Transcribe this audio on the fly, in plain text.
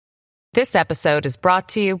This episode is brought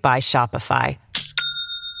to you by Shopify.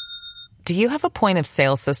 Do you have a point of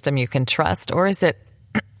sale system you can trust, or is it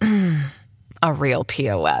a real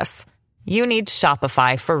POS? You need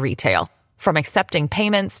Shopify for retail. From accepting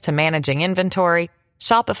payments to managing inventory,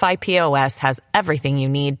 Shopify POS has everything you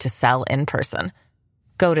need to sell in person.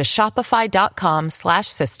 Go to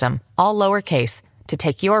shopify.com/system, all lowercase, to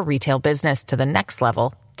take your retail business to the next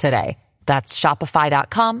level today. That's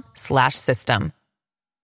shopify.com/system.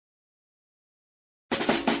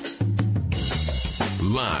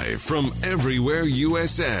 Live from everywhere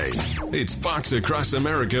USA, it's Fox Across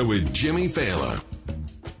America with Jimmy Fallon.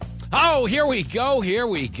 Oh, here we go.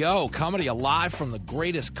 Coming to you live from the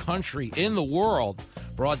greatest country in the world.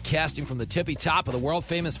 Broadcasting from the tippy top of the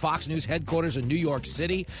world-famous Fox News headquarters in New York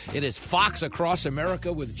City. It is Fox Across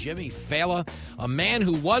America with Jimmy Fallon, a man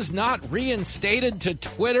who was not reinstated to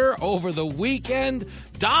Twitter over the weekend.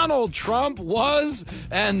 Donald Trump was,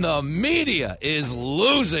 and the media is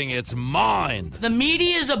losing its mind. The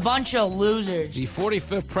media is a bunch of losers. The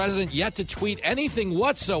 45th president yet to tweet anything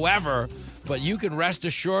whatsoever. But you can rest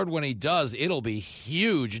assured when he does, it'll be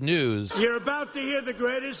huge news. You're about to hear the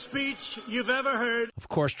greatest speech you've ever heard. Of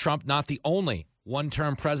course, Trump not the only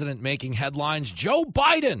one-term president making headlines. Joe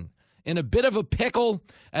Biden in a bit of a pickle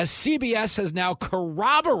as CBS has now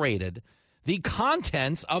corroborated the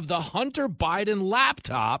contents of the Hunter Biden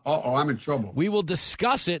laptop. Uh-oh, I'm in trouble. We will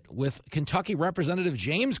discuss it with Kentucky Representative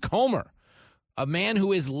James Comer, a man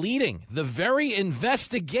who is leading the very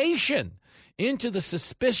investigation into the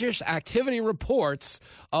suspicious activity reports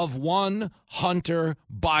of one Hunter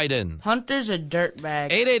Biden. Hunter's a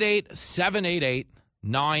dirtbag.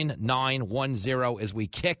 888-788-9910 as we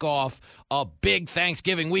kick off a big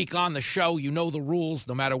Thanksgiving week on the show. You know the rules.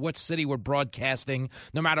 No matter what city we're broadcasting,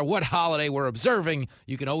 no matter what holiday we're observing,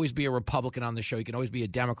 you can always be a Republican on the show. You can always be a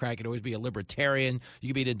Democrat. You can always be a Libertarian. You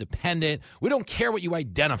can be an independent. We don't care what you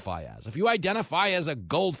identify as. If you identify as a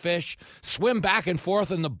goldfish, swim back and forth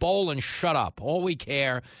in the bowl and shut up. All we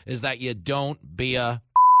care is that you don't be a...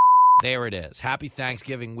 There it is. Happy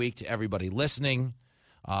Thanksgiving week to everybody listening.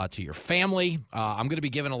 To your family. I'm going to be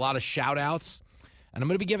giving a lot of shout-outs, and I'm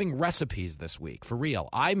going to be giving recipes this week. For real.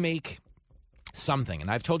 I make something, and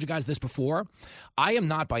I've told you guys this before. I am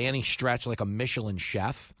not by any stretch like a Michelin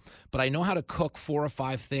chef, but I know how to cook 4 or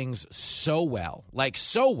 5 things so well,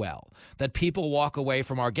 that people walk away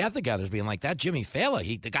from our get-togethers being like, that Jimmy Fallon,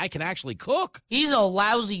 the guy can actually cook. He's a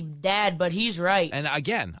lousy dad, but he's right. And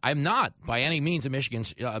again, I'm not by any means a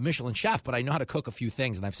Michelin chef, but I know how to cook a few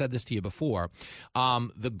things, and I've said this to you before.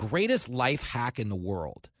 The greatest life hack in the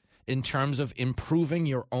world in terms of improving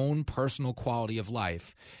your own personal quality of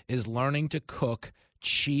life is learning to cook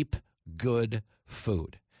cheap, good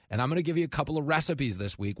food. And I'm going to give you a couple of recipes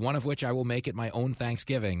this week, one of which I will make at my own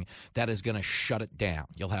Thanksgiving that is going to shut it down.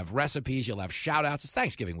 You'll have recipes. You'll have shout-outs. It's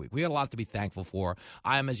Thanksgiving week. We got a lot to be thankful for.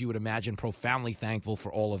 I am, as you would imagine, profoundly thankful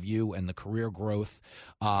for all of you and the career growth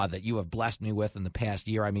that you have blessed me with in the past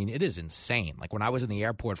year. I mean, it is insane. Like when I was in the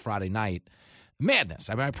airport Friday night, madness.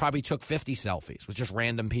 I mean, I probably took 50 selfies with just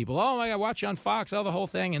random people. Oh, my God, watch you on Fox, the whole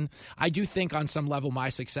thing. And I do think on some level my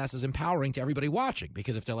success is empowering to everybody watching,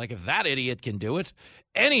 because if they're like, if that idiot can do it,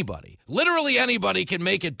 anybody, literally anybody can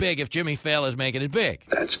make it big if Jimmy Fallon is making it big.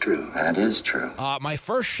 That's true. That is true. My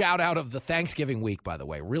first shout out of the Thanksgiving week, by the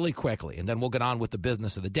way, really quickly, and then we'll get on with the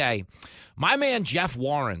business of the day. My man Jeff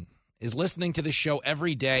Warren is listening to the show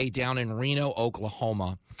every day down in Reno,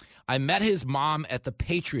 Oklahoma. I met his mom at the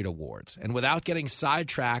Patriot Awards, and without getting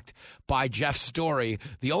sidetracked by Jeff's story,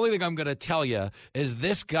 the only thing I'm going to tell you is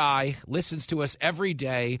this guy listens to us every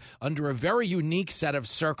day under a very unique set of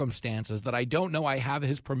circumstances that I don't know I have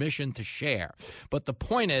his permission to share. But the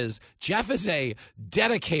point is, Jeff is a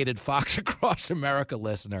dedicated Fox Across America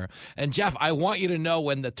listener. And Jeff, I want you to know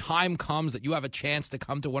when the time comes that you have a chance to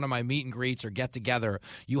come to one of my meet and greets or get together,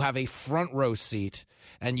 you have a front row seat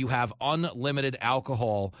and you have unlimited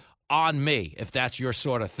alcohol on me, if that's your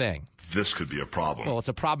sort of thing. This could be a problem. Well, it's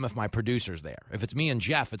a problem if my producer's there. If it's me and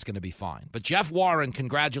Jeff, it's going to be fine. But Jeff Warren,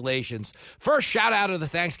 congratulations. First shout-out of the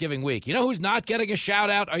Thanksgiving week. You know who's not getting a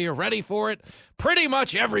shout-out? Are you ready for it? Pretty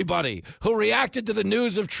much everybody who reacted to the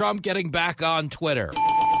news of Trump getting back on Twitter.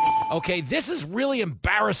 Okay, this is really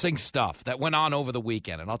embarrassing stuff that went on over the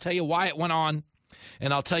weekend, and I'll tell you why it went on,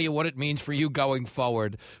 and I'll tell you what it means for you going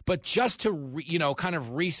forward. But just to, kind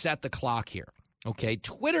of reset the clock here. Okay,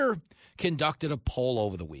 Twitter conducted a poll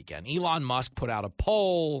over the weekend. Elon Musk put out a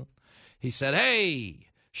poll. He said, hey,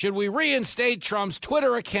 should we reinstate Trump's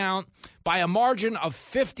Twitter account? By a margin of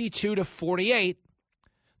 52 to 48,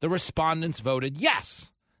 the respondents voted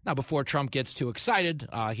yes. Now, before Trump gets too excited,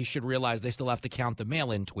 he should realize they still have to count the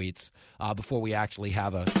mail-in tweets before we actually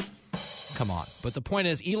have a Come on. But the point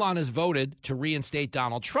is, Elon has voted to reinstate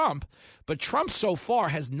Donald Trump, but Trump so far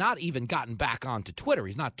has not even gotten back onto Twitter.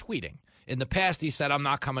 He's not tweeting. In the past, he said, I'm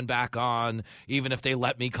not coming back on, even if they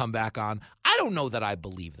let me come back on. I don't know that I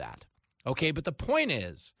believe that. Okay, but the point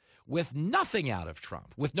is, with nothing out of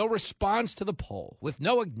Trump, with no response to the poll, with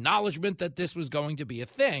no acknowledgement that this was going to be a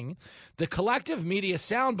thing, the collective media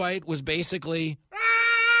soundbite was basically, no.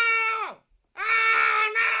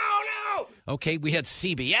 Okay, we had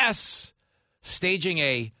CBS staging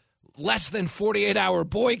a less than 48-hour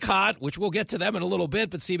boycott, which we'll get to them in a little bit,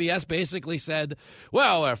 but CBS basically said,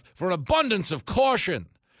 well, for an abundance of caution,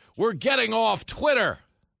 we're getting off Twitter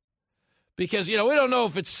because, we don't know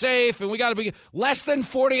if it's safe, and we got to be less than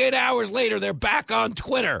 48 hours later, they're back on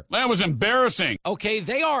Twitter. That was embarrassing. Okay,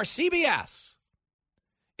 they are, CBS,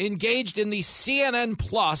 engaged in the CNN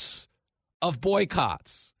Plus of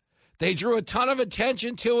boycotts. They drew a ton of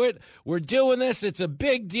attention to it. We're doing this. It's a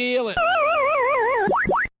big deal.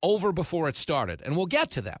 Over before it started, and we'll get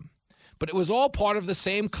to them. But it was all part of the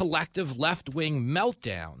same collective left-wing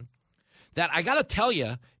meltdown that I got to tell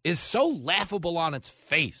you is so laughable on its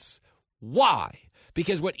face. Why?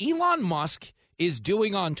 Because what Elon Musk is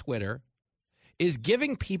doing on Twitter is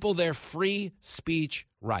giving people their free speech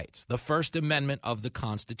rights, the First Amendment of the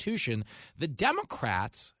Constitution. The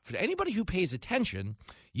Democrats, for anybody who pays attention,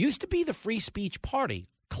 used to be the free speech party.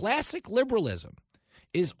 Classic liberalism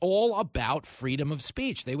is all about freedom of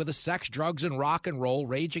speech. They were the sex, drugs, and rock and roll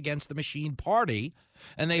Rage Against the Machine party,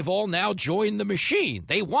 and they've all now joined the machine.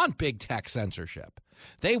 They want big tech censorship.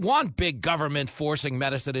 They want big government forcing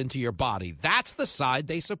medicine into your body. That's the side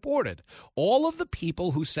they supported. All of the people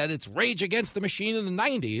who said it's Rage Against the Machine in the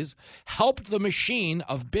 90s helped the machine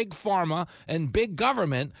of big pharma and big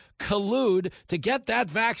government collude to get that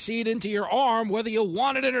vaccine into your arm, whether you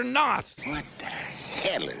wanted it or not. What the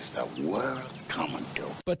hell is the world coming to?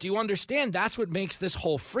 But do you understand that's what makes this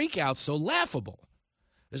whole freakout so laughable?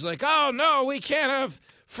 It's like, oh, no, we can't have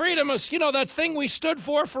freedom of, that thing we stood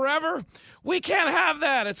for forever. We can't have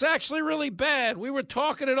that. It's actually really bad. We were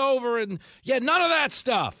talking it over and, none of that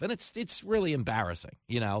stuff. And it's really embarrassing.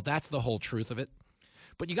 That's the whole truth of it.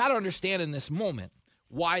 But you got to understand in this moment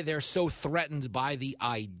why they're so threatened by the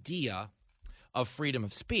idea of freedom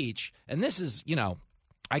of speech. And this is,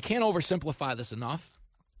 I can't oversimplify this enough.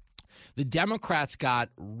 The Democrats got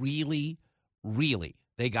really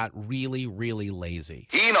lazy.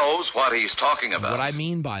 He knows what he's talking about. What I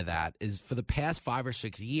mean by that is for the past 5 or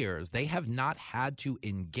 6 years, they have not had to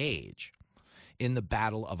engage in the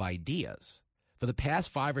battle of ideas. For the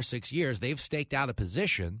past 5 or 6 years, they've staked out a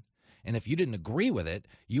position, and if you didn't agree with it,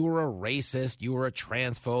 you were a racist, you were a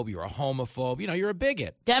transphobe, you were a homophobe, you're a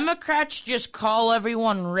bigot. Democrats just call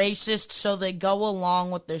everyone racist so they go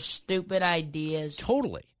along with their stupid ideas.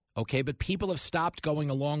 Totally. Okay, but people have stopped going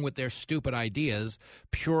along with their stupid ideas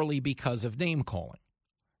purely because of name-calling.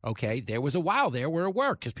 Okay, there was a while there where it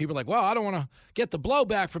worked because people are like, well, I don't want to get the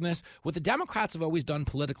blowback from this. What the Democrats have always done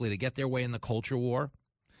politically to get their way in the culture war,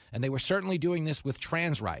 and they were certainly doing this with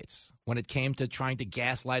trans rights when it came to trying to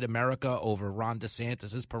gaslight America over Ron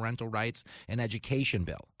DeSantis' parental rights and education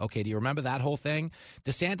bill. Okay, do you remember that whole thing?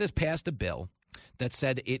 DeSantis passed a bill that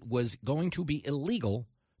said it was going to be illegal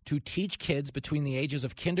to teach kids between the ages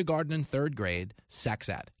of kindergarten and third grade sex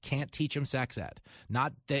ed. Can't teach them sex ed.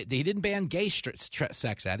 They didn't ban gay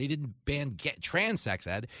sex ed. He didn't ban trans sex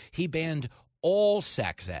ed. He banned all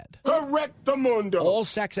sex ed. Correctamundo. All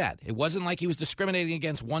sex ed. It wasn't like he was discriminating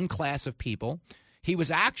against one class of people. He was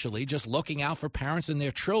actually just looking out for parents and their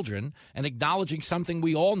children and acknowledging something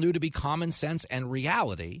we all knew to be common sense and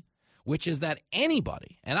reality, which is that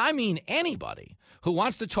anybody, and I mean anybody, who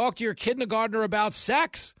wants to talk to your kindergartner about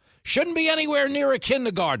sex shouldn't be anywhere near a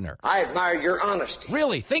kindergartner. I admire your honesty.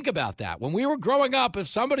 Really, think about that. When we were growing up, if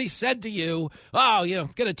somebody said to you, oh, you're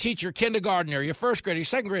going to teach your kindergartner, your first grader, your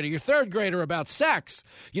second grader, your third grader about sex,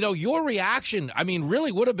 your reaction,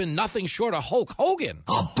 really would have been nothing short of Hulk Hogan.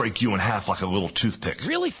 I'll break you in half like a little toothpick.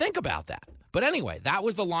 Really think about that. But anyway, that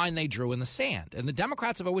was the line they drew in the sand. And the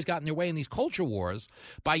Democrats have always gotten their way in these culture wars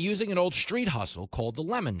by using an old street hustle called the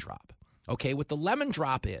lemon drop. Okay, what the lemon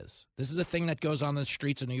drop is, this is a thing that goes on the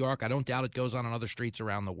streets of New York. I don't doubt it goes on other streets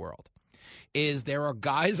around the world, is there are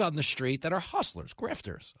guys on the street that are hustlers,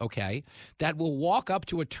 grifters, okay, that will walk up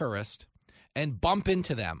to a tourist and bump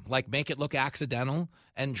into them, like make it look accidental,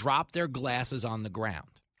 and drop their glasses on the ground.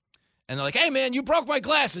 And they're like, hey, man, you broke my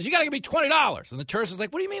glasses. You got to give me $20. And the tourist is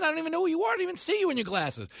like, what do you mean? I don't even know who you are. I don't even see you in your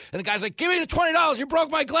glasses. And the guy's like, give me the $20. You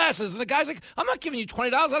broke my glasses. And the guy's like, I'm not giving you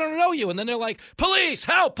 $20. I don't know you. And then they're like, police,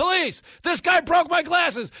 help, police. This guy broke my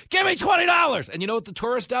glasses. Give me $20. And you know what the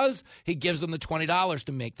tourist does? He gives them the $20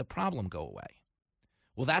 to make the problem go away.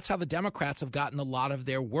 Well, that's how the Democrats have gotten a lot of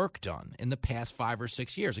their work done in the past 5 or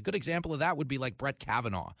 6 years. A good example of that would be like Brett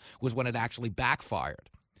Kavanaugh was when it actually backfired.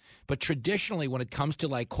 But traditionally, when it comes to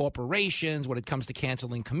like corporations, when it comes to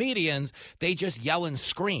canceling comedians, they just yell and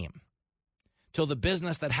scream till the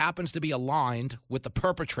business that happens to be aligned with the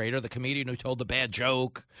perpetrator, the comedian who told the bad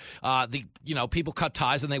joke, people cut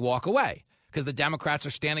ties and they walk away because the Democrats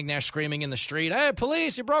are standing there screaming in the street, "Hey,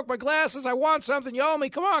 police, you broke my glasses. I want something. You owe me.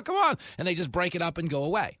 Come on, come on." And they just break it up and go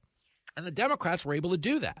away. And the Democrats were able to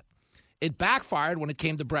do that. It backfired when it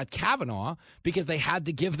came to Brett Kavanaugh because they had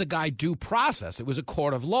to give the guy due process. It was a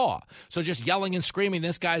court of law. So just yelling and screaming,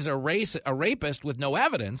 this guy's a rapist with no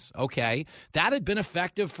evidence, okay, that had been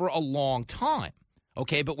effective for a long time.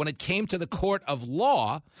 Okay, but when it came to the court of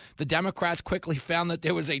law, the Democrats quickly found that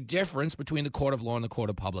there was a difference between the court of law and the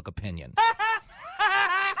court of public opinion.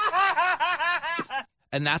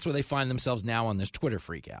 And that's where they find themselves now on this Twitter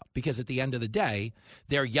freak out. Because at the end of the day,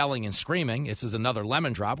 they're yelling and screaming. This is another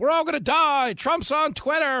lemon drop. We're all going to die. Trump's on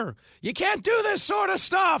Twitter. You can't do this sort of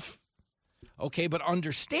stuff. Okay, but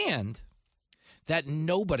understand that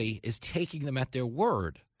nobody is taking them at their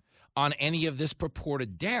word on any of this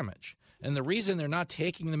purported damage. And the reason they're not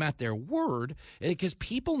taking them at their word is because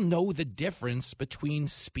people know the difference between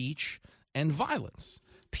speech and violence.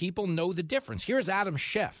 People know the difference. Here's Adam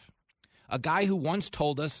Schiff, a guy who once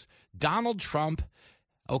told us Donald Trump,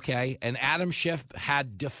 okay, and Adam Schiff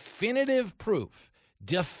had definitive proof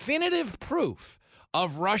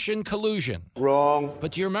of Russian collusion. Wrong.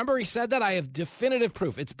 But do you remember he said that? I have definitive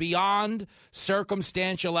proof. It's beyond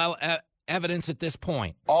circumstantial evidence at this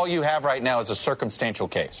point. All you have right now is a circumstantial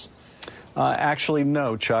case. Actually,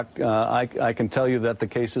 no, Chuck. I can tell you that the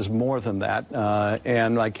case is more than that,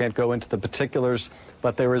 and I can't go into the particulars,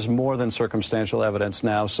 but there is more than circumstantial evidence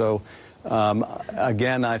now. So,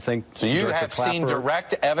 again, I think... So you have seen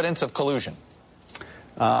direct evidence of collusion?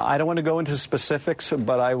 I don't want to go into specifics,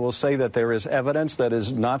 but I will say that there is evidence that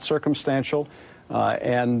is not circumstantial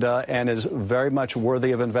and is very much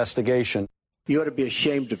worthy of investigation. You ought to be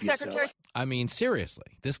ashamed of yourself. I mean,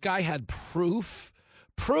 seriously, this guy had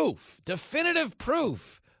definitive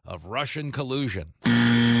proof of Russian collusion.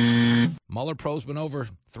 Mueller probe's been over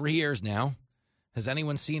 3 years now. Has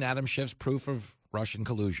anyone seen Adam Schiff's proof of Russian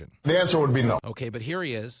collusion? The answer would be no. Okay, but here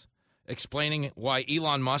he is explaining why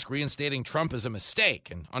Elon Musk reinstating Trump is a mistake.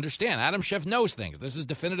 And understand, Adam Schiff knows things. This is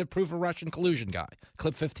definitive proof of Russian collusion, guy.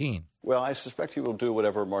 Clip 15. Well, I suspect he will do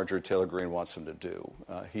whatever Marjorie Taylor Greene wants him to do.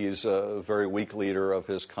 He's a very weak leader of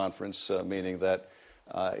his conference, meaning that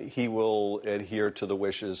he will adhere to the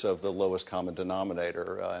wishes of the lowest common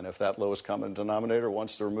denominator. And if that lowest common denominator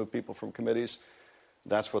wants to remove people from committees,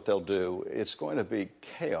 that's what they'll do. It's going to be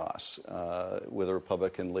chaos with the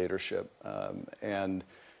Republican leadership. And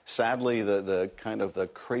sadly, the kind of the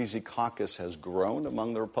crazy caucus has grown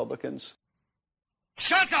among the Republicans.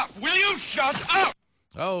 Shut up! Will you shut up?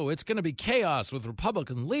 Oh, it's going to be chaos with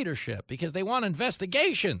Republican leadership because they want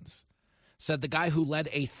investigations, said the guy who led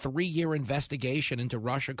a 3-year investigation into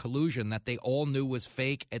Russia collusion that they all knew was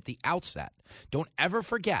fake at the outset. Don't ever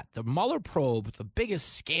forget, the Mueller probe, the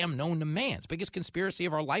biggest scam known to man, it's the biggest conspiracy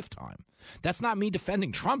of our lifetime. That's not me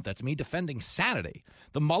defending Trump. That's me defending sanity.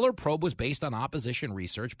 The Mueller probe was based on opposition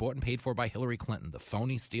research bought and paid for by Hillary Clinton, the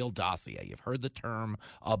phony Steele dossier. You've heard the term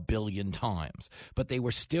a billion times. But they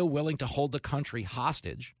were still willing to hold the country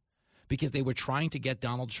hostage because they were trying to get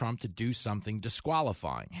Donald Trump to do something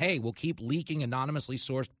disqualifying. Hey, we'll keep leaking anonymously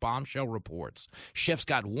sourced bombshell reports. Schiff's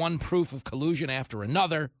got one proof of collusion after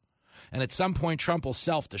another. And at some point, Trump will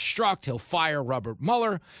self-destruct. He'll fire Robert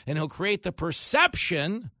Mueller, and he'll create the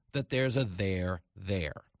perception that there's a there.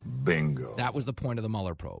 Bingo. That was the point of the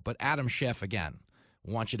Mueller probe. But Adam Schiff, again,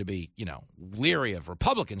 wants you to be, leery of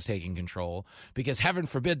Republicans taking control because heaven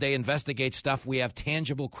forbid they investigate stuff we have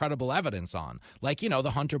tangible, credible evidence on, like,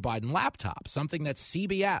 the Hunter Biden laptop, something that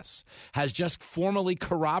CBS has just formally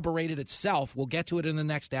corroborated itself. We'll get to it in the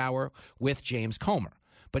next hour with James Comer.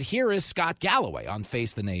 But here is Scott Galloway on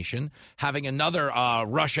Face the Nation having another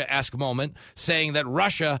Russia-esque moment saying that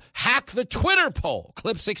Russia hacked the Twitter poll.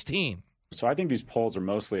 Clip 16. So I think these polls are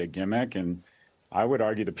mostly a gimmick, and I would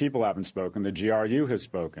argue the people haven't spoken. The GRU has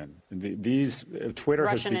spoken. Twitter has become...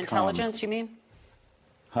 Russian intelligence, you mean?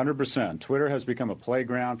 100%. Twitter has become a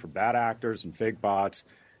playground for bad actors and fake bots.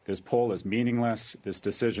 This poll is meaningless. This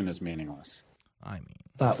decision is meaningless.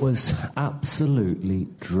 That was absolutely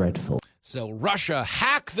dreadful. So Russia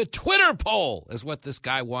hacked the Twitter poll is what this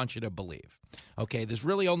guy wants you to believe. Okay, there's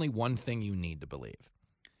really only one thing you need to believe.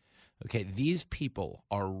 Okay, these people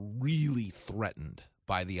are really threatened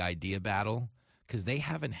by the idea battle because they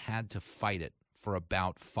haven't had to fight it for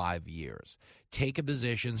about 5 years. Take a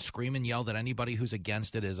position, scream and yell that anybody who's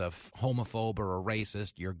against it is a homophobe or a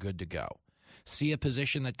racist, you're good to go. See a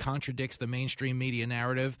position that contradicts the mainstream media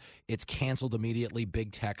narrative, it's canceled immediately.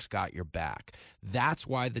 Big tech's got your back. That's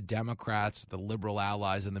why the Democrats, the liberal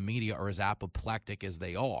allies, and the media are as apoplectic as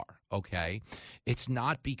they are, okay? It's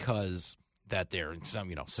not because that they're in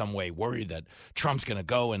some way worried that Trump's going to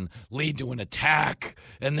go and lead to an attack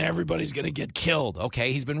and everybody's going to get killed,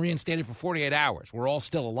 okay? He's been reinstated for 48 hours. We're all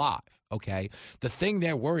still alive, okay? The thing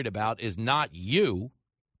they're worried about is not you,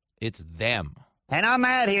 it's them. And I'm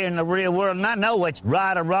out here in the real world, and I know what's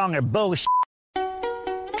right or wrong or bullshit.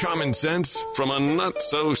 Common sense from a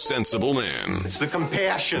not-so-sensible man. It's the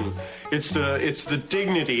compassion. It's the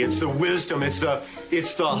dignity. It's the wisdom. It's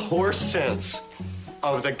the horse sense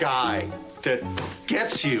of the guy that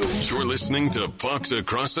gets you. You're listening to Fox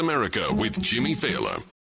Across America with Jimmy Fallon.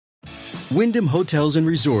 Wyndham Hotels and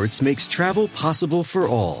Resorts makes travel possible for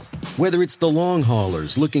all. Whether it's the long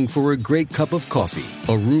haulers looking for a great cup of coffee,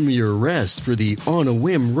 a roomier rest for the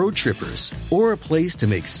on-a-whim road trippers, or a place to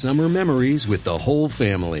make summer memories with the whole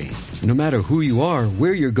family. No matter who you are,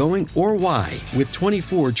 where you're going, or why, with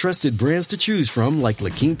 24 trusted brands to choose from like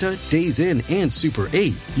La Quinta, Days Inn, and Super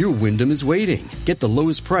 8, your Wyndham is waiting. Get the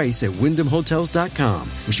lowest price at WyndhamHotels.com.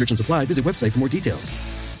 Restrictions apply. Visit website for more details.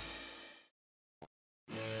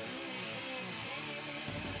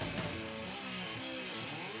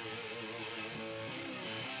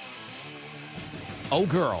 Oh,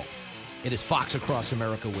 girl. It is Fox Across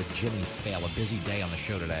America with Jimmy Fallon. A busy day on the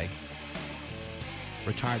show today.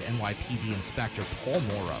 Retired NYPD Inspector Paul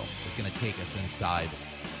Morrow is going to take us inside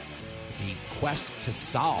the quest to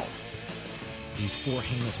solve these 4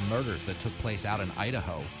 heinous murders that took place out in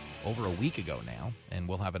Idaho over a week ago now. And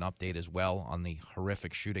we'll have an update as well on the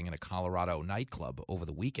horrific shooting in a Colorado nightclub over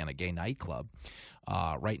the weekend, a gay nightclub.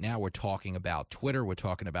 Right now we're talking about Twitter. We're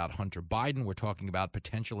talking about Hunter Biden. We're talking about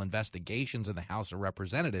potential investigations in the House of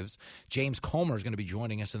Representatives. James Comer is going to be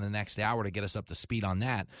joining us in the next hour to get us up to speed on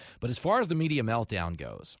that. But as far as the media meltdown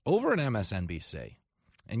goes, over at MSNBC,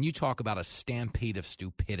 and you talk about a stampede of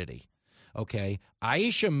stupidity, okay,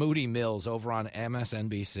 Aisha Moody Mills over on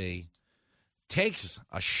MSNBC takes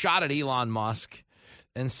a shot at Elon Musk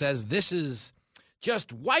and says this is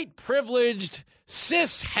just white privileged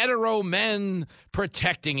cis hetero men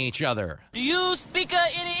protecting each other. Do you speak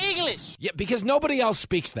any English? Yeah, because nobody else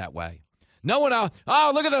speaks that way. No one else.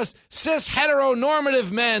 Oh, look at those cis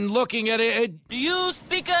heteronormative men looking at it. Do you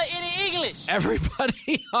speak any English?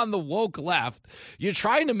 Everybody on the woke left, you're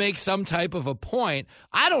trying to make some type of a point.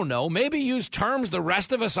 I don't know. Maybe use terms the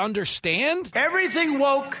rest of us understand. Everything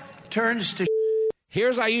woke turns to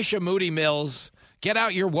Here's Aisha Moody Mills. Get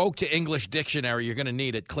out your woke to English dictionary. You're going to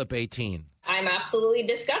need it. Clip 18. I'm absolutely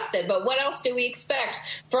disgusted. But what else do we expect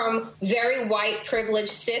from very white, privileged,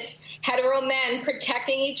 cis, hetero men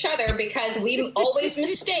protecting each other? Because we always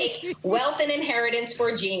mistake wealth and inheritance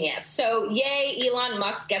for genius. So, yay, Elon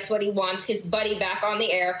Musk gets what he wants, his buddy back on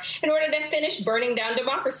the air, in order to finish burning down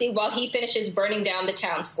democracy while he finishes burning down the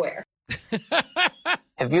town square.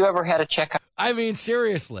 Have you ever had a check? I mean,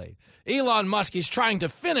 seriously. Elon Musk is trying to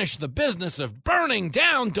finish the business of burning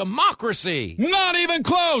down democracy. Not even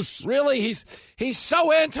close. Really? He's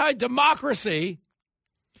so anti-democracy,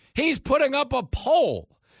 he's putting up a poll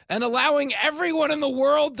and allowing everyone in the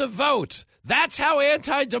world to vote. That's how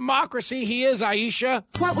anti-democracy he is, Aisha.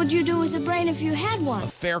 What would you do with a brain if you had one? A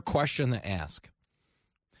fair question to ask.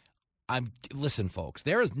 Listen, folks,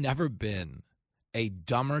 there has never been a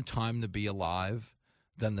dumber time to be alive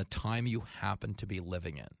than the time you happen to be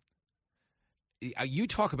living in. You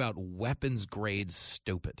talk about weapons grade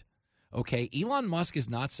stupid. Okay, Elon Musk is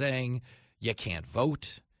not saying you can't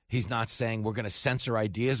vote. He's not saying we're going to censor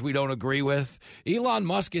ideas we don't agree with. Elon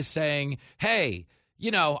Musk is saying, hey, you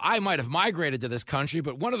know, I might have migrated to this country,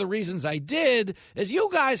 but one of the reasons I did is you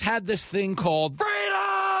guys had this thing called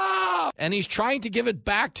freedom. And he's trying to give it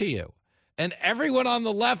back to you. And everyone on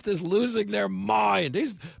the left is losing their mind.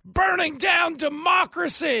 He's burning down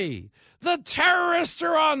democracy. The terrorists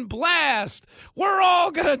are on blast. We're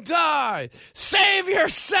all going to die. Save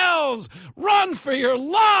yourselves. Run for your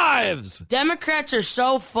lives. Democrats are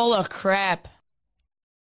so full of crap.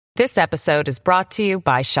 This episode is brought to you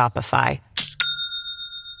by Shopify.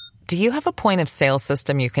 Do you have a point of sale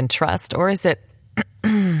system you can trust, or is it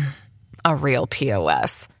a real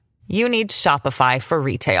POS? You need Shopify for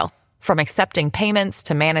retail. From accepting payments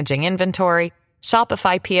to managing inventory,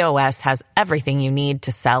 Shopify POS has everything you need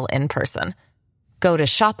to sell in person. Go to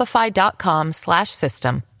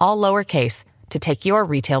shopify.com/system, all lowercase, to take your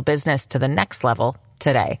retail business to the next level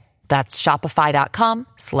today. That's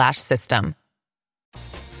shopify.com/system.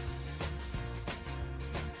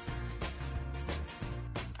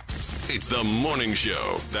 It's the morning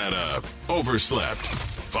show that overslept.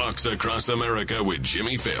 Fox Across America with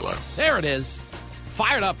Jimmy Fallon. There it is.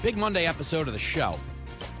 Fired up, big Monday episode of the show.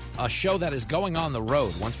 A show that is going on the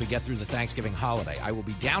road once we get through the Thanksgiving holiday. I will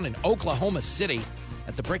be down in Oklahoma City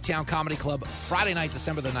at the Bricktown Comedy Club Friday night,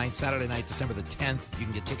 December the 9th, Saturday night, December the 10th. You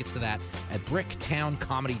can get tickets to that at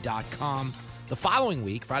bricktowncomedy.com. The following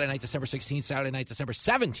week, Friday night, December 16th, Saturday night, December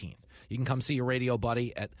 17th, you can come see your radio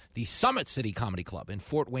buddy at the Summit City Comedy Club in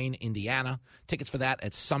Fort Wayne, Indiana. Tickets for that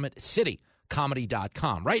at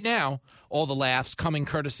summitcitycomedy.com. Right now, all the laughs coming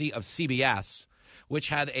courtesy of CBS, which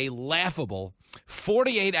had a laughable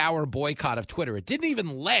 48-hour boycott of Twitter. It didn't even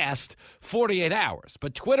last 48 hours,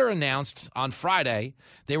 but Twitter announced on Friday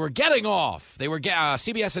they were getting off.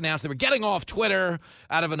 CBS announced they were getting off Twitter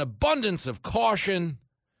out of an abundance of caution.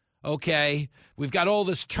 Okay, we've got all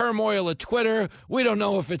this turmoil at Twitter. We don't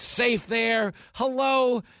know if it's safe there.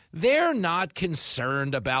 Hello, they're not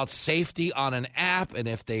concerned about safety on an app, and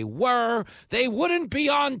if they were, they wouldn't be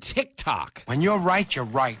on TikTok. When you're right, you're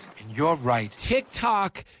right, and you're right.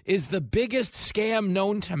 TikTok is the biggest scam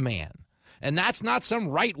known to man, and that's not some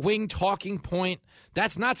right-wing talking point.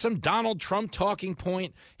 That's not some Donald Trump talking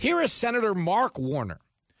point. Here is Senator Mark Warner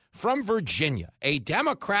from Virginia, a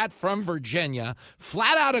Democrat from Virginia,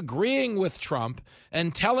 flat out agreeing with Trump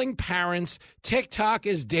and telling parents TikTok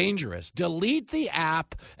is dangerous. Delete the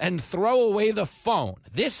app and throw away the phone.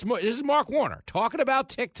 This is Mark Warner talking about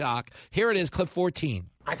TikTok. Here it is, clip 14.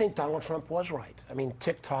 I think Donald Trump was right. I mean,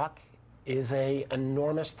 TikTok is an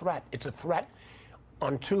enormous threat. It's a threat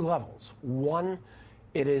on two levels. One,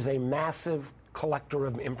 it is a massive collector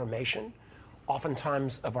of information,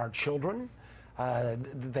 oftentimes of our children.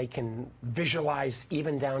 They can visualize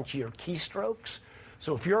even down to your keystrokes.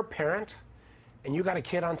 So if you're a parent and you got a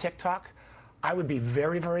kid on TikTok, I would be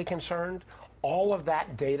very, very concerned. All of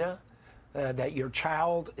that data that your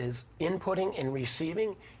child is inputting and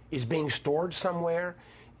receiving is being stored somewhere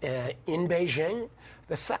in Beijing.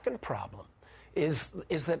 The second problem is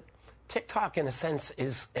that TikTok, in a sense,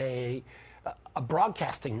 is a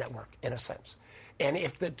broadcasting network, in a sense. And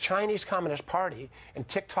if the Chinese Communist Party and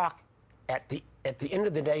TikTok at the end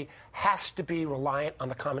of the day has to be reliant on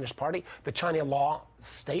the Communist Party. The China law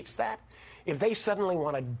states that. If they suddenly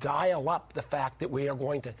want to dial up the fact that we are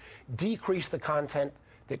going to decrease the content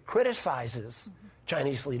that criticizes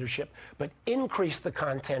Chinese leadership, but increase the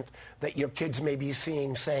content that your kids may be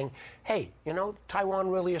seeing saying, hey, you know, Taiwan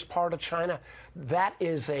really is part of China, that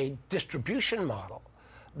is a distribution model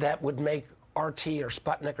that would make RT or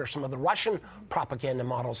Sputnik or some of the Russian propaganda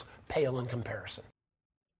models pale in comparison.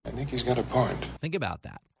 I think he's got a point. Think about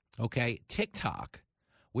that. Okay, TikTok,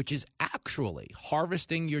 which is actually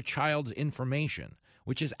harvesting your child's information,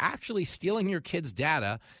 which is actually stealing your kid's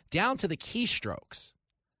data down to the keystrokes.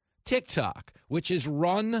 TikTok, which is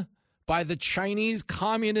run by the Chinese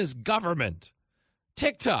Communist government.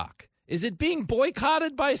 TikTok, is it being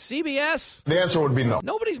boycotted by CBS? The answer would be no.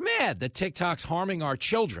 Nobody's mad that TikTok's harming our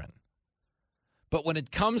children. But when it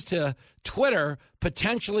comes to Twitter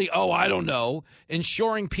potentially,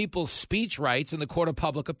 ensuring people's speech rights in the court of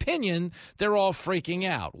public opinion, they're all freaking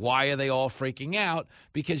out. Why are they all freaking out?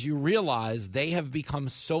 Because you realize they have become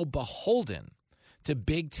so beholden to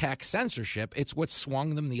big tech censorship. It's what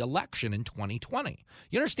swung them the election in 2020.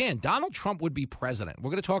 You understand, Donald Trump would be president.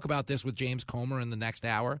 We're going to talk about this with James Comer in the next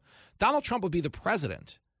hour. Donald Trump would be the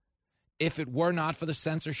president if it were not for the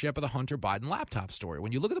censorship of the Hunter Biden laptop story.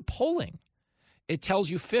 When you look at the polling, it tells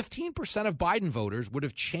you 15% of Biden voters would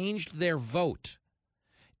have changed their vote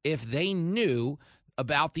if they knew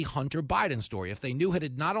about the Hunter Biden story, if they knew it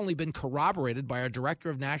had not only been corroborated by our Director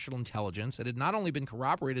of National Intelligence, it had not only been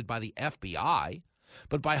corroborated by the FBI,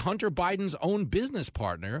 but by Hunter Biden's own business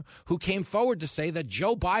partner, who came forward to say that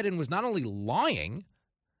Joe Biden was not only lying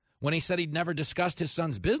when he said he'd never discussed his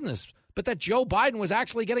son's business, but that Joe Biden was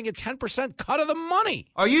actually getting a 10% cut of the money.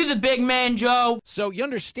 Are you the big man, Joe? So you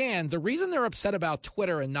understand, the reason they're upset about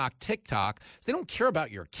Twitter and not TikTok is they don't care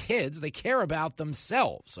about your kids. They care about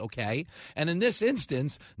themselves, okay? And in this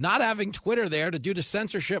instance, not having Twitter there to do the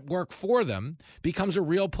censorship work for them becomes a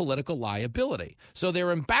real political liability. So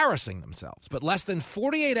they're embarrassing themselves. But less than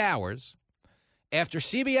 48 hours after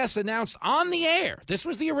CBS announced on the air, this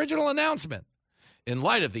was the original announcement, in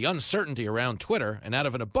light of the uncertainty around Twitter and out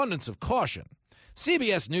of an abundance of caution,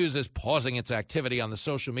 CBS News is pausing its activity on the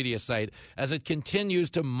social media site as it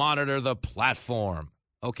continues to monitor the platform.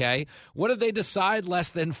 Okay? What did they decide less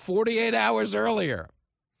than 48 hours earlier?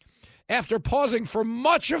 after pausing for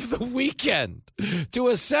much of the weekend to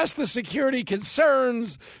assess the security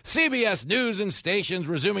concerns. CBS News and stations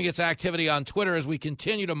resuming its activity on Twitter as we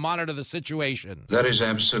continue to monitor the situation. That is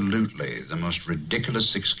absolutely the most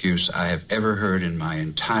ridiculous excuse I have ever heard in my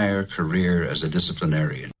entire career as a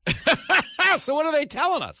disciplinarian. So what are they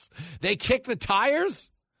telling us? They kick the tires?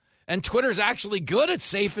 And Twitter's actually good, it's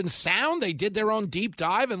safe and sound. They did their own deep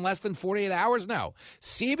dive in less than 48 hours. No,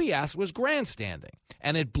 CBS was grandstanding,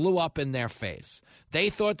 and it blew up in their face. They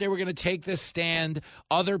thought they were going to take this stand.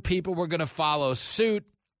 Other people were going to follow suit,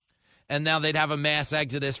 and now they'd have a mass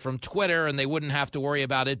exodus from Twitter, and they wouldn't have to worry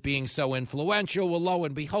about it being so influential. Well, lo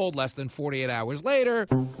and behold, less than 48 hours later,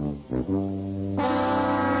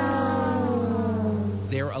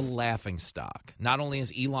 they're a laughingstock. Not only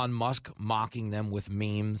is Elon Musk mocking them with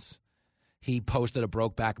memes, he posted a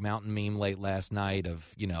Brokeback Mountain meme late last night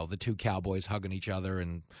of, the two cowboys hugging each other,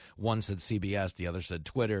 and one said CBS, the other said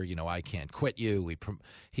Twitter, I can't quit you.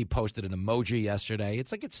 He posted an emoji yesterday.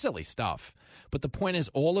 It's silly stuff. But the point is,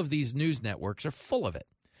 all of these news networks are full of it.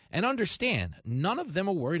 And understand, none of them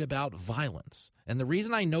are worried about violence. And the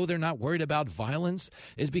reason I know they're not worried about violence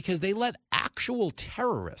is because they let actual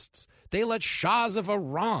terrorists, they let Shahs of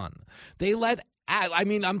Iran,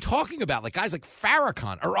 I'm talking about guys like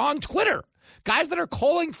Farrakhan are on Twitter. Guys that are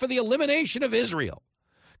calling for the elimination of Israel.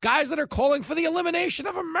 Guys that are calling for the elimination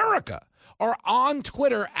of America are on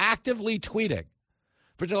Twitter actively tweeting.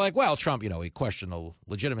 But they're like, well, Trump, he questioned the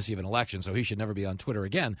legitimacy of an election, so he should never be on Twitter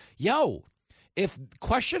again. If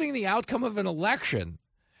questioning the outcome of an election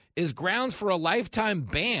is grounds for a lifetime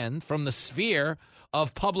ban from the sphere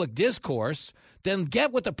of public discourse, then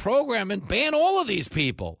get with the program and ban all of these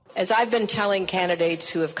people. As I've been telling candidates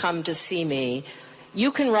who have come to see me, you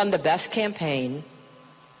can run the best campaign,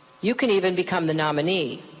 you can even become the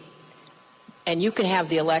nominee, and you can have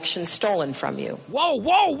the election stolen from you. Whoa,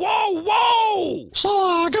 whoa, whoa, whoa! So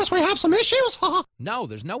I guess we have some issues? No,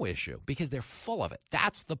 there's no issue because they're full of it.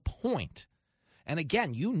 That's the point. And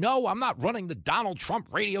again, I'm not running the Donald Trump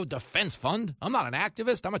Radio Defense Fund. I'm not an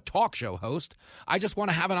activist. I'm a talk show host. I just want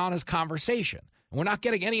to have an honest conversation. And we're not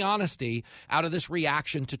getting any honesty out of this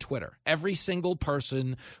reaction to Twitter. Every single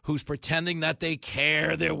person who's pretending that they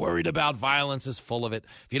care, they're worried about violence, is full of it.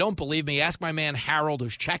 If you don't believe me, ask my man Harold,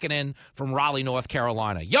 who's checking in from Raleigh, North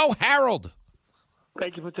Carolina. Yo, Harold!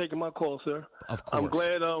 Thank you for taking my call, sir. Of course. I'm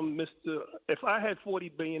glad, if I had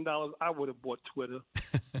 $40 billion, I would have bought Twitter.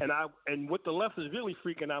 and what the left is really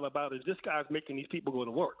freaking out about is this guy's making these people go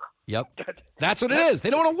to work. Yep. That's what it is. They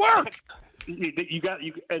don't want to work.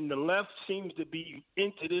 And the left seems to be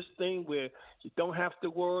into this thing where you don't have to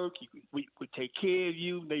work. We take care of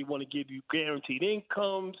you. They want to give you guaranteed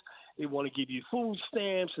incomes. They want to give you food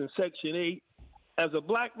stamps and Section 8. As a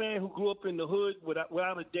black man who grew up in the hood without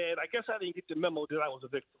a dad, I guess I didn't get the memo that I was a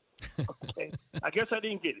victim. Okay? I guess I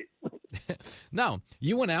didn't get it. No,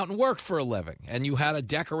 you went out and worked for a living, and you had a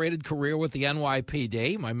decorated career with the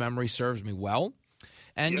NYPD. My memory serves me well.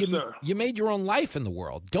 And yes, you made your own life in the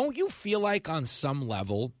world. Don't you feel like on some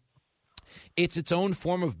level it's its own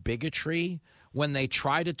form of bigotry when they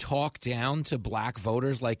try to talk down to black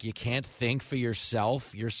voters like you can't think for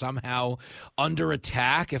yourself? You're somehow under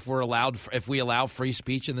attack if we allow free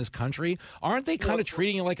speech in this country. Aren't they kind of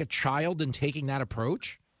treating you like a child and taking that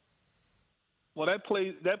approach? Well, that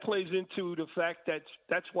plays into the fact that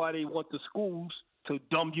that's why they want the schools to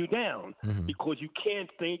dumb you down, because you can't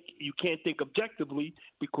think objectively,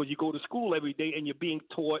 because you go to school every day and you're being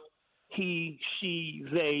taught he, she,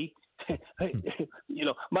 they.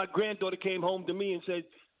 My granddaughter came home to me and said,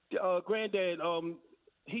 Granddad,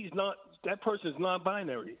 that person's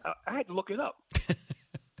non-binary. I had to look it up.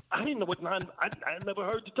 I didn't know I never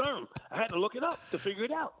heard the term. I had to look it up to figure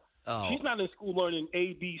it out. Oh. She's not in school learning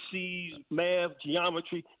ABCs, math,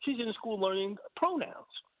 geometry. She's in school learning pronouns.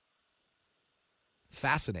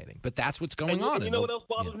 Fascinating. But that's what's going on. You know what else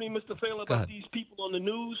bothers me, Mr. Failer, about these people on the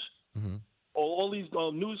news? Mm-hmm. All these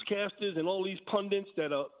newscasters and all these pundits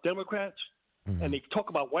that are Democrats, and they talk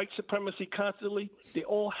about white supremacy constantly. They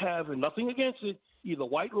all have, and nothing against it, either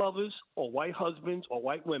white lovers or white husbands or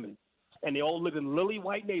white women. And they all live in lily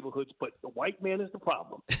white neighborhoods, but the white man is the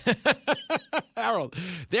problem. Harold,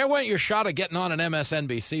 there went your shot at getting on an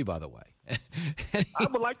MSNBC, by the way. I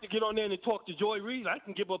would like to get on there and talk to Joy Reid. I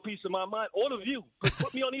can give her a piece of my mind. Or The View.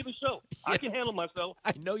 Put me on either show. Yeah. I can handle myself.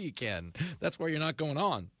 I know you can. That's why you're not going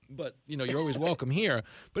on. But, you're always welcome here.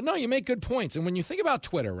 But, no, you make good points. And when you think about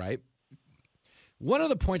Twitter, right, one of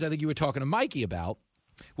the points I think you were talking to Mikey about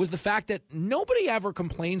was the fact that nobody ever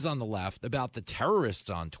complains on the left about the terrorists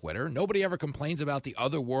on Twitter. Nobody ever complains about the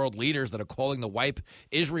other world leaders that are calling to wipe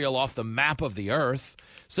Israel off the map of the earth.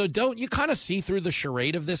 So don't you kind of see through the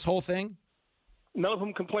charade of this whole thing? None of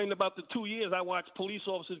them complained about the 2 years I watched police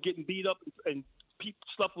officers getting beat up and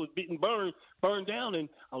stuff was being burned down, and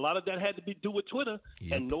a lot of that had to do with Twitter,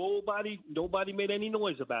 and nobody made any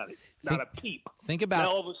noise about it. Not a peep. Think about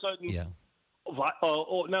now all of a sudden. Yeah. Now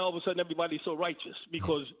all of a sudden everybody's so righteous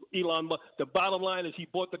because Elon Musk. The bottom line is he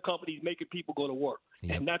bought the company, he's making people go to work,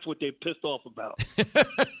 and that's what they're pissed off about.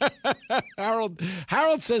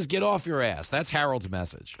 Harold says, "Get off your ass." That's Harold's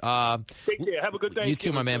message. Take care. Have a good day. You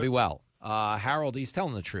too, my man. Be well. Harold, he's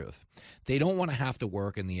telling the truth. They don't want to have to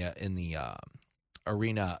work in the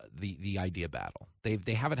arena, the idea battle.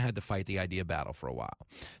 They haven't had to fight the idea battle for a while.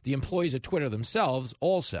 The employees at Twitter themselves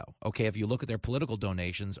also, okay, if you look at their political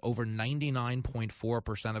donations, over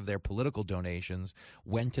 99.4% of their political donations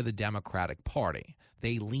went to the Democratic Party.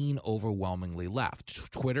 They lean overwhelmingly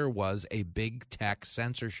left. Twitter was a big tech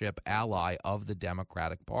censorship ally of the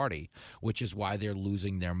Democratic Party, which is why they're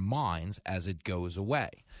losing their minds as it goes away.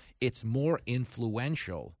 It's more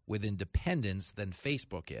influential with independents than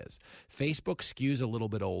Facebook is. Facebook skews a little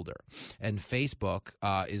bit older, and Facebook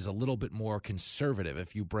is a little bit more conservative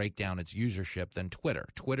if you break down its usership than Twitter.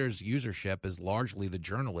 Twitter's usership is largely the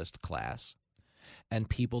journalist class and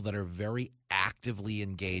people that are very actively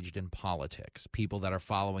engaged in politics, people that are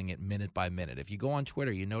following it minute by minute. If you go on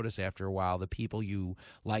Twitter, you notice after a while the people you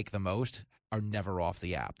like the most are never off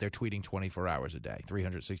the app. They're tweeting 24 hours a day,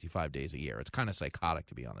 365 days a year. It's kind of psychotic,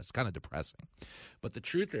 to be honest. It's kind of depressing. But the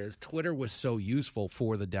truth is, Twitter was so useful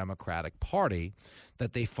for the Democratic Party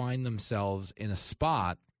that they find themselves in a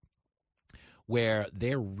spot where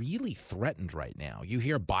they're really threatened right now. You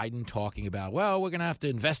hear Biden talking about, well, we're going to have to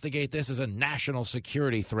investigate this as a national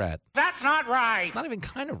security threat. That's not right. Not even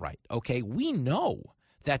kind of right. Okay, we know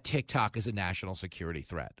that TikTok is a national security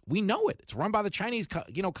threat. We know it. It's run by the Chinese,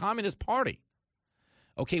 Communist Party.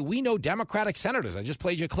 Okay, we know Democratic senators. I just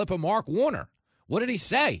played you a clip of Mark Warner. What did he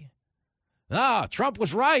say? Trump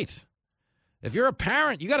was right. If you're a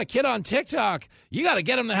parent, you got a kid on TikTok, you got to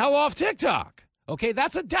get him the hell off TikTok. Okay,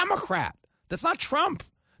 that's a Democrat. That's not Trump.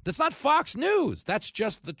 That's not Fox News. That's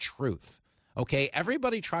just the truth. Okay,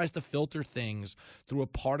 everybody tries to filter things through a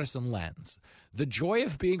partisan lens. The joy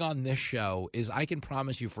of being on this show is I can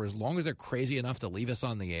promise you for as long as they're crazy enough to leave us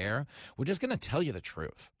on the air, we're just going to tell you the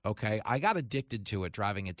truth, okay? I got addicted to it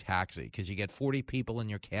driving a taxi because you get 40 people in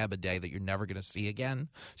your cab a day that you're never going to see again,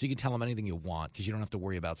 so you can tell them anything you want because you don't have to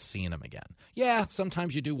worry about seeing them again. Yeah,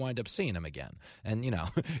 sometimes you do wind up seeing them again. And,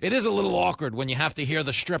 it is a little awkward when you have to hear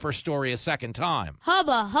the stripper story a second time.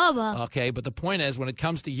 Hubba, hubba. Okay, but the point is when it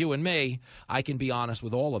comes to you and me, I can be honest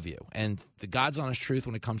with all of you. And the God's honest truth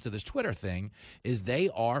when it comes to this Twitter thing is they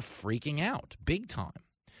are freaking out big time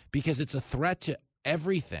because it's a threat to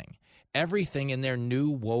everything in their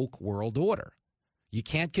new woke world order. You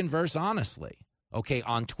can't converse honestly, okay,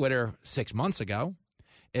 on Twitter 6 months ago.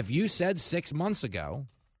 If you said 6 months ago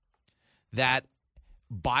that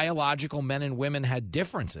biological men and women had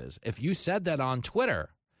differences, if you said that on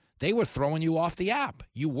Twitter, they were throwing you off the app.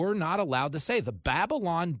 You were not allowed to say. The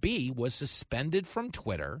Babylon Bee was suspended from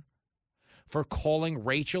Twitter for calling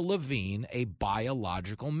Rachel Levine a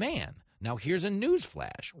biological man. Now, here's a news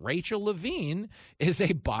flash. Rachel Levine is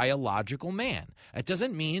a biological man. It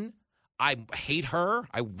doesn't mean I hate her,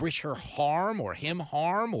 I wish her harm or him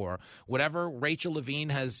harm or whatever Rachel Levine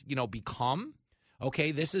has, become.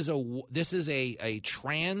 Okay, this is a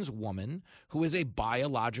trans woman who is a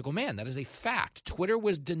biological man. That is a fact. Twitter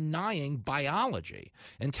was denying biology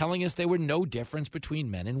and telling us there were no difference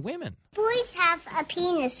between men and women. Boys have a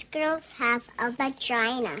penis, girls have a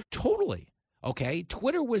vagina. Totally. Okay,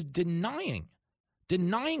 Twitter was denying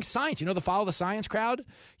science. The follow the science crowd?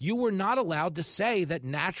 You were not allowed to say that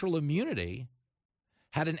natural immunity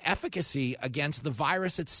had an efficacy against the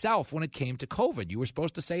virus itself when it came to COVID. You were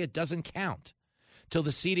supposed to say it doesn't count. Till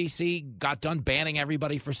the CDC got done banning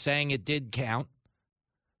everybody for saying it did count,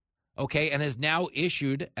 okay, and has now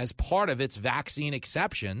issued as part of its vaccine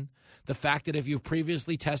exception the fact that if you've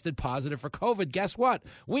previously tested positive for COVID, guess what?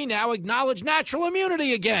 We now acknowledge natural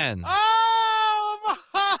immunity again. Oh,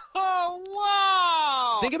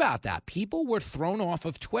 wow. Think about that. People were thrown off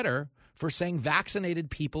of Twitter for saying vaccinated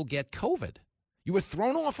people get COVID. You were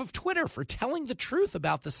thrown off of Twitter for telling the truth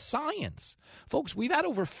about the science. Folks, we've had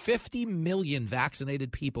over 50 million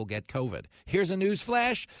vaccinated people get COVID. Here's a news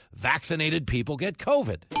flash. Vaccinated people get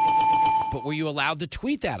COVID. But were you allowed to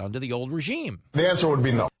tweet that under the old regime? The answer would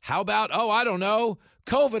be no. How about, I don't know,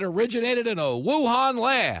 COVID originated in a Wuhan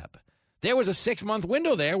lab? There was a 6-month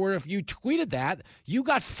window there where if you tweeted that, you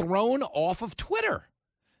got thrown off of Twitter.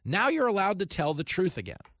 Now you're allowed to tell the truth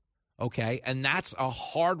again. Okay, and that's a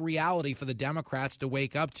hard reality for the Democrats to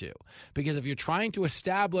wake up to. Because if you're trying to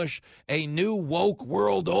establish a new woke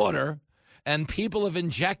world order and people have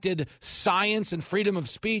injected science and freedom of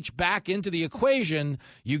speech back into the equation,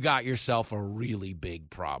 you got yourself a really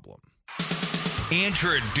big problem.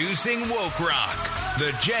 Introducing Woke Rock,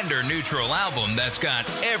 the gender-neutral album that's got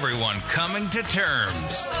everyone coming to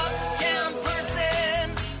terms. Uptown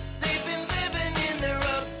person, they've been living in their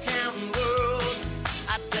uptown world.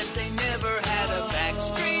 I bet they never had a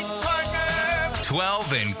backstreet partner.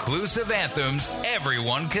 12 inclusive anthems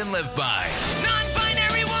everyone can live by.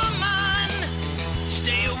 Non-binary woman,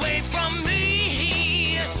 stay away from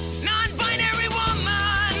me. Non-binary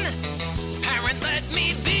woman, parent, let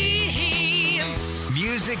me be.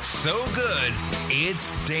 Music so good,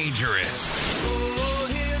 it's dangerous. Oh,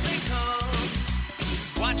 here they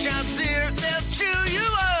come. Watch out, dear, they'll chew you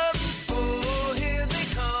up. Oh, here they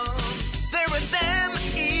come. They're a them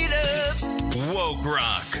eater. Woke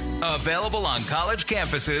Rock. Available on college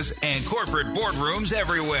campuses and corporate boardrooms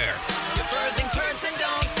everywhere. Your birthing person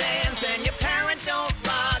don't dance and your parent don't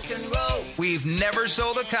rock and roll. We've never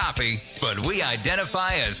sold a copy, but we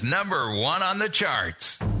identify as number 1 on the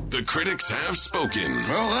charts. The critics have spoken.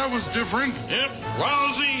 Well, that was different. Yep,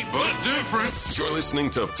 lousy, but different. You're listening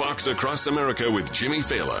to Fox Across America with Jimmy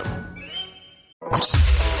Fallon.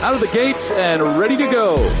 Out of the gates and ready to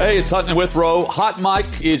go. Hey, it's Hutton and Withrow. Hot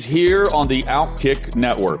Mike is here on the Outkick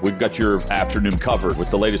Network. We've got your afternoon covered with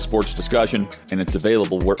the latest sports discussion, and it's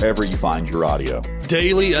available wherever you find your audio.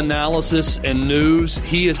 Daily analysis and news.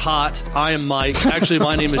 He is hot. I am Mike. Actually,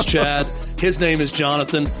 my name is Chad. His name is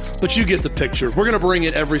Jonathan, but you get the picture. We're going to bring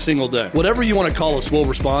it every single day. Whatever you want to call us, we'll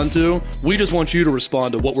respond to. We just want you to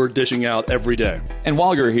respond to what we're dishing out every day. And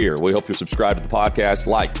while you're here, we hope you subscribe to the podcast,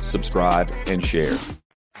 like, subscribe, and share.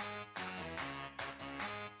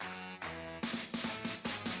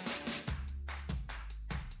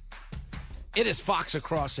 It is Fox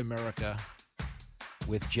Across America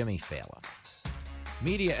with Jimmy Fallon.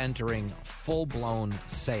 Media entering full-blown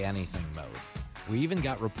say-anything mode. We even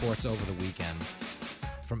got reports over the weekend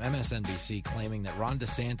from MSNBC claiming that Ron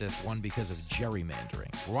DeSantis won because of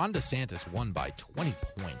gerrymandering. Ron DeSantis won by 20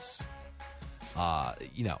 points.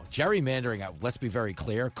 Gerrymandering, let's be very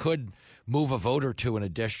clear, could move a vote or two in a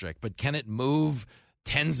district, but can it move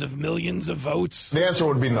tens of millions of votes? The answer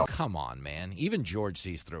would be no. Come on, man. Even George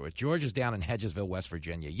sees through it. George is down in Hedgesville, West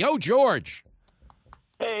Virginia. Yo, George!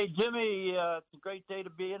 Hey, Jimmy, it's a great day to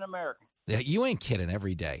be an American. Yeah, you ain't kidding.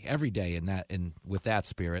 Every day with that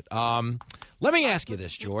spirit. Let me ask you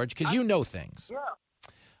this, George, because you know things.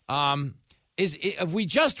 Yeah. Have we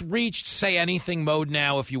just reached say anything mode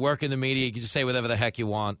now? If you work in the media, you can just say whatever the heck you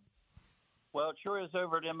want. Well, it sure is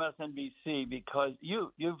over at MSNBC because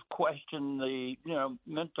you've questioned the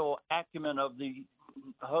mental acumen of the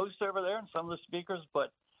hosts over there and some of the speakers,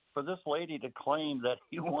 but for this lady to claim that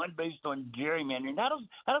he won based on gerrymandering, how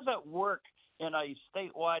does that work in a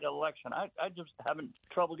statewide election? I just having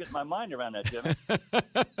trouble getting my mind around that, Jimmy.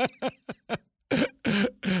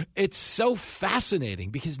 It's so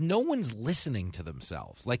fascinating because no one's listening to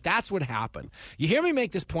themselves. Like, that's what happened. You hear me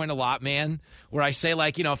make this point a lot, man, where I say,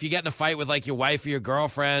 like, if you get in a fight with, like, your wife or your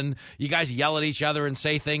girlfriend, you guys yell at each other and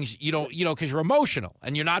say things, because you're emotional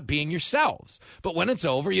and you're not being yourselves. But when it's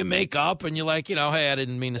over, you make up and you're like, hey, I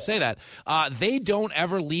didn't mean to say that. They don't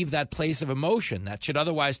ever leave that place of emotion that should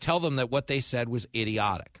otherwise tell them that what they said was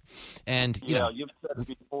idiotic. And, you've said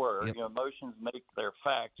it before, Yep. Emotions make their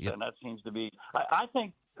facts, Yep. and that seems to be – I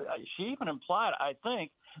think she even implied, I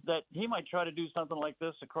think, that he might try to do something like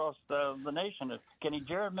this across the nation. Can he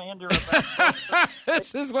gerrymander about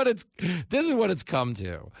This is what it's come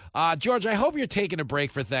to. George, I hope you're taking a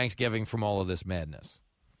break for Thanksgiving from all of this madness.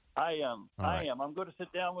 I am. All right. I am. I'm going to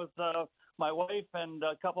sit down with my wife and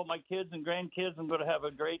a couple of my kids and grandkids. I'm going to have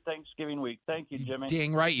a great Thanksgiving week. Thank you, Jimmy.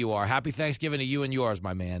 Dang right you are. Happy Thanksgiving to you and yours,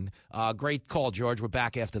 my man. Great call, George. We're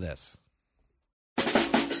back after this.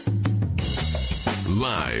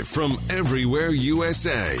 Live from everywhere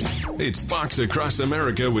USA, it's Fox Across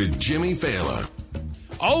America with Jimmy Fallon.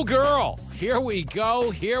 Oh, girl. Here we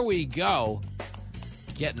go.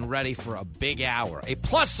 Getting ready for a big hour, a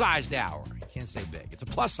plus-sized hour. You can't say big. It's a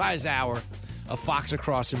plus-sized hour of Fox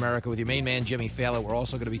Across America with your main man, Jimmy Fallon. We're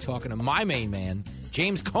also going to be talking to my main man,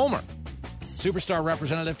 James Comer, superstar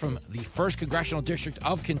representative from the 1st Congressional District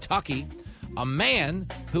of Kentucky, a man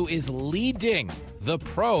who is leading the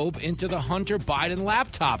probe into the Hunter Biden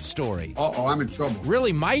laptop story. Uh-oh, I'm in trouble.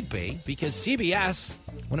 Really might be, because CBS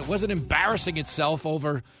when it wasn't embarrassing itself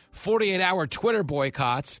over 48-hour Twitter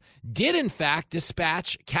boycotts, did in fact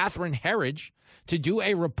dispatch Catherine Herridge to do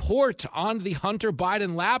a report on the Hunter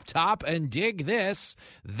Biden laptop, and dig this,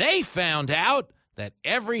 they found out that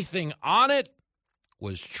everything on it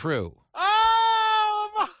was true.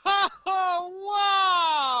 Oh,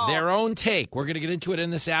 wow! Their own take. We're going to get into it in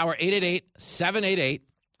this hour.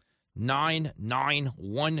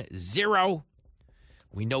 888-788-9910.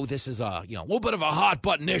 We know this is a little bit of a hot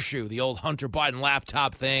button issue, the old Hunter Biden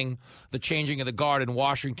laptop thing, the changing of the guard in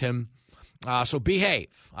Washington. So behave.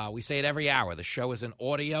 We say it every hour. The show is an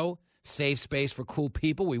audio safe space for cool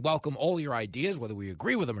people. We welcome all your ideas, whether we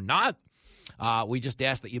agree with them or not. We just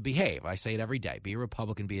ask that you behave. I say it every day. Be a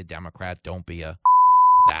Republican, be a Democrat. Don't be a...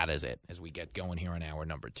 That is it, as we get going here in hour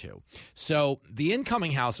number 2. So the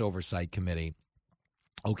incoming House Oversight Committee,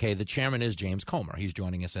 okay, the chairman is James Comer. He's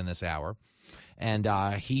joining us in this hour. And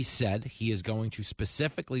he said he is going to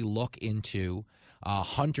specifically look into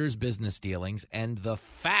Hunter's business dealings and the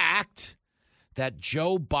fact that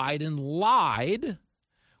Joe Biden lied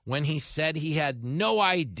when he said he had no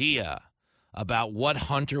idea about what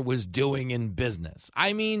Hunter was doing in business.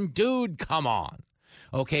 I mean, dude, come on.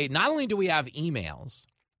 Okay, not only do we have emails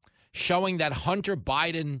showing that Hunter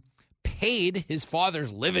Biden paid his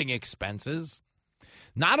father's living expenses,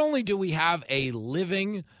 not only do we have a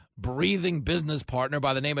living, breathing business partner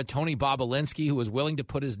by the name of Tony Bobolinsky who is willing to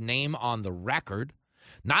put his name on the record,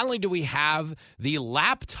 not only do we have the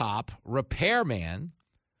laptop repairman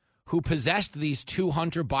who possessed these 2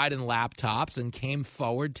 Hunter Biden laptops and came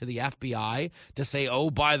forward to the FBI to say,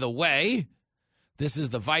 oh, by the way, this is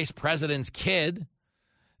the vice president's kid,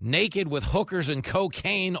 naked with hookers and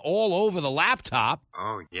cocaine all over the laptop.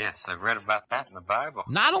 Oh, yes, I've read about that in the Bible.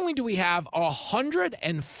 Not only do we have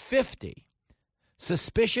 150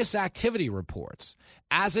 suspicious activity reports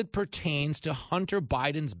as it pertains to Hunter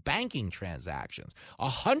Biden's banking transactions,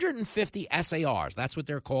 150 SARs, that's what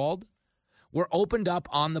they're called, were opened up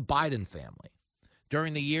on the Biden family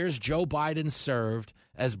during the years Joe Biden served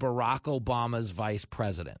as Barack Obama's vice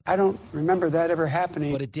president. I don't remember that ever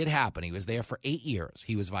happening. But it did happen. He was there for 8 years.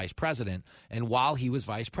 He was vice president. And while he was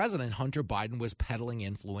vice president, Hunter Biden was peddling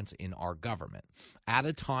influence in our government at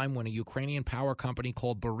a time when a Ukrainian power company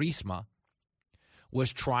called Burisma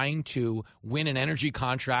was trying to win an energy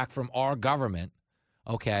contract from our government.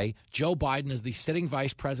 Okay, Joe Biden is the sitting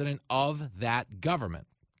vice president of that government.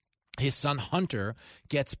 His son Hunter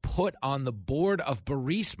gets put on the board of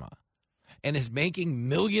Burisma and is making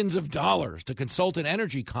millions of dollars to consult an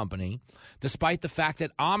energy company, despite the fact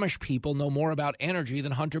that Amish people know more about energy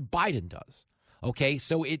than Hunter Biden does. Okay,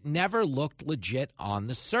 so it never looked legit on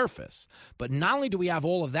the surface. But not only do we have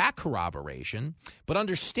all of that corroboration, but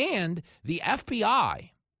understand the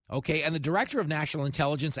FBI, okay, and the director of national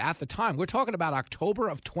intelligence at the time, we're talking about October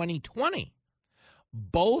of 2020,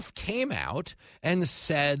 both came out and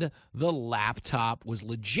said the laptop was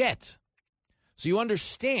legit. So you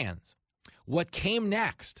understand what came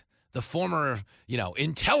next. The former,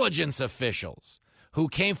 intelligence officials who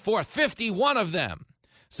came forth, 51 of them,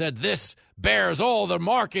 said this bears all the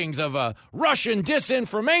markings of a Russian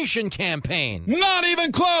disinformation campaign. Not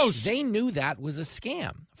even close! They knew that was a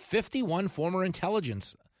scam. 51 former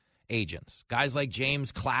intelligence agents, guys like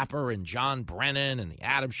James Clapper and John Brennan and the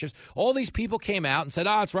Adam Schiffs, all these people came out and said,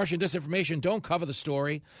 it's Russian disinformation, don't cover the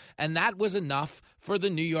story. And that was enough for the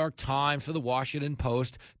New York Times, for the Washington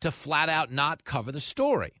Post to flat out not cover the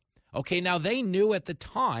story. Okay, now they knew at the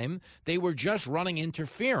time they were just running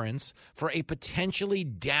interference for a potentially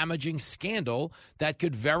damaging scandal that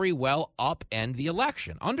could very well upend the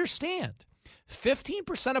election. Understand,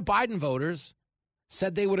 15% of Biden voters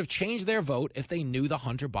said they would have changed their vote if they knew the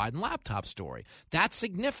Hunter Biden laptop story. That's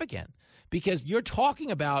significant because you're talking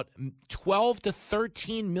about 12 to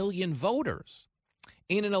 13 million voters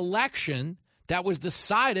in an election that was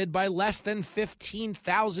decided by less than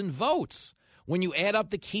 15,000 votes when you add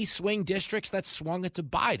up the key swing districts that swung it to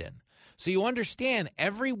Biden. So you understand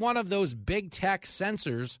every one of those big tech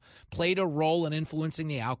censors played a role in influencing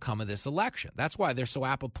the outcome of this election. That's why they're so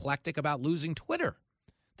apoplectic about losing Twitter.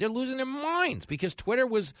 They're losing their minds because Twitter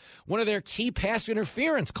was one of their key pass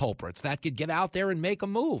interference culprits that could get out there and make a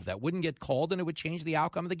move that wouldn't get called and it would change the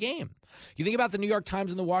outcome of the game. You think about the New York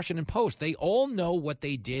Times and the Washington Post, they all know what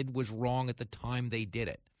they did was wrong at the time they did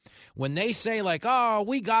it. When they say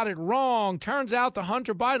we got it wrong, turns out the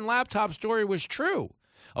Hunter Biden laptop story was true.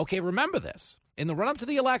 Okay, remember this. In the run-up to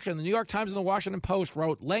the election, the New York Times and the Washington Post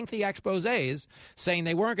wrote lengthy exposés saying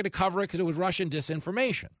they weren't going to cover it because it was Russian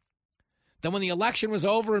disinformation. Then when the election was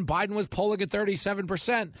over and Biden was polling at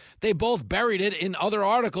 37%, they both buried it in other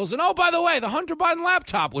articles. And, oh, by the way, the Hunter Biden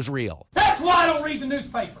laptop was real. That's why I don't read the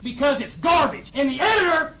newspaper, because it's garbage. And the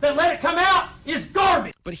editor that let it come out is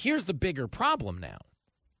garbage. But here's the bigger problem now.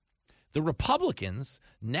 The Republicans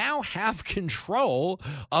now have control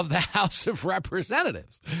of the House of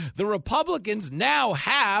Representatives. The Republicans now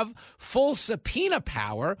have full subpoena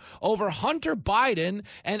power over Hunter Biden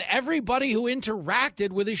and everybody who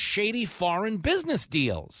interacted with his shady foreign business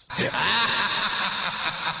deals.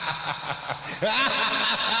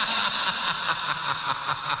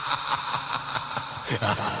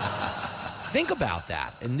 Think about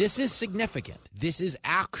that. And this is significant. This is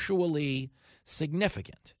actually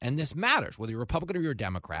significant. And this matters, whether you're a Republican or you're a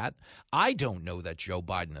Democrat. I don't know that Joe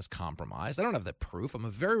Biden is compromised. I don't have the proof. I'm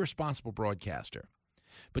a very responsible broadcaster.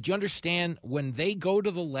 But you understand, when they go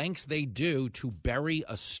to the lengths they do to bury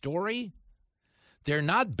a story, they're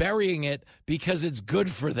not burying it because it's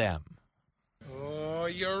good for them. Oh,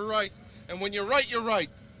 you're right. And when you're right, you're right.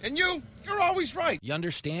 And you're always right. You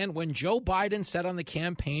understand? When Joe Biden said on the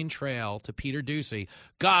campaign trail to Peter Doocy,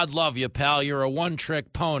 "God love you, pal, you're a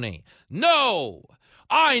one-trick pony." No,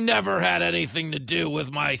 I never had anything to do with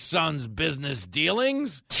my son's business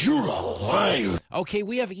dealings. You're a liar. Okay,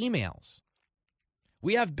 we have emails.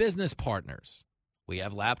 We have business partners. We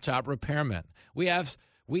have laptop repairmen. We have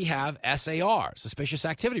SAR, suspicious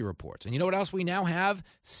activity reports. And you know what else we now have?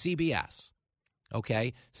 CBS.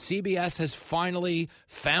 Okay, CBS has finally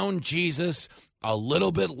found Jesus a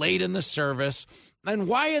little bit late in the service. And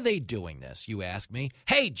why are they doing this, you ask me?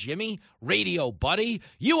 Hey, Jimmy, radio buddy,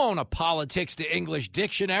 you own a politics to English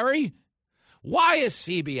dictionary. Why is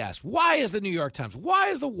CBS? Why is the New York Times? Why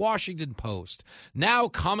is the Washington Post now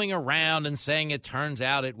coming around and saying it turns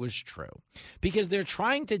out it was true? Because they're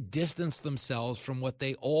trying to distance themselves from what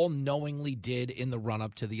they all knowingly did in the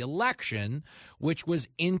run-up to the election, which was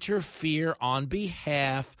interfere on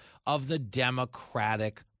behalf of the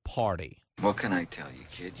Democratic Party. What can I tell you,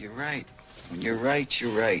 kid? You're right. When you're right,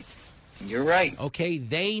 you're right. You're right. Okay,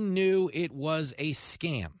 they knew it was a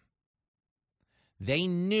scam. They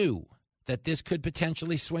knew that this could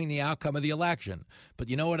potentially swing the outcome of the election. But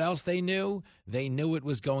you know what else they knew? They knew it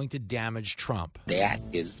was going to damage Trump. That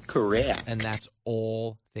is correct. And that's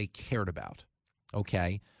all they cared about.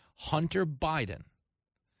 Okay? Hunter Biden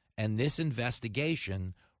and this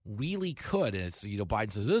investigation really could, and it's,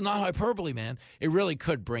 Biden says, it's not hyperbole, man. It really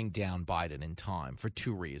could bring down Biden in time for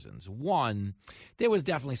two reasons. One, there was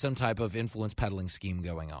definitely some type of influence peddling scheme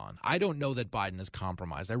going on. I don't know that Biden is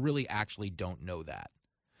compromised. I really actually don't know that.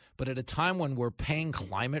 But at a time when we're paying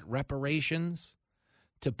climate reparations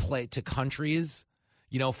to countries,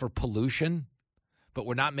 for pollution, but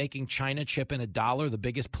we're not making China chip in $1, the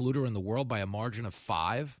biggest polluter in the world, by a margin of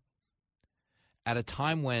 5, at a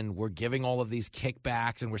time when we're giving all of these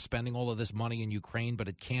kickbacks and we're spending all of this money in Ukraine, but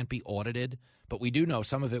it can't be audited. But we do know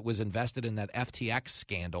some of it was invested in that FTX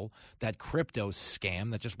scandal, that crypto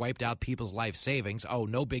scam that just wiped out people's life savings. Oh,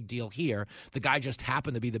 no big deal here. The guy just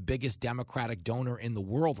happened to be the biggest Democratic donor in the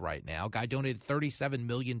world right now. Guy donated $37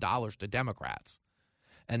 million to Democrats.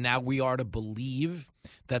 And now we are to believe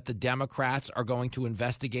that the Democrats are going to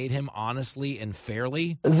investigate him honestly and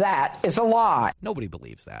fairly? That is a lie. Nobody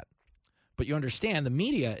believes that. But you understand, the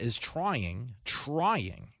media is trying,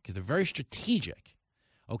 because they're very strategic.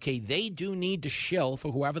 Okay, they do need to shill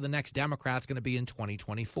for whoever the next Democrat's going to be in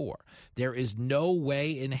 2024. There is no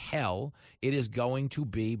way in hell it is going to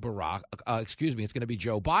be it's going to be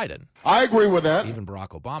Joe Biden. I agree with that. Even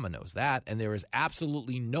Barack Obama knows that. And there is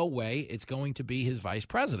absolutely no way it's going to be his vice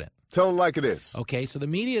president. Tell him like it is. Okay, so the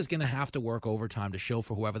media is going to have to work overtime to shill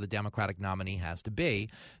for whoever the Democratic nominee has to be.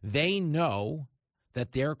 They know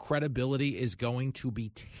that their credibility is going to be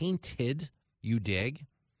tainted, you dig,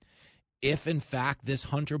 if, in fact, this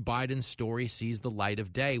Hunter Biden story sees the light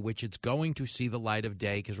of day, which it's going to see the light of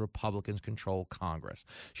day because Republicans control Congress.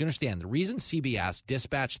 So you understand, the reason CBS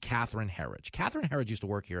dispatched Catherine Herridge used to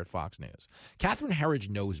work here at Fox News. Catherine Herridge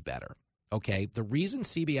knows better, okay? The reason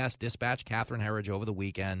CBS dispatched Catherine Herridge over the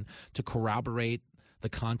weekend to corroborate the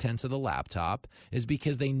contents of the laptop is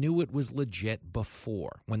because they knew it was legit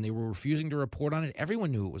before. When they were refusing to report on it, everyone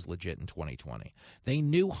knew it was legit in 2020. They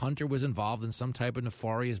knew Hunter was involved in some type of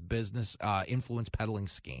nefarious business influence peddling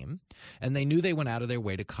scheme, and they knew they went out of their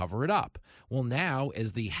way to cover it up. Well, now,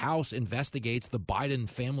 as the House investigates the Biden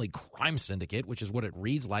family crime syndicate, which is what it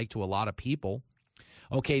reads like to a lot of people,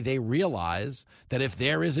 okay, they realize that if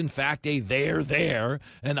there is, in fact, a there,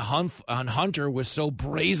 and Hunter was so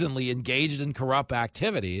brazenly engaged in corrupt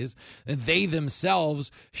activities, they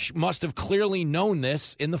themselves must have clearly known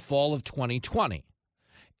this in the fall of 2020.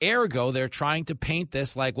 Ergo, they're trying to paint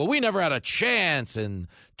this like, well, we never had a chance in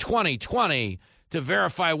 2020 to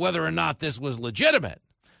verify whether or not this was legitimate.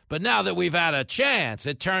 But now that we've had a chance,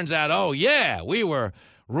 it turns out, oh, yeah, we were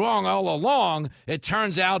wrong all along. It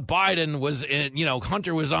turns out Biden was,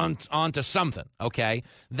 Hunter was on to something, okay?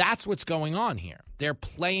 That's what's going on here. They're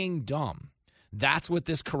playing dumb. That's what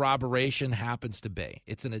this corroboration happens to be.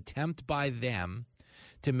 It's an attempt by them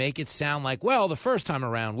to make it sound like, well, the first time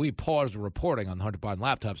around, we paused reporting on the Hunter Biden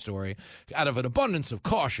laptop story out of an abundance of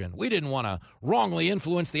caution. We didn't want to wrongly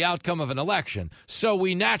influence the outcome of an election, so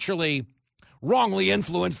we naturally wrongly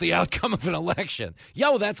influenced the outcome of an election.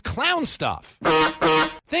 Yo, that's clown stuff.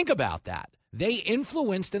 Think about that. They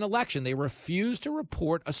influenced an election. They refused to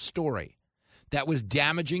report a story that was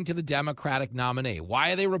damaging to the Democratic nominee.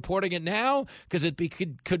 Why are they reporting it now? Because it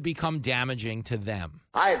could become damaging to them.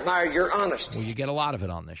 I admire your honesty. Well, you get a lot of it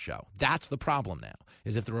on this show. That's the problem now,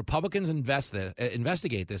 is if the Republicans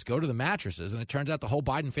investigate this, go to the mattresses, and it turns out the whole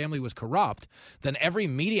Biden family was corrupt, then every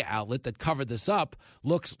media outlet that covered this up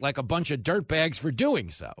looks like a bunch of dirtbags for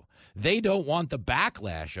doing so. They don't want the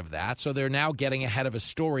backlash of that, so they're now getting ahead of a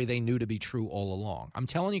story they knew to be true all along. I'm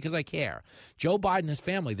telling you because I care. Joe Biden and his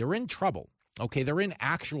family, they're in trouble. Okay, they're in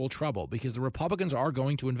actual trouble because the Republicans are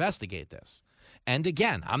going to investigate this. And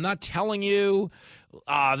again, I'm not telling you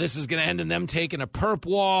this is going to end in them taking a perp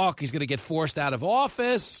walk. He's going to get forced out of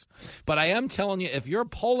office. But I am telling you, if you're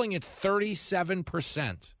polling at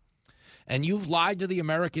 37% and you've lied to the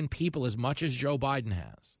American people as much as Joe Biden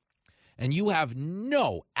has, and you have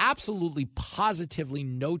absolutely positively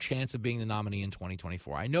no chance of being the nominee in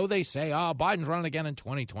 2024. I know they say, Biden's running again in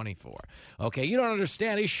 2024. Okay, you don't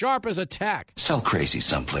understand. He's sharp as a tack. Sell crazy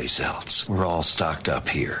someplace else. We're all stocked up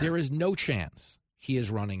here. There is no chance he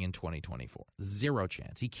is running in 2024. Zero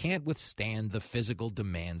chance. He can't withstand the physical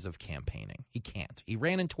demands of campaigning. He can't. He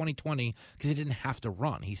ran in 2020 because he didn't have to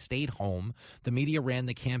run. He stayed home. The media ran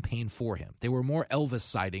the campaign for him. There were more Elvis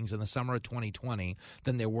sightings in the summer of 2020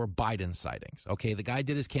 than there were Biden sightings. Okay, the guy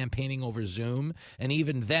did his campaigning over Zoom, and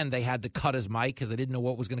even then they had to cut his mic because they didn't know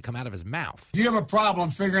what was going to come out of his mouth. If you have a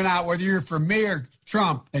problem figuring out whether you're for me or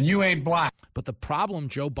Trump, and you ain't black. But the problem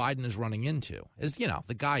Joe Biden is running into is,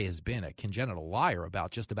 the guy has been a congenital liar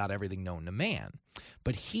about just about everything known to man.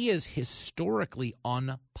 But he is historically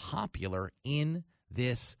unpopular in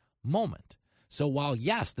this moment. So while,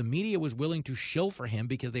 yes, the media was willing to shill for him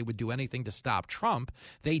because they would do anything to stop Trump,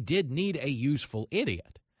 they did need a useful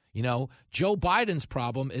idiot. Joe Biden's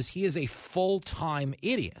problem is he is a full-time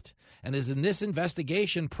idiot. And as in this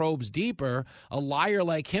investigation probes deeper, a liar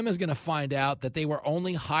like him is going to find out that they were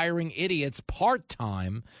only hiring idiots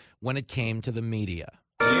part-time when it came to the media.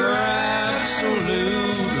 You're absolutely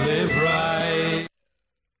right.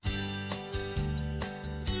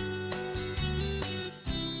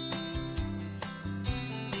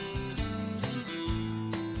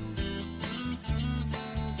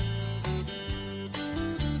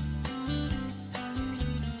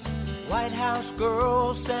 White House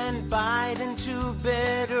girls send Biden to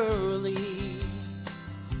bed early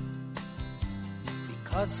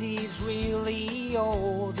because he's really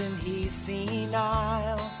old and he's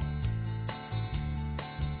senile.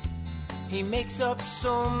 He makes up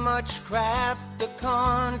so much crap, the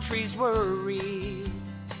country's worried.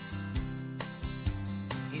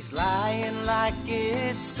 He's lying like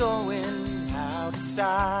it's going out of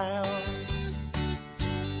style.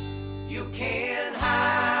 You can't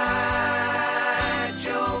hide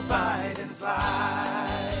Joe Biden's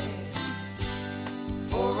lies.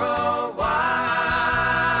 For a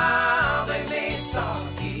while they made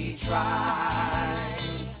Psaki try.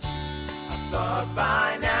 I thought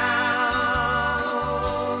by now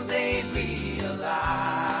they'd realize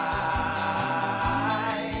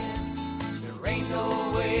there ain't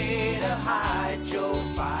no way to hide Joe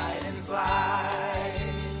Biden's lies.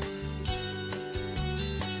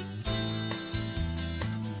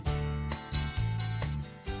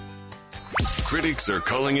 Critics are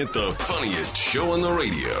calling it the funniest show on the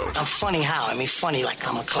radio. I'm funny how? I mean, funny like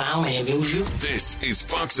I'm a clown, I amuse you. This is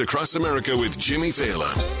Fox Across America with Jimmy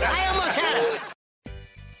Fallon. I almost had it.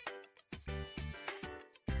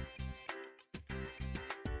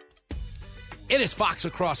 It is Fox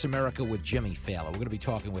Across America with Jimmy Fallon. We're going to be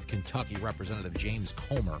talking with Kentucky Representative James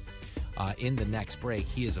Comer in the next break.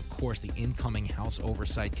 He is, of course, the incoming House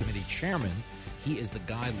Oversight Committee chairman. He is the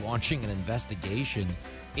guy launching an investigation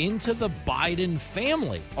into the Biden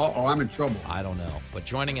family. Uh-oh, I'm in trouble. I don't know. But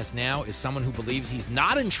joining us now is someone who believes he's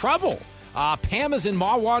not in trouble. Pam is in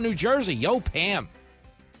Marwa, New Jersey. Yo, Pam.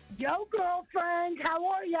 Yo, girlfriend. How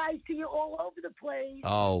are you? I see you all over the place.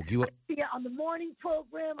 Oh, I see you on the morning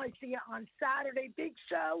program. I see you on Saturday Big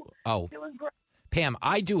Show. Oh. Doing great. Pam,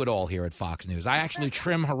 I do it all here at Fox News. I actually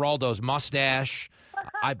trim Geraldo's mustache.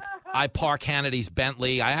 I park Hannity's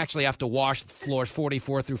Bentley. I actually have to wash floors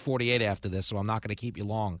 44 through 48 after this, so I'm not going to keep you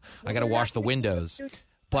long. I got to wash the windows.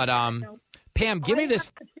 But Pam, give me this.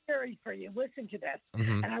 I have a theory for you. Listen to this,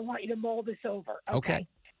 Mhm. and I want you to mull this over. Okay.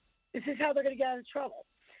 This is how they're going to get out of trouble.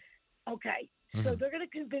 Okay. So Mhm. they're going to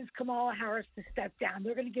convince Kamala Harris to step down.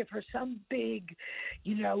 They're going to give her some big,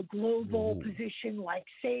 global position like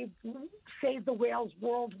save the whales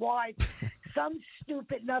worldwide, some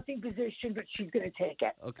stupid nothing position, but she's going to take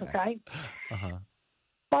it. Okay? Uh-huh.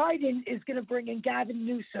 Biden is going to bring in Gavin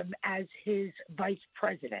Newsom as his vice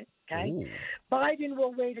president. Okay? Ooh. Biden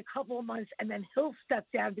will wait a couple of months and then he'll step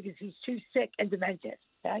down because he's too sick and demented.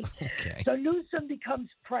 Okay? So Newsom becomes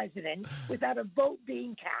president without a vote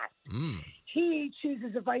being cast. He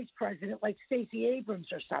chooses a vice president like Stacey Abrams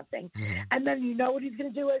or something. And then you know what he's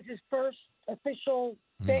going to do as his first official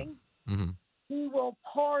thing? He will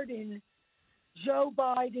pardon Joe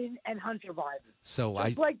Biden and Hunter Biden. So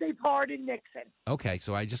Just like they pardoned Nixon. Okay,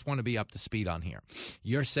 so I just want to be up to speed on here.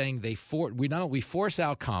 You're saying we force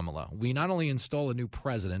out Kamala. We not only install a new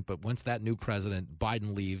president, but once that new president,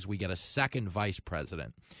 Biden leaves, we get a second vice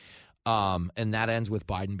president. And that ends with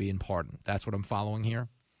Biden being pardoned. That's what I'm following here?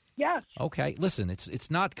 Yes. Okay. Listen,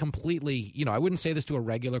 it's not completely, I wouldn't say this to a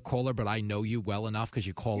regular caller, but I know you well enough because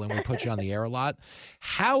you call in. We put you on the air a lot.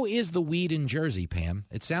 How is the weed in Jersey, Pam?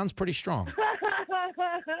 It sounds pretty strong.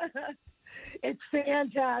 It's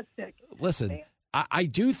fantastic. Listen, I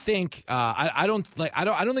do think I don't think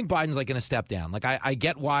Biden's going to step down. I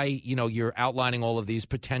get why you're outlining all of these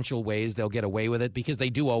potential ways they'll get away with it because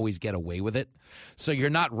they do always get away with it. So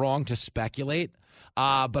you're not wrong to speculate.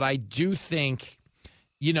 But I do think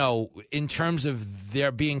in terms of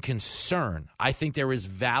there being concern, I think there is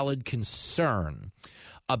valid concern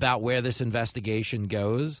about where this investigation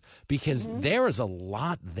goes because there is a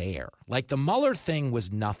lot there. Like the Mueller thing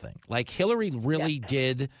was nothing. Like Hillary really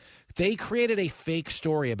did. They created a fake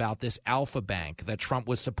story about this Alpha Bank that Trump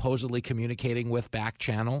was supposedly communicating with back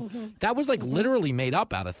channel. That was literally made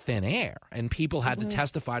up out of thin air, and people had to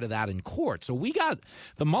testify to that in court. So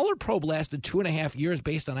the Mueller probe lasted 2.5 years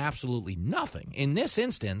based on absolutely nothing. In this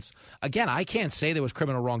instance, again, I can't say there was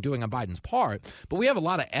criminal wrongdoing on Biden's part, but we have a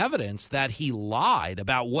lot of evidence that he lied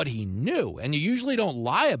about what he knew. And you usually don't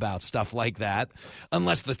lie about stuff like that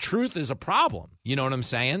unless the truth is a problem. You know what I'm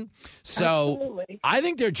saying? So Absolutely. I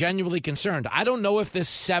think they're genuinely concerned. I don't know if this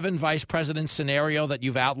 7 vice president scenario that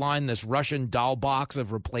you've outlined, this Russian doll box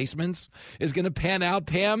of replacements, is going to pan out,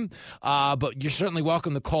 Pam. But you're certainly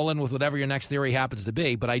welcome to call in with whatever your next theory happens to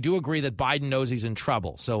be. But I do agree that Biden knows he's in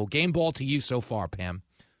trouble. So game ball to you so far, Pam.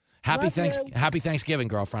 Happy Thanksgiving,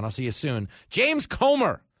 girlfriend. I'll see you soon. James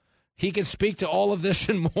Comer. He can speak to all of this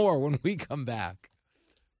and more when we come back.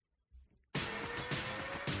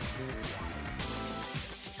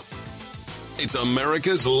 It's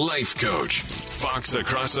America's Life Coach. Fox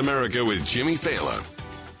Across America with Jimmy Fallon.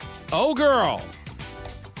 Oh, girl.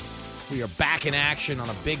 We are back in action on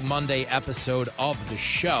a big Monday episode of the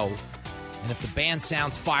show. And if the band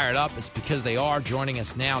sounds fired up, it's because they are joining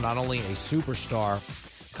us now, not only a superstar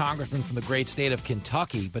congressman from the great state of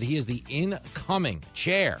Kentucky, but he is the incoming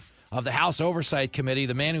chair of the House Oversight Committee,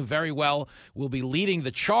 the man who very well will be leading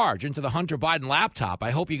the charge into the Hunter Biden laptop.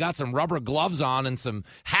 I hope you got some rubber gloves on and some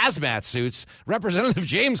hazmat suits. Representative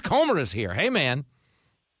James Comer is here. Hey, man.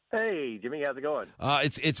 Hey, Jimmy, how's it going?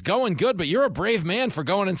 It's going good, but you're a brave man for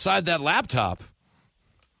going inside that laptop.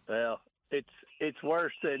 Well, it's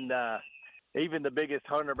worse than even the biggest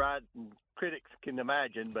Hunter Biden critics can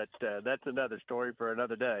imagine, but that's another story for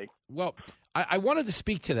another day. Well, I wanted to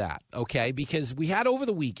speak to that, okay, because we had over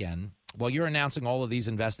the weekend, while you're announcing all of these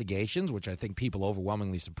investigations, which I think people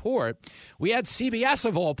overwhelmingly support, we had CBS,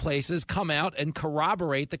 of all places, come out and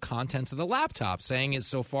corroborate the contents of the laptop, saying as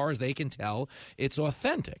so far as they can tell, it's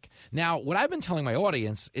authentic. Now, what I've been telling my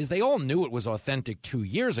audience is they all knew it was authentic 2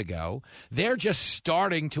 years ago. They're just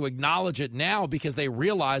starting to acknowledge it now because they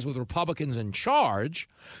realize with Republicans in charge,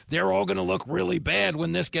 they're all going to look really bad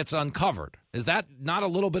when this gets uncovered. Is that not a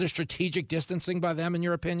little bit of strategic distancing by them, in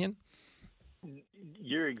your opinion?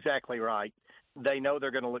 You're exactly right. They know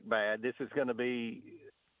they're going to look bad. This is going to be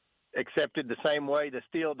accepted the same way the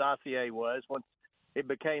Steele dossier was once it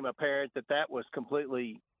became apparent that that was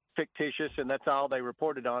completely fictitious and that's all they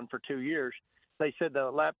reported on for 2 years. They said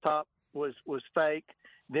the laptop was fake.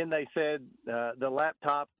 Then they said the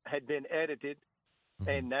laptop had been edited.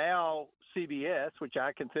 And now CBS, which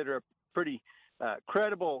I consider a pretty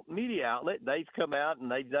credible media outlet, they've come out and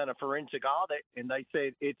they've done a forensic audit and they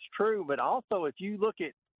said it's true. But also, if you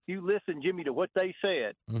listen, Jimmy, to what they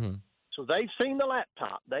said, So they've seen the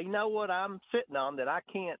laptop. They know what I'm sitting on that I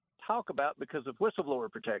can't talk about because of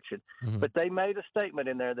whistleblower protection. Mm-hmm. But they made a statement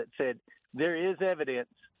in there that said there is evidence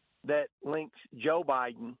that links Joe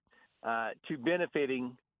Biden to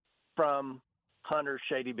benefiting from Hunter's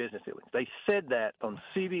shady business dealings. They said that on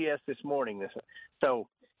CBS this morning. So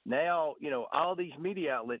now, all these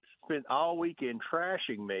media outlets spent all weekend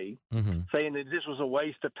trashing me, saying that this was a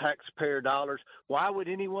waste of taxpayer dollars. Why would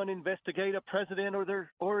anyone investigate a president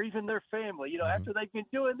or even their family, after they've been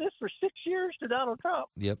doing this for 6 years to Donald Trump?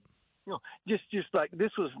 Yep. Just like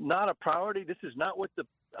this was not a priority. This is not what the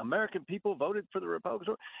American people voted for the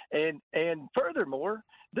Republicans. And furthermore,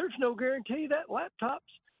 there's no guarantee that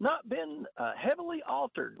laptop's not been heavily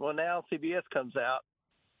altered. Well, now CBS comes out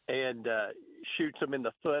and shoots them in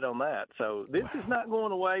the foot on that. So this is not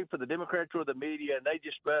going away for the Democrats or the media, and they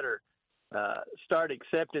just better start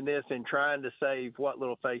accepting this and trying to save what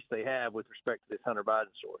little face they have with respect to this Hunter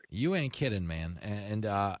Biden story. You ain't kidding, man. And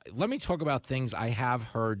let me talk about things I have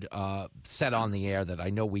heard said on the air that I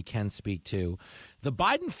know we can speak to. The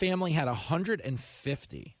Biden family had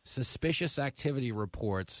 150 suspicious activity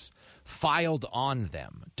reports filed on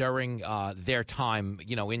them during their time,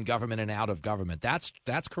 in government and out of government. That's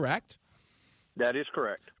correct? That is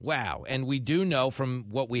correct. Wow. And we do know from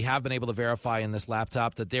what we have been able to verify in this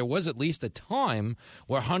laptop that there was at least a time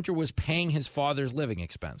where Hunter was paying his father's living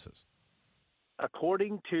expenses.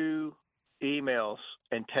 According to emails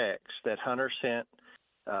and texts that Hunter sent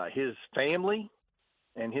his family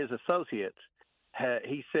and his associates,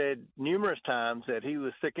 he said numerous times that he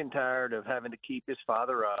was sick and tired of having to keep his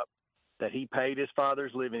father up, that he paid his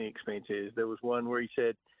father's living expenses. There was one where he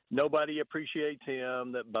said nobody appreciates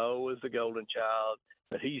him, that Bo is the golden child,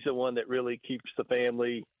 that he's the one that really keeps the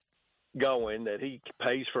family going, that he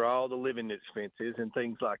pays for all the living expenses and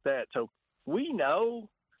things like that. So we know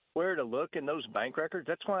where to look in those bank records.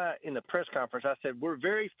 That's why in the press conference I said we're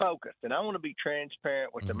very focused, and I want to be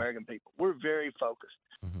transparent with the American people. We're very focused.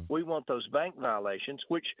 We want those bank violations,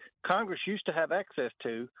 which Congress used to have access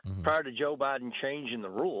to prior to Joe Biden changing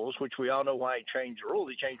the rules, which we all know why he changed the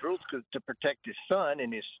rules. He changed rules to protect his son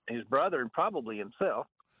and his brother and probably himself.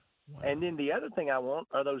 Wow. And then the other thing I want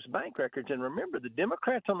are those bank records. And remember, the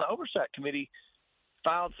Democrats on the Oversight Committee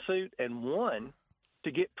filed suit and won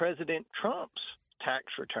to get President Trump's tax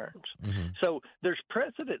returns. So there's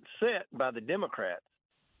precedent set by the Democrats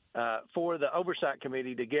for the Oversight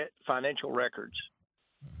Committee to get financial records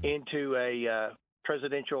into a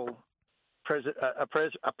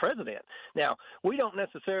president. Now, we don't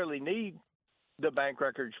necessarily need the bank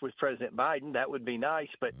records with President Biden. That would be nice,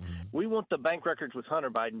 but we want the bank records with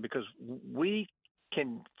Hunter Biden because we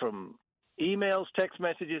can, from emails, text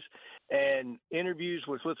messages, and interviews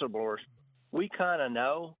with whistleblowers, we kind of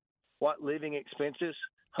know what living expenses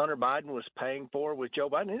Hunter Biden was paying for with Joe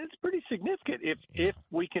Biden, and it's pretty significant. If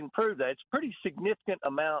we can prove that, it's a pretty significant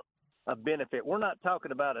amount of benefit. We're not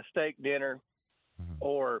talking about a steak dinner,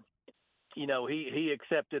 or he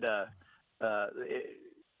accepted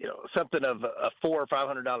something of a $400 or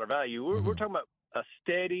 $500 value. We're talking about a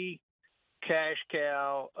steady cash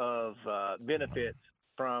cow of benefits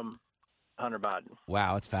from Hunter Biden.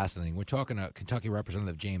 Wow, it's fascinating. We're talking to Kentucky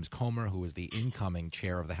Representative James Comer, who is the incoming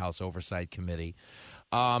chair of the House Oversight Committee.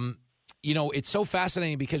 It's so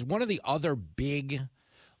fascinating because one of the other big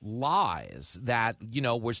lies that,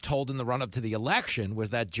 was told in the run-up to the election was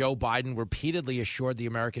that Joe Biden repeatedly assured the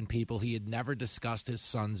American people he had never discussed his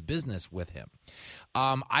son's business with him.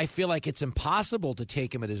 I feel like it's impossible to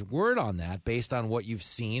take him at his word on that based on what you've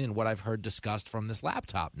seen and what I've heard discussed from this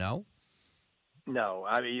laptop, no? No,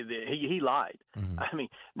 I mean, he lied. I mean,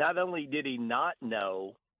 not only did he lie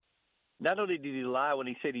when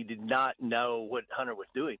he said he did not know what Hunter was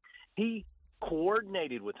doing, he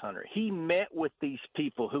coordinated with Hunter. He met with these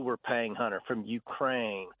people who were paying Hunter from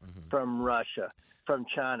Ukraine, from Russia, from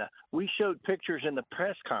China. We showed pictures in the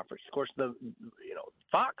press conference. Of course,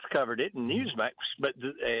 Fox covered it and Newsmax, but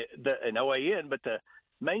and OAN, but the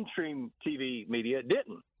mainstream TV media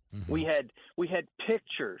didn't. We had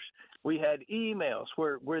pictures. We had emails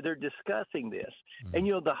where they're discussing this. And,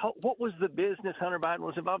 what was the business Hunter Biden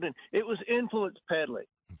was involved in? It was influence peddling.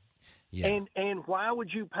 Yeah. And why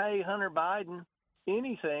would you pay Hunter Biden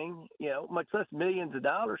anything, much less millions of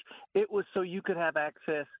dollars? It was so you could have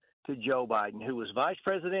access to Joe Biden, who was vice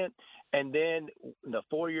president. And then the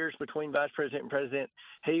 4 years between vice president and president,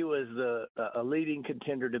 he was a leading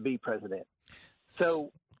contender to be president.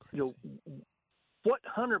 So, what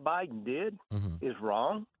Hunter Biden did is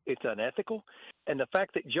wrong. It's unethical. And the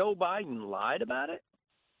fact that Joe Biden lied about it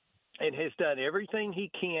and has done everything he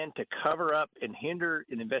can to cover up and hinder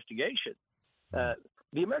an investigation,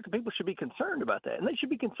 the American people should be concerned about that. And they should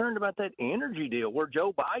be concerned about that energy deal where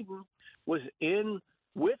Joe Biden was in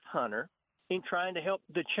with Hunter in trying to help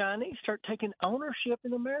the Chinese start taking ownership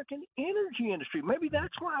in the American energy industry. Maybe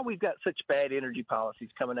that's why we've got such bad energy policies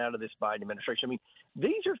coming out of this Biden administration. I mean,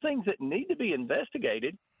 these are things that need to be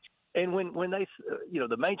investigated. And when they,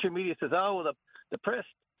 the mainstream media says, oh, the press,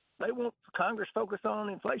 they want Congress focused on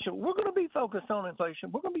inflation. We're going to be focused on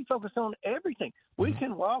inflation. We're going to be focused on everything. We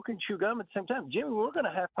can walk and chew gum at the same time. Jimmy, we're going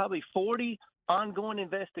to have probably 40 ongoing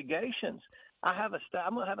investigations. I'm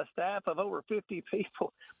going to have a staff of over 50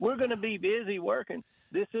 people. We're going to be busy working.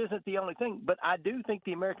 This isn't the only thing. But I do think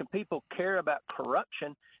the American people care about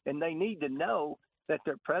corruption, and they need to know that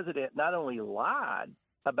their president not only lied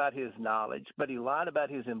about his knowledge, but he lied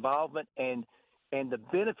about his involvement and the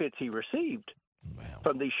benefits he received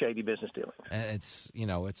from these shady business dealings.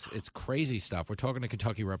 It's crazy stuff. We're talking to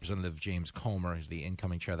Kentucky Representative James Comer. He's the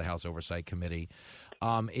incoming chair of the House Oversight Committee.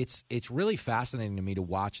 It's really fascinating to me to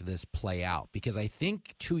watch this play out because I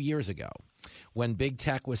think 2 years ago when big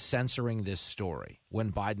tech was censoring this story,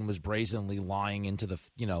 when Biden was brazenly lying into the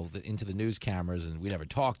news cameras and we never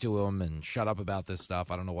talked to him and shut up about this stuff.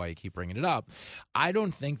 I don't know why you keep bringing it up. I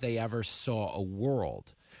don't think they ever saw a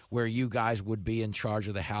world where you guys would be in charge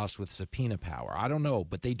of the House with subpoena power. I don't know,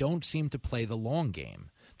 but they don't seem to play the long game.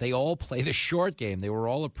 They all play the short game. They were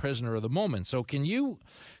all a prisoner of the moment. So can you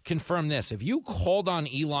confirm this? If you called on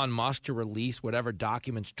Elon Musk to release whatever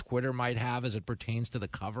documents Twitter might have as it pertains to the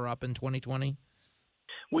cover-up in 2020?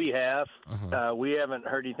 We have. We haven't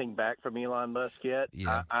heard anything back from Elon Musk yet.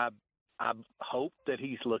 Yeah. I hope that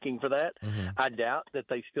he's looking for that. I doubt that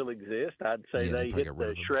they still exist. I'd say they hit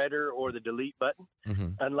the shredder or the delete button.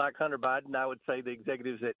 Unlike Hunter Biden, I would say the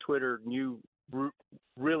executives at Twitter knew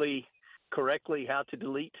really correctly how to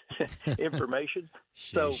delete information.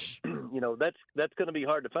 So, that's going to be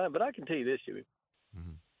hard to find. But I can tell you this, Jimmy.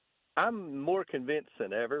 I'm more convinced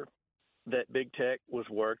than ever that big tech was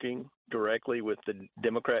working directly with the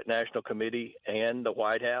Democrat National Committee and the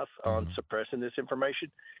White House on suppressing this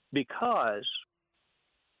information, because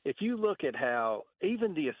if you look at how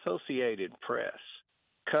even the Associated Press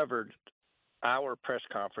covered our press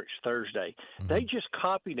conference Thursday, they just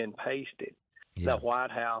copied and pasted the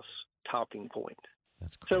White House talking point.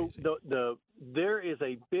 That's crazy. So there is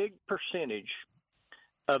a big percentage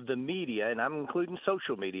of the media, and I'm including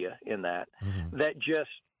social media in that, that just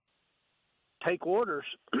take orders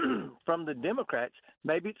from the Democrats.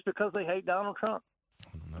 Maybe it's because they hate Donald Trump.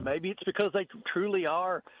 Maybe it's because they truly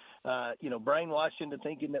are, brainwashed into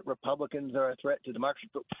thinking that Republicans are a threat to democracy.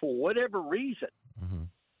 But for whatever reason,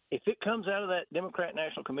 if it comes out of that Democrat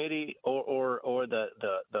National Committee or the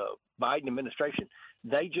Biden administration,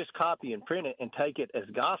 they just copy and print it and take it as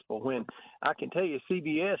gospel. When I can tell you,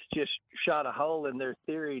 CBS just shot a hole in their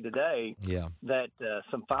theory today that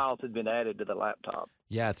some files had been added to the laptop.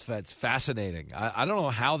 Yeah, it's fascinating. I don't know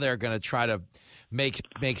how they're going to try to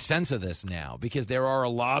make sense of this now, because there are a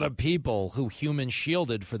lot of people who human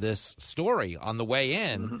shielded for this story on the way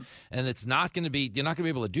in, and it's not going to be, you're not going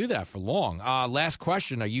to be able to do that for long. Last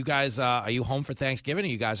question: Are you guys are you home for Thanksgiving? Are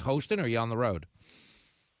you guys hosting, or are you on the road?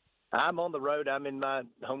 I'm on the road. I'm in my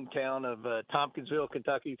hometown of Tompkinsville,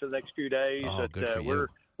 Kentucky, for the next few days. Oh, good for you.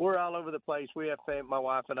 We're all over the place. We have my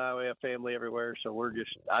wife and I. We have family everywhere. So we're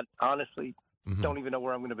just. I honestly don't even know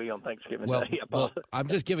where I'm going to be on Thanksgiving Day. Well, I'm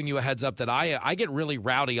just giving you a heads up that I get really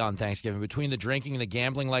rowdy on Thanksgiving between the drinking and the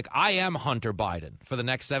gambling. Like, I am Hunter Biden for the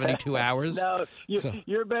next 72 hours. No,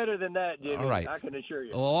 you're better than that, Jimmy. All right. I can assure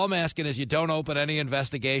you. Well, all I'm asking is you don't open any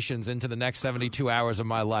investigations into the next 72 hours of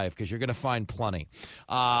my life, because you're going to find plenty.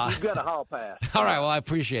 You've got a hall pass. All right. Well, I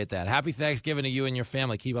appreciate that. Happy Thanksgiving to you and your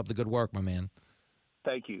family. Keep up the good work, my man.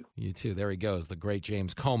 Thank you. You too. There he goes, the great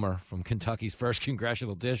James Comer from Kentucky's 1st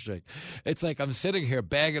Congressional District. It's like I'm sitting here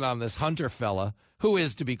bagging on this Hunter fella, who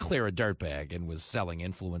is, to be clear, a dirtbag and was selling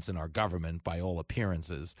influence in our government by all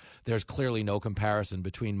appearances. There's clearly no comparison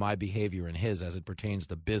between my behavior and his as it pertains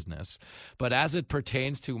to business. But as it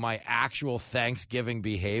pertains to my actual Thanksgiving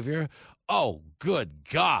behavior, oh, good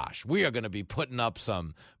gosh, we are going to be putting up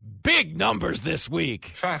some big numbers this week.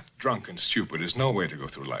 Fat, drunk, and stupid is no way to go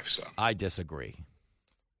through life, son. I disagree.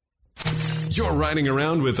 You're riding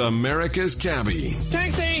around with America's Cabbie.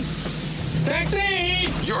 Taxi! Taxi!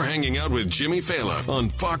 You're hanging out with Jimmy Fallon on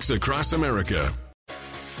Fox Across America.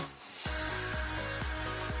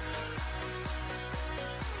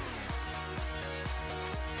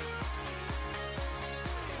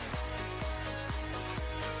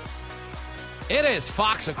 It is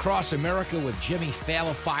Fox Across America with Jimmy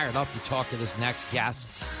Fallon, fired up to talk to this next guest.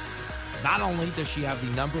 Not only does she have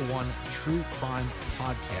the #1 true crime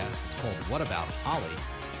podcast, it's called What About Holly,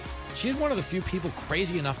 She's one of the few people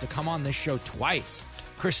crazy enough to come on this show twice.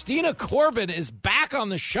 Christina Corbin is back on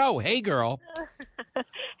the show. Hey, girl.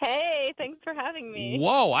 Hey, thanks for having me.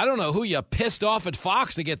 Whoa, I don't know who you pissed off at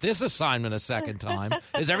Fox to get this assignment a second time.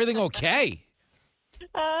 Is everything okay?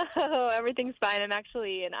 Oh, everything's fine. I'm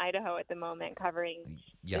actually in Idaho at the moment covering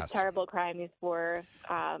this terrible crime, these 4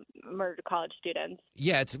 murdered college students.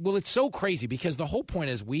 Yeah, it's so crazy because the whole point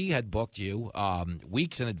is we had booked you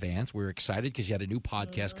weeks in advance. We were excited because you had a new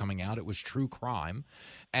podcast coming out. It was True Crime.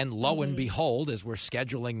 And lo and behold, as we're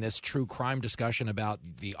scheduling this true crime discussion about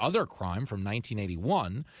the other crime from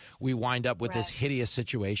 1981, we wind up with this hideous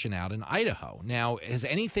situation out in Idaho. Now, has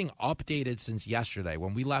anything updated since yesterday?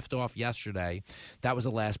 When we left off yesterday, that was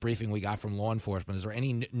the last briefing we got from law enforcement. Is there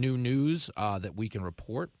any new news that we can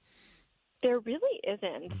report? There really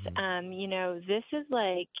isn't. This is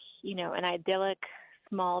like, an idyllic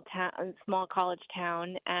small college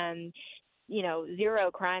town, and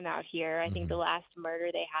zero crime out here. I think the last murder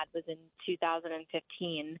they had was in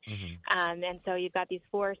 2015. And so you've got these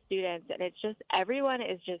 4 students, and it's just everyone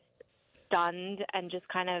is just stunned and just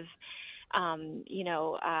kind of,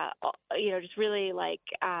 just really like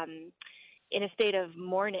in a state of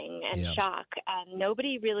mourning and shock. And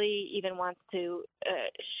nobody really even wants to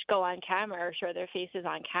go on camera or show their faces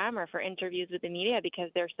on camera for interviews with the media because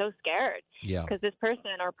they're so scared. Yeah. Because this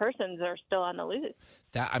person or persons are still on the loose.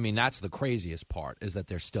 That's the craziest part, is that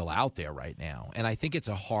they're still out there right now. And I think it's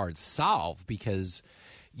a hard solve because,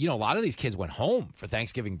 a lot of these kids went home for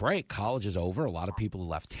Thanksgiving break. College is over. A lot of people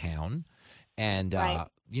left town. And,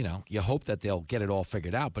 you hope that they'll get it all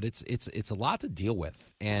figured out. But it's a lot to deal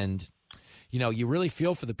with. And you really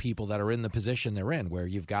feel for the people that are in the position they're in, where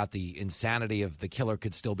you've got the insanity of the killer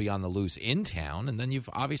could still be on the loose in town, and then you've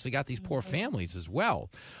obviously got these poor families as well.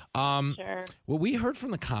 Sure. What we heard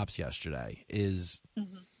from the cops yesterday is,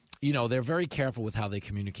 they're very careful with how they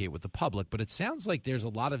communicate with the public, but it sounds like there's a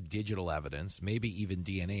lot of digital evidence, maybe even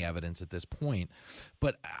DNA evidence at this point.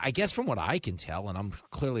 But I guess from what I can tell, and I'm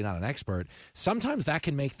clearly not an expert, sometimes that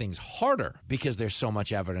can make things harder because there's so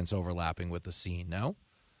much evidence overlapping with the scene, no?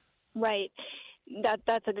 Right.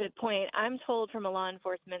 That's a good point. I'm told from a law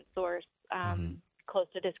enforcement source close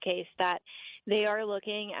to this case that they are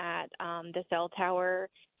looking at the cell tower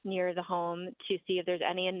near the home to see if there's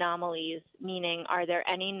any anomalies, meaning are there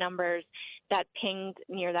any numbers that pinged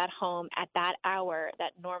near that home at that hour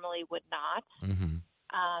that normally would not.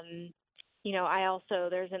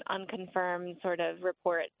 There's an unconfirmed sort of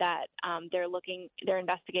report that they're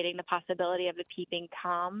investigating the possibility of a peeping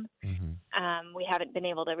Tom. We haven't been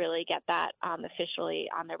able to really get that officially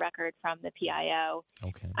on the record from the PIO.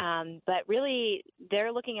 Okay. But really,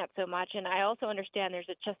 they're looking at so much. And I also understand there's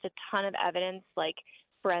just a ton of evidence, like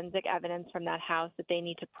forensic evidence from that house that they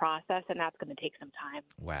need to process, and that's going to take some time.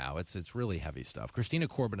 Wow, it's really heavy stuff. Christina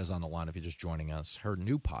Corbin is on the line if you're just joining us. Her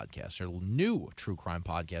new podcast, her new true crime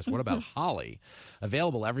podcast, What About Holly?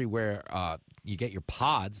 Available everywhere you get your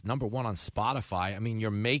pods, #1 on Spotify. I mean,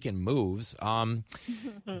 you're making moves.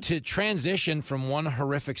 To transition from one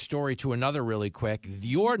horrific story to another really quick,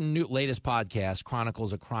 your latest podcast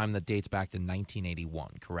chronicles a crime that dates back to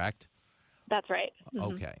 1981, correct? That's right.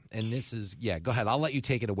 Okay. And this is, go ahead. I'll let you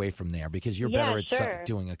take it away from there because you're better at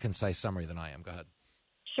doing a concise summary than I am. Go ahead.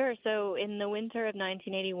 Sure. So in the winter of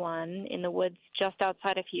 1981, in the woods just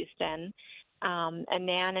outside of Houston, a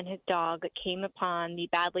man and his dog came upon the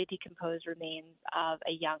badly decomposed remains of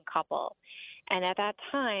a young couple. And at that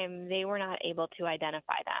time, they were not able to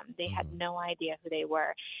identify them. They had no idea who they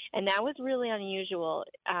were. And that was really unusual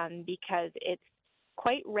because it's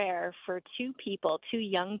quite rare for two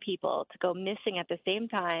young people to go missing at the same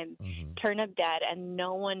time, turn up dead, and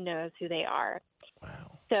no one knows who they are.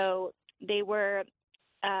 Wow. So they were,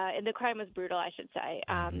 and the crime was brutal, I should say.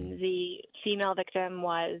 The female victim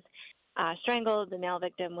was strangled. The male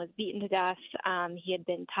victim was beaten to death. He had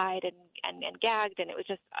been tied and gagged, and it was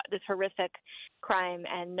just this horrific crime,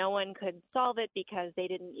 and no one could solve it because they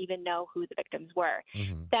didn't even know who the victims were.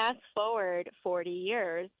 Fast forward 40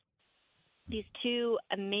 years, these two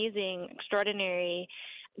amazing, extraordinary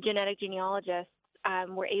genetic genealogists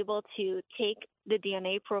were able to take the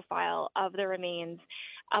DNA profile of the remains,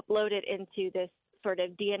 upload it into this sort of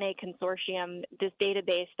DNA consortium, this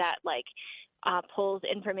database that pulls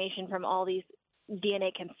information from all these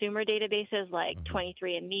DNA consumer databases like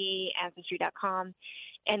 23andMe, Ancestry.com,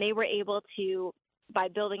 and they were able to, by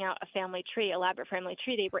building out a elaborate family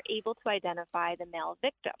tree, they were able to identify the male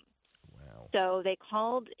victim. So they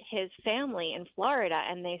called his family in Florida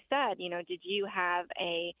and they said, did you have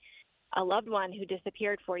a loved one who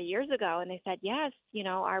disappeared 40 years ago? And they said, yes,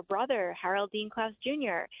 our brother, Harold Dean Klaus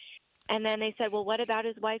Jr. And then they said, well, what about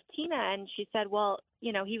his wife, Tina? And she said, well,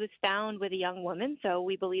 you know, he was found with a young woman, so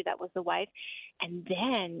we believe that was the wife. And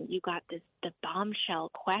then you got the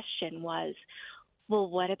bombshell question was, well,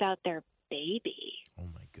 what about their baby? Oh,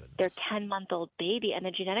 my goodness. Their 10-month-old baby. And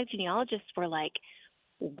the genetic genealogists were like,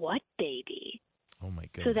 what baby? Oh, my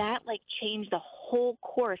goodness. So that, like, changed the whole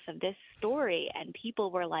course of this story. And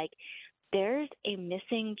people were like, there's a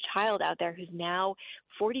missing child out there who's now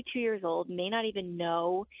 42 years old, may not even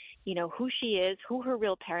know, you know, who she is, who her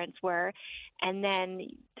real parents were. And then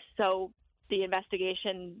so the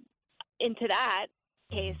investigation into that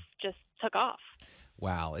case just took off.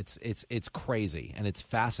 Wow, it's crazy, and it's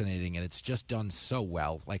fascinating, and it's just done so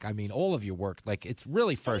well. Like, I mean, all of your work, like, it's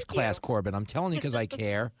really first class, Corbin. I'm telling you because I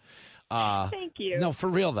care. Thank you. No, for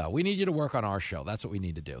real, though. We need you to work on our show. That's what we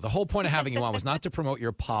need to do. The whole point of having you on was not to promote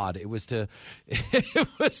your pod. It was to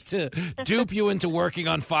dupe you into working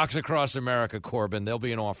on Fox Across America, Corbin. There'll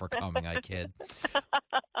be an offer coming, I kid.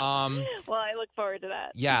 Well, I look forward to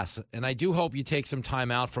that. Yes, and I do hope you take some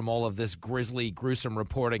time out from all of this grisly, gruesome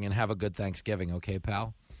reporting and have a good Thanksgiving, okay,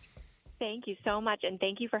 pal? Thank you so much, and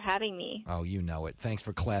thank you for having me. Oh, you know it. Thanks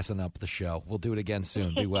for classing up the show. We'll do it again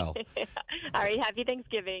soon. Be well. All right, happy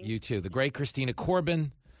Thanksgiving. You too. The great Christina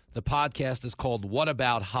Corbin. The podcast is called What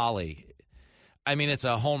About Holly? I mean, it's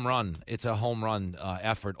a home run. It's a home run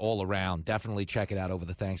effort all around. Definitely check it out over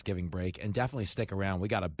the Thanksgiving break, and definitely stick around. We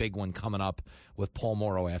got a big one coming up with Paul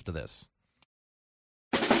Morrow after this.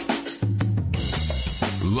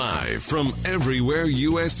 Live from everywhere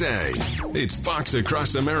USA, it's Fox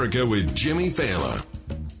Across America with Jimmy Fallon.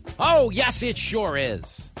 Oh, yes, it sure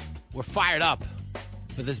is. We're fired up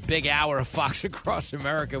for this big hour of Fox Across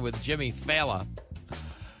America with Jimmy Fallon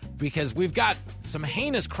because we've got some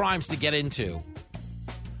heinous crimes to get into.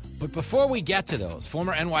 But before we get to those,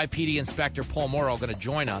 former NYPD Inspector Paul Morrow going to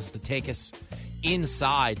join us to take us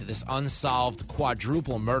inside this unsolved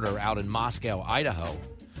quadruple murder out in Moscow, Idaho.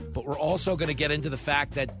 But we're also going to get into the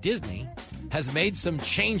fact that Disney has made some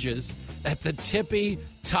changes at the tippy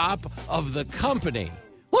top of the company.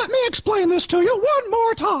 Let me explain this to you one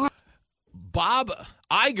more time. Bob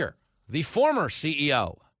Iger, the former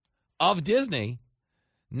CEO of Disney,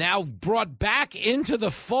 now brought back into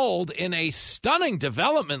the fold in a stunning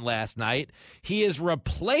development last night. He is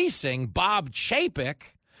replacing Bob Chapek,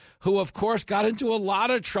 who, of course, got into a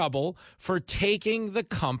lot of trouble for taking the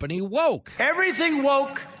company woke. Everything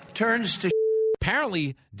woke turns to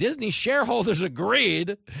Apparently, Disney shareholders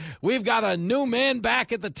agreed. We've got a new man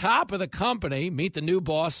back at the top of the company. Meet the new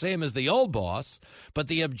boss, same as the old boss. But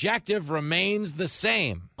the objective remains the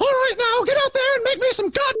same. All right, now, get out there and make me some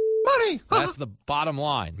god money. That's the bottom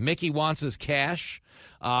line. Mickey wants his cash.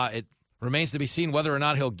 It remains to be seen whether or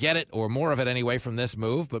not he'll get it, or more of it anyway, from this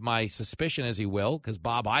move. But my suspicion is he will, because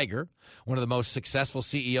Bob Iger, one of the most successful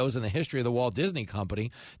CEOs in the history of the Walt Disney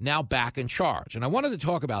Company, now back in charge. And I wanted to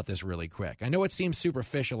talk about this really quick. I know it seems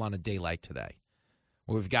superficial on a day like today,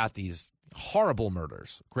 where we've got these horrible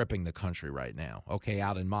murders gripping the country right now. Okay,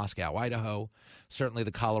 out in Moscow, Idaho, certainly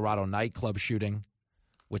the Colorado nightclub shooting,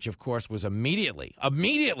 which, of course, was immediately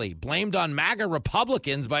blamed on MAGA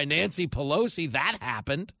Republicans by Nancy Pelosi. That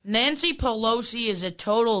happened. Nancy Pelosi is a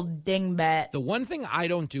total dingbat. The one thing I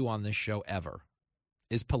don't do on this show ever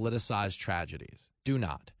is politicize tragedies. Do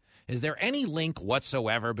not. Is there any link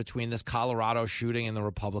whatsoever between this Colorado shooting and the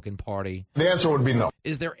Republican Party? The answer would be no.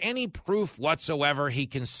 Is there any proof whatsoever he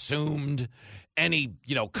consumed any,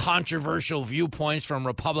 controversial viewpoints from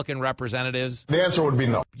Republican representatives? The answer would be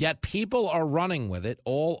no. Yet people are running with it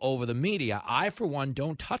all over the media. I, for one,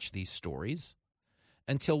 don't touch these stories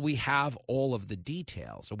until we have all of the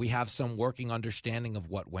details, or we have some working understanding of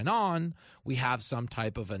what went on. We have some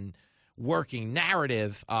type of an working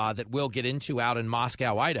narrative that we'll get into out in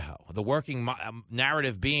Moscow, Idaho. The working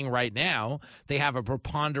narrative being right now, they have a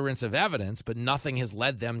preponderance of evidence, but nothing has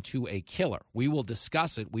led them to a killer. We will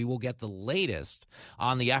discuss it. We will get the latest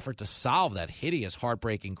on the effort to solve that hideous,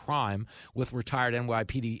 heartbreaking crime with retired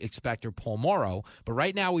NYPD Inspector Paul Morrow. But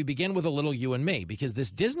right now, we begin with a little you and me, because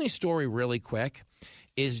this Disney story, really quick,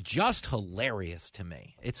 is just hilarious to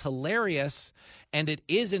me. It's hilarious, and it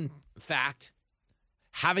is, in fact,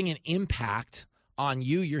 having an impact on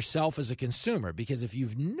you yourself as a consumer. Because if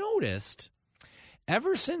you've noticed,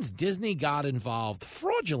 ever since Disney got involved,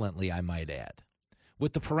 fraudulently, I might add,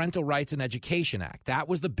 with the Parental Rights and Education Act, that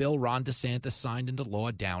was the bill Ron DeSantis signed into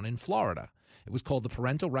law down in Florida. It was called the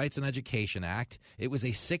Parental Rights and Education Act. It was a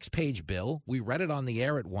 6-page bill. We read it on the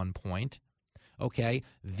air at one point. Okay,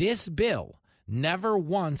 this bill never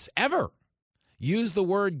once ever used the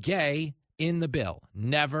word gay in the bill.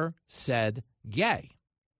 Never said gay.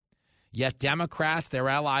 Yet Democrats, their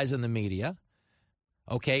allies in the media,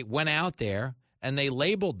 went out there and they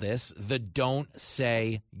labeled this the Don't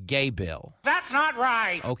Say Gay Bill. That's not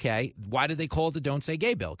right. Okay, why did they call it the Don't Say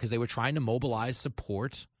Gay Bill? Because they were trying to mobilize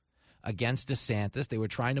support against DeSantis. They were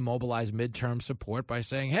trying to mobilize midterm support by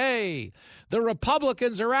saying, hey, the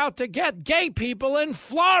Republicans are out to get gay people in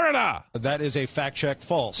Florida. That is a fact check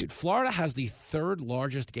false. Dude, Florida has the third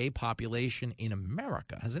largest gay population in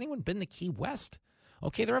America. Has anyone been to Key West?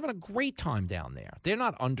 Okay, they're having a great time down there. They're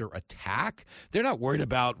not under attack. They're not worried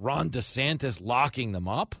about Ron DeSantis locking them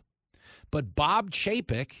up. But Bob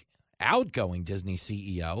Chapek, outgoing Disney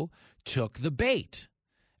CEO, took the bait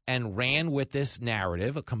and ran with this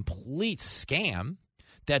narrative, a complete scam,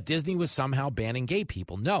 that Disney was somehow banning gay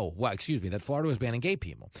people. No, well, excuse me, that Florida was banning gay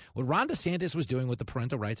people. What Ron DeSantis was doing with the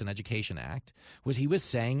Parental Rights and Education Act was he was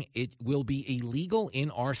saying it will be illegal in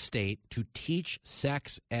our state to teach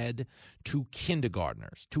sex ed to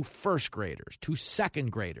kindergartners, to first graders, to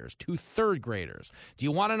second graders, to third graders. Do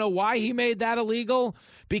you want to know why he made that illegal?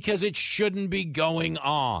 Because it shouldn't be going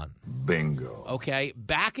on. Bingo. Okay,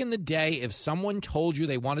 back in the day, if someone told you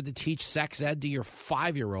they wanted to teach sex ed to your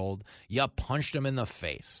 5-year-old, you punched them in the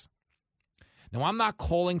face. Now, I'm not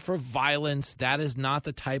calling for violence. That is not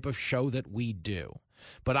the type of show that we do.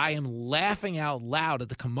 But I am laughing out loud at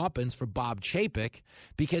the comeuppance for Bob Chapek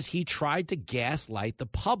because he tried to gaslight the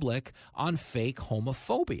public on fake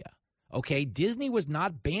homophobia. Okay, Disney was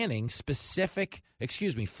not banning Florida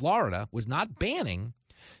was not banning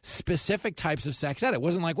specific types of sex ed. It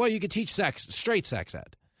wasn't like, well, you could teach straight sex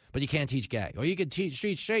ed, but you can't teach gay. Or you could teach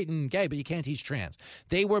straight and gay, but you can't teach trans.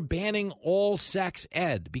 They were banning all sex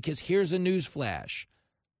ed because here's a news flash,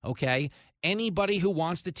 okay? Anybody who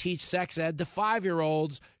wants to teach sex ed to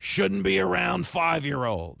 5-year-olds shouldn't be around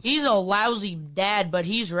 5-year-olds. He's a lousy dad, but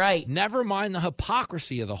he's right. Never mind the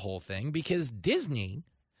hypocrisy of the whole thing, because Disney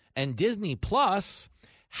and Disney Plus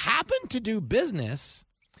happen to do business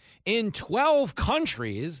in 12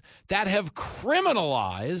 countries that have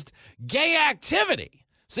criminalized gay activity.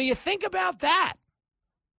 So you think about that.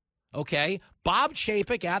 Okay, Bob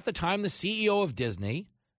Chapek, at the time the CEO of Disney,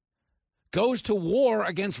 goes to war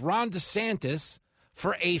against Ron DeSantis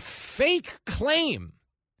for a fake claim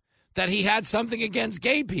that he had something against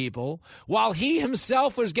gay people, while he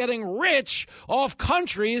himself was getting rich off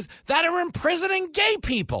countries that are imprisoning gay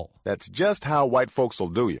people. That's just how white folks will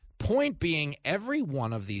do you. Point being, every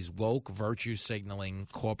one of these woke virtue signaling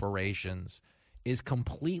corporations is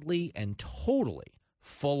completely and totally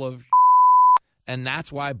full of and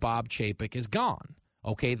that's why Bob Chapek is gone.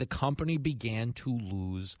 Okay, the company began to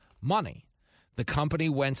lose money. The company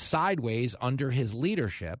went sideways under his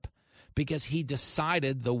leadership because he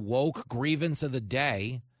decided the woke grievance of the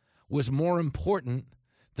day was more important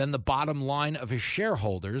than the bottom line of his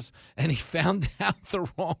shareholders, and he found out the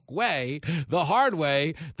wrong way, the hard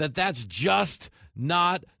way, that that's just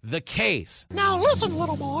not the case. Now listen,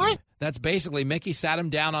 little boy. That's basically Mickey sat him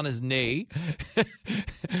down on his knee,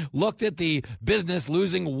 looked at the business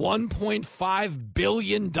losing $1.5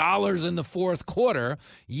 billion in the fourth quarter.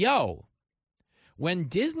 Yo, when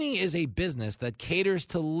Disney is a business that caters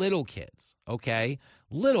to little kids, okay,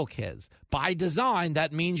 little kids, by design,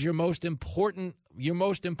 that means your most important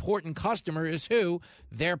customer is who?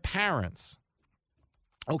 Their parents.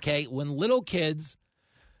 Okay, when little kids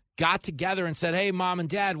got together and said, hey, Mom and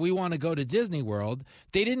Dad, we want to go to Disney World,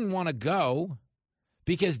 they didn't want to go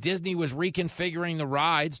because Disney was reconfiguring the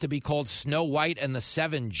rides to be called Snow White and the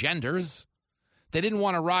Seven Genders. They didn't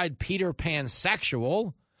want to ride Peter Pan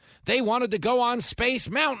Sexual. They wanted to go on Space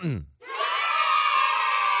Mountain.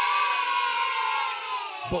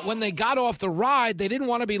 But when they got off the ride, they didn't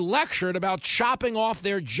want to be lectured about chopping off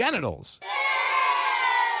their genitals.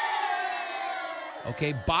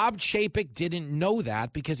 Okay, Bob Chapek didn't know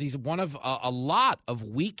that because he's one of a lot of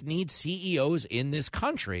weak-kneed CEOs in this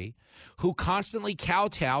country who constantly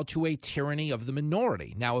kowtow to a tyranny of the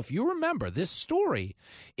minority. Now, if you remember this story,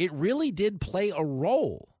 it really did play a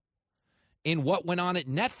role in what went on at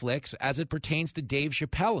Netflix as it pertains to Dave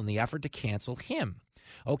Chappelle and the effort to cancel him.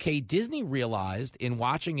 Okay, Disney realized in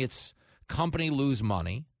watching its company lose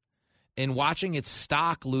money, in watching its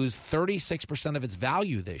stock lose 36% of its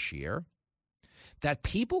value this year, that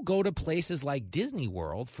people go to places like Disney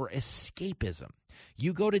World for escapism.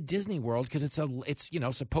 You go to Disney World because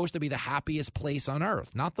it's supposed to be the happiest place on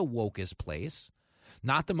earth, not the wokest place,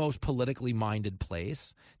 not the most politically minded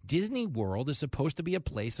place. Disney World is supposed to be a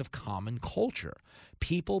place of common culture.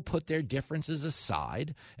 People put their differences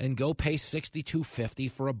aside and go pay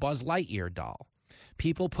 $62.50 for a Buzz Lightyear doll.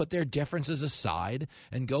 People put their differences aside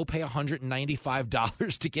and go pay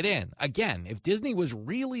 $195 to get in. Again, if Disney was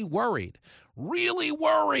really worried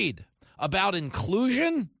about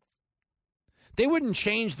inclusion, They wouldn't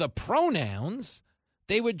change the pronouns.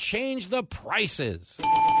 They would change the prices.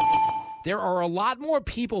 There are a lot more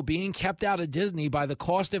people being kept out of Disney by the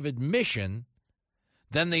cost of admission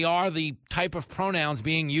than they are the type of pronouns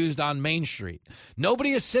being used on Main Street.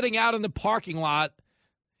 Nobody is sitting out in the parking lot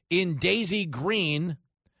in Daisy Green,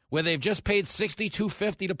 where they've just paid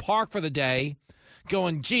 $62.50 to park for the day,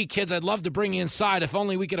 going, gee, kids, I'd love to bring you inside if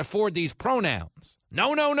only we could afford these pronouns.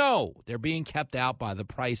 No, no, no. They're being kept out by the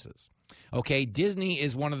prices. Okay, Disney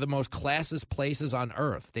is one of the most classist places on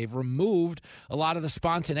earth. They've removed a lot of the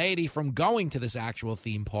spontaneity from going to this actual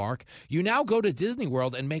theme park. You now go to Disney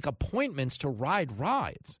World and make appointments to ride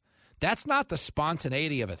rides. That's not the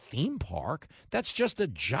spontaneity of a theme park. That's just a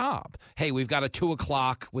job. Hey, we've got a 2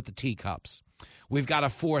 o'clock with the teacups. We've got a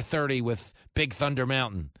 4:30 with Big Thunder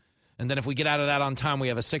Mountain. And then if we get out of that on time, we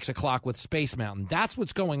have a 6 o'clock with Space Mountain. That's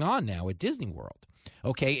what's going on now at Disney World.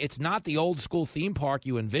 Okay, it's not the old school theme park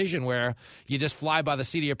you envision where you just fly by the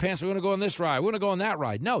seat of your pants. We want to go on this ride. We want to go on that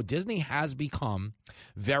ride. No, Disney has become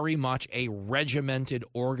very much a regimented,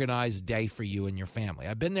 organized day for you and your family.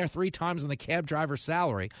 I've been there 3 times on the cab driver's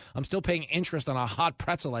salary. I'm still paying interest on a hot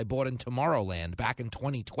pretzel I bought in Tomorrowland back in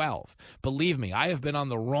 2012. Believe me, I have been on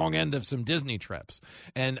the wrong end of some Disney trips.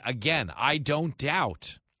 And again, I don't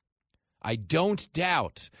doubt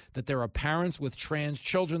that there are parents with trans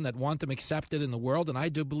children that want them accepted in the world, and I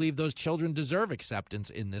do believe those children deserve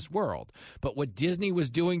acceptance in this world. But what Disney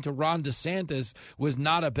was doing to Ron DeSantis was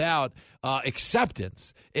not about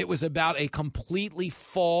acceptance. It was about a completely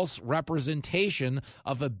false representation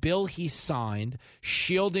of a bill he signed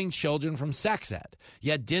shielding children from sex ed.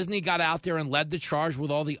 Yet Disney got out there and led the charge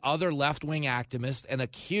with all the other left-wing activists and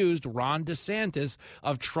accused Ron DeSantis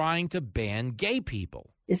of trying to ban gay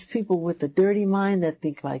people. It's people with a dirty mind that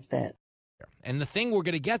think like that. And the thing we're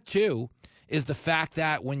going to get to is the fact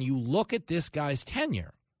that when you look at this guy's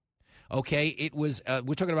tenure, okay, it was,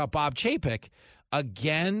 we're talking about Bob Chapek,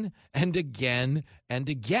 again and again and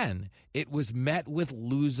again, it was met with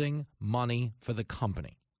losing money for the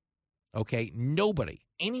company. Okay, nobody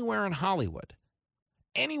anywhere in Hollywood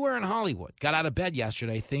got out of bed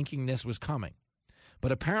yesterday thinking this was coming.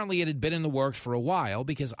 But apparently it had been in the works for a while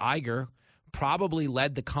because Iger probably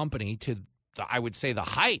led the company to, I would say, the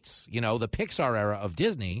heights, the Pixar era of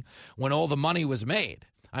Disney when all the money was made.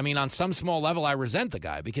 I mean, on some small level, I resent the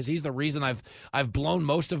guy because he's the reason I've blown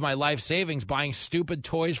most of my life savings buying stupid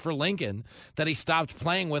toys for Lincoln that he stopped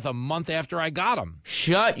playing with a month after I got him.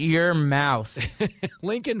 Shut your mouth.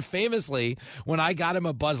 Lincoln famously, when I got him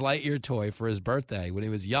a Buzz Lightyear toy for his birthday when he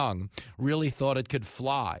was young, really thought it could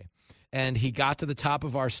fly. And he got to the top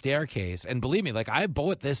of our staircase. And believe me, I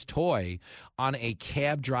bought this toy on a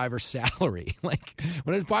cab driver salary. When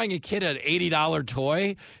I was buying a kid an $80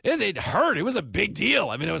 toy, it hurt. It was a big deal.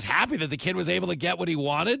 I mean, I was happy that the kid was able to get what he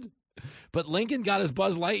wanted. But Lincoln got his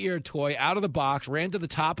Buzz Lightyear toy out of the box, ran to the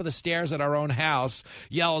top of the stairs at our own house,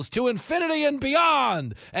 yells, "To infinity and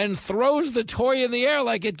beyond," and throws the toy in the air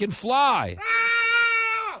like it can fly.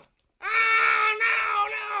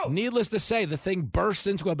 Needless to say, the thing bursts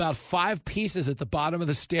into about 5 pieces at the bottom of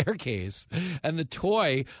the staircase, and the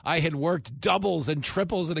toy I had worked doubles and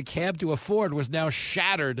triples in a cab to afford was now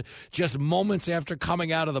shattered just moments after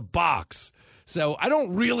coming out of the box. So I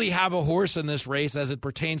don't really have a horse in this race as it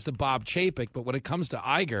pertains to Bob Chapek, but when it comes to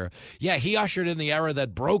Iger, yeah, he ushered in the era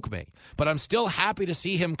that broke me. But I'm still happy to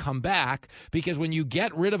see him come back because when you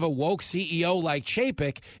get rid of a woke CEO like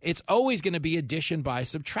Chapek, it's always going to be addition by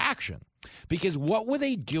subtraction. Because what were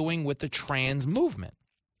they doing with the trans movement?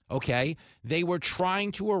 Okay, they were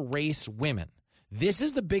trying to erase women. This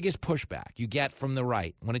is the biggest pushback you get from the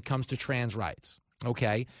right when it comes to trans rights.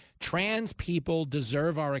 Okay, trans people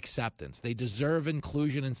deserve our acceptance. They deserve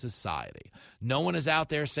inclusion in society. No one is out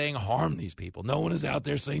there saying harm these people. No one is out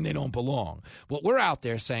there saying they don't belong. What we're out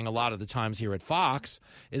there saying a lot of the times here at Fox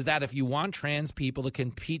is that if you want trans people to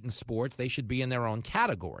compete in sports, they should be in their own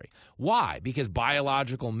category. Why? Because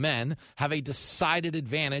biological men have a decided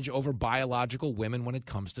advantage over biological women when it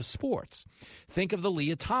comes to sports. Think of the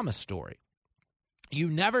Leah Thomas story. You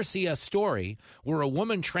never see a story where a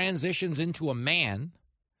woman transitions into a man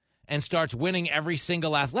and starts winning every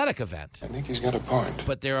single athletic event. I think he's got a point.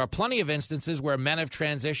 But there are plenty of instances where men have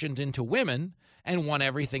transitioned into women and won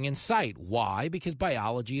everything in sight. Why? Because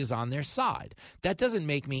biology is on their side. That doesn't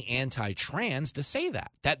make me anti-trans to say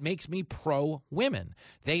that. That makes me pro-women.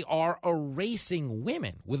 They are erasing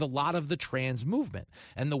women with a lot of the trans movement.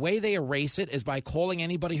 And the way they erase it is by calling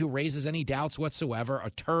anybody who raises any doubts whatsoever a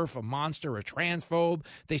TERF, a monster, a transphobe.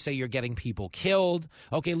 They say you're getting people killed.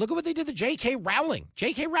 Okay, look at what they did to J.K. Rowling.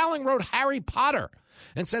 J.K. Rowling wrote Harry Potter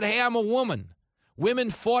and said, hey, I'm a woman.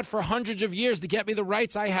 Women fought for hundreds of years to get me the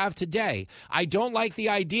rights I have today. I don't like the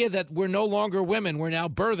idea that we're no longer women. We're now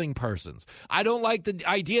birthing persons. I don't like the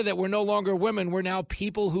idea that we're no longer women. We're now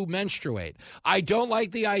people who menstruate. I don't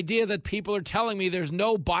like the idea that people are telling me there's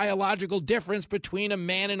no biological difference between a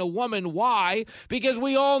man and a woman. Why? Because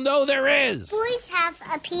we all know there is. Boys have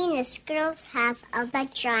a penis. Girls have a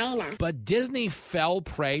vagina. But Disney fell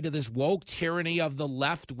prey to this woke tyranny of the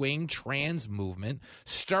left-wing trans movement,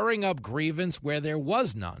 stirring up grievance where there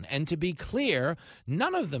was none. And to be clear,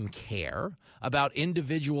 none of them care about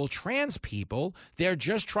individual trans people. They're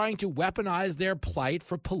just trying to weaponize their plight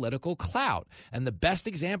for political clout. And the best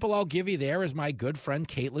example I'll give you there is my good friend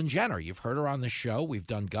Caitlyn Jenner. You've heard her on the show. We've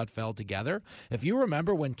done Gutfeld together. If you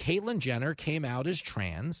remember when Caitlyn Jenner came out as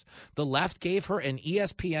trans, the left gave her an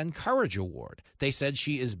ESPN Courage Award. They said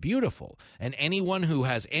she is beautiful, and anyone who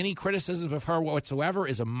has any criticism of her whatsoever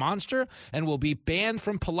is a monster and will be banned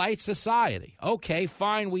from polite society. Okay,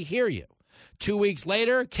 fine, we hear you. 2 weeks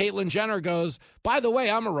later, Caitlyn Jenner goes, by the way,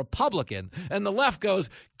 I'm a Republican. And the left goes,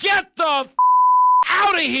 get the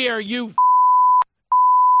out of here, you.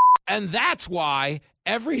 And that's why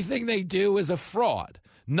everything they do is a fraud.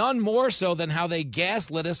 None more so than how they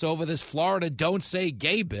gaslit us over this Florida Don't Say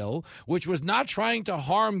Gay bill, which was not trying to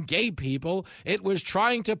harm gay people. It was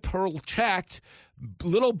trying to protect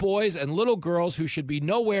little boys and little girls who should be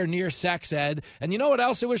nowhere near sex ed. And you know what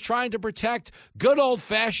else it was trying to protect? Good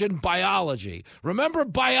old-fashioned biology. Remember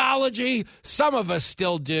biology? Some of us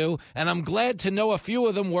still do, and I'm glad to know a few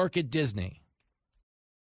of them work at Disney.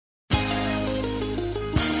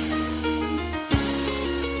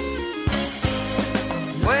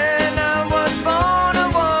 When I was born, I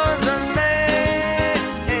was a man.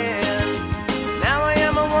 Now I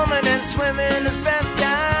am a woman and swimming as best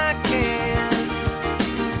I can.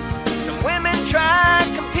 Some women try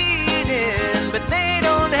competing, but they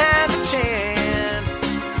don't have a chance.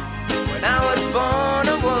 When I was born,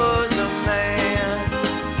 I was a man.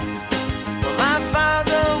 Well, my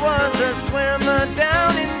father was a swimmer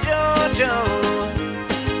down in Georgia,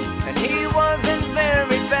 and he wasn't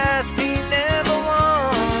very fast, he never won.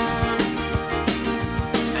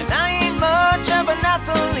 Of an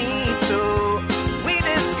athlete, so we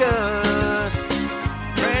discussed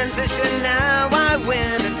transition. Now I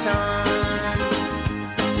win a ton.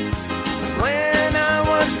 When I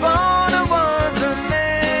was born, I was a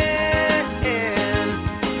man,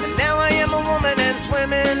 and now I am a woman and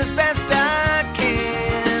swimming as best I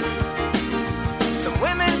can. Some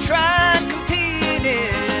women try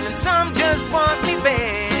competing, and some just want me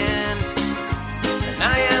banned, and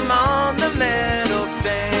I am on the medal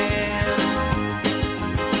stand.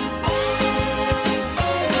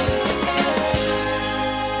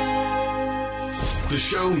 The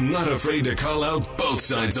show not afraid to call out both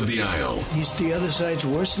sides of the aisle. He's the other side's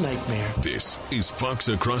worst nightmare. This is Fox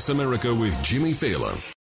Across America with Jimmy Fallon.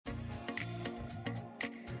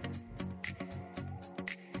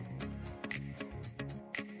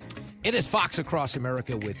 It is Fox Across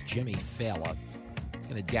America with Jimmy Fallon.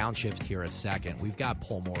 Going to downshift here a second. We've got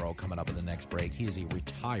Paul Morrow coming up in the next break. He is a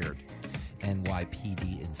retired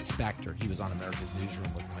NYPD inspector. He was on America's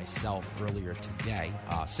Newsroom with myself earlier today,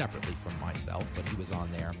 separately from myself, but he was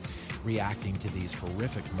on there reacting to these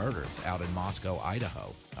horrific murders out in Moscow,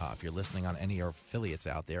 Idaho. If you're listening on any of our affiliates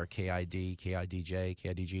out there, KID, KIDJ,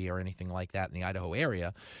 KIDG, or anything like that in the Idaho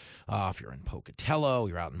area, if you're in Pocatello,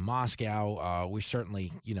 you're out in Moscow, we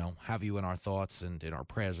certainly, have you in our thoughts and in our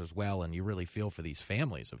prayers as well, and you really feel for these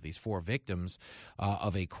families of these 4 victims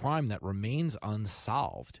of a crime that remains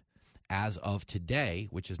unsolved as of today,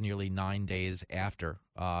 which is nearly 9 days after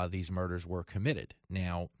these murders were committed.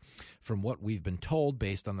 Now, from what we've been told,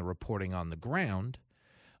 based on the reporting on the ground,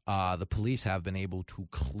 the police have been able to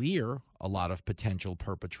clear a lot of potential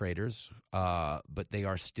perpetrators, but they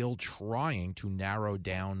are still trying to narrow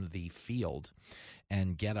down the field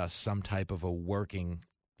and get us some type of a working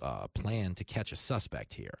plan to catch a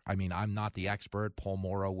suspect here. I mean, I'm not the expert. Paul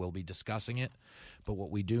Morrow will be discussing it. But what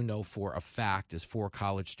we do know for a fact is 4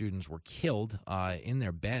 college students were killed in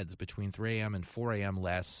their beds between 3 a.m. and 4 a.m.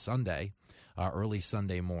 last Sunday, early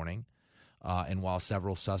Sunday morning. And while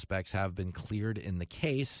several suspects have been cleared in the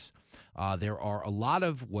case, there are a lot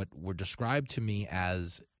of what were described to me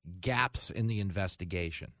as gaps in the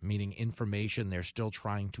investigation, meaning information they're still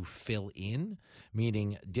trying to fill in,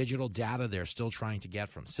 meaning digital data they're still trying to get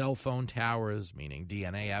from cell phone towers, meaning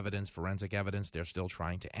DNA evidence, forensic evidence they're still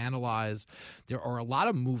trying to analyze. There are a lot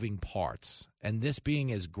of moving parts, and this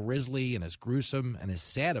being as grisly and as gruesome and as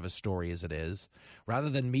sad of a story as it is, rather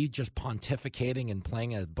than me just pontificating and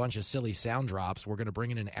playing a bunch of silly sound drops, we're going to bring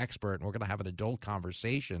in an expert and we're going to have an adult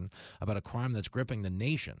conversation about a crime that's gripping the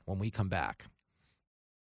nation when we come back.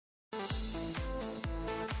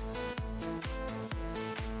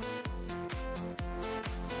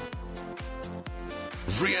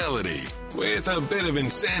 reality with a bit of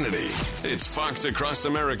insanity. It's Fox Across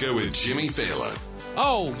America with Jimmy Fallon.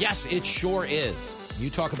 Oh, yes, it sure is. You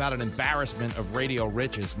talk about an embarrassment of radio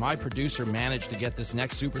riches. My producer managed to get this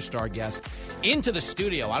next superstar guest into the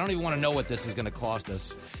studio. I don't even want to know what this is going to cost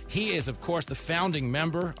us. He is, of course, the founding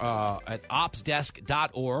member at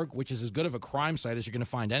opsdesk.org, which is as good of a crime site as you're going to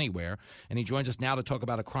find anywhere. And he joins us now to talk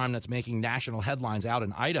about a crime that's making national headlines out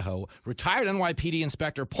in Idaho. Retired NYPD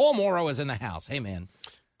Inspector Paul Morrow is in the house. Hey, man.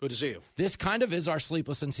 Good to see you. This kind of is our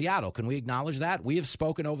Sleepless in Seattle. Can we acknowledge that? We have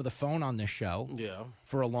spoken over the phone on this show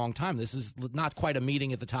for a long time. This is not quite a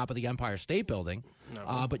meeting at the top of the Empire State Building,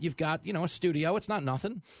 but you've got, a studio. It's not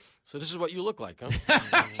nothing. So this is what you look like,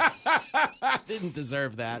 huh? Didn't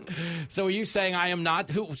deserve that. So are you saying I am not?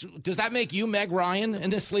 Does that make you Meg Ryan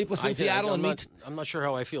in this Sleepless in Seattle? I'm not sure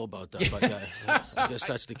how I feel about that, but I guess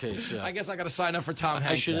that's the case. Yeah. I guess I got to sign up for Tom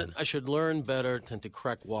Hanks. I should learn better than to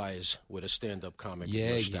crack wise with a stand-up comic of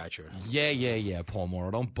your stature. Yeah, Paul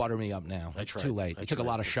Morrow. Don't butter me up now. It's too late. I took a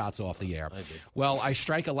lot of shots off the air. I did. Well, I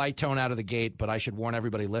strike a light tone out of the gate, but I should warn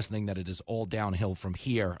everybody listening that it is all downhill from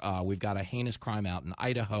here. We've got a heinous crime out in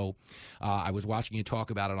Idaho. I was watching you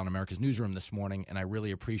talk about it on America's Newsroom this morning, and I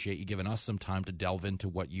really appreciate you giving us some time to delve into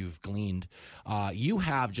what you've gleaned. You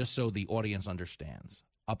have, just so the audience understands,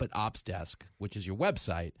 up at Ops Desk, which is your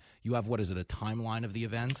website, you have, a timeline of the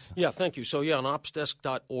events? Yeah, thank you. So, on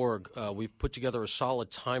opsdesk.org, we've put together a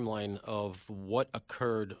solid timeline of what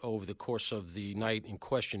occurred over the course of the night in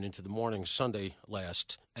question into the morning Sunday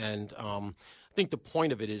last. And I think the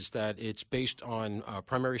point of it is that it's based on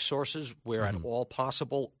primary sources where at all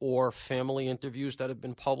possible, or family interviews that have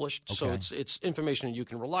been published. Okay. So it's information that you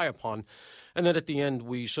can rely upon. And then at the end,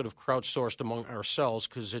 we sort of crowdsourced among ourselves,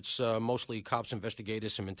 because it's mostly cops,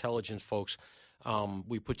 investigators, some intelligence folks.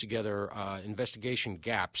 We put together investigation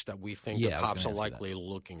gaps that we think the cops are likely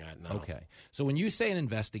looking at now. Okay. So when you say an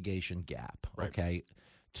investigation gap, okay,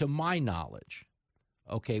 to my knowledge,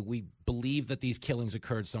 we believe that these killings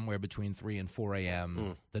occurred somewhere between 3 and 4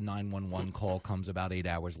 a.m. The 911 call comes about 8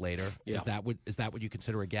 hours later. Yeah. Is that what you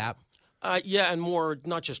consider a gap? And more,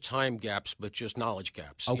 not just time gaps, but just knowledge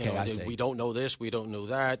gaps. Okay, I see. We don't know this, we don't know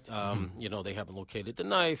that. They haven't located the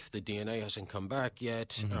knife. The DNA hasn't come back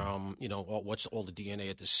yet. What's all the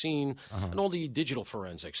DNA at the scene, and all the digital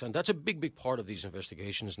forensics. And that's a big, big part of these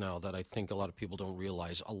investigations now that I think a lot of people don't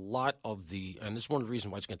realize. A lot of and it's one of the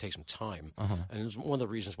reasons why it's going to take some time. And it's one of the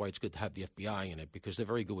reasons why it's good to have the FBI in it, because they're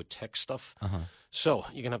very good with tech stuff. So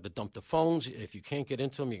you're going to have to dump the phones. If you can't get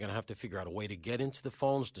into them, you're going to have to figure out a way to get into the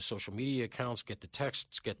phones, the social media accounts, get the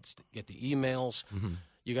texts, get the emails.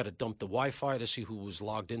 You got to dump the Wi-Fi to see who was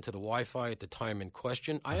logged into the Wi-Fi at the time in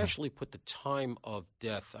question. I actually put the time of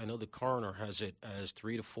death. I know the coroner has it as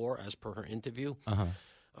 3 to 4 as per her interview.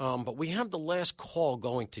 But we have the last call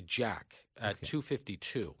going to Jack at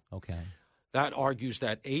 2:52. Okay. That argues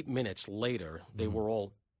that 8 minutes later, they were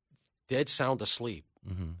all dead sound asleep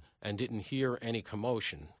and didn't hear any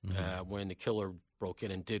commotion when the killer broke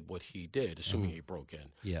in and did what he did, assuming he broke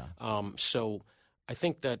in. Yeah. So I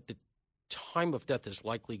think that the time of death is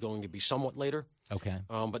likely going to be somewhat later. Okay.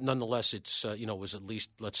 But nonetheless, it's it was at least,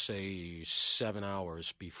 let's say, 7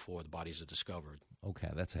 hours before the bodies are discovered. Okay,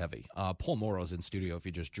 that's heavy. Paul Morrow's in studio if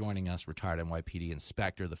you're just joining us, retired NYPD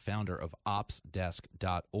inspector, the founder of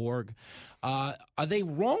opsdesk.org. Are they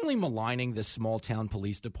wrongly maligning this small-town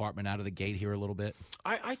police department out of the gate here a little bit?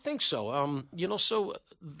 I think so. So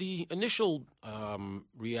the initial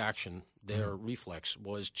reaction, their reflex,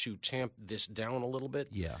 was to tamp this down a little bit.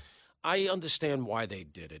 Yeah. I understand why they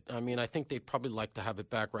did it. I mean, I think they'd probably like to have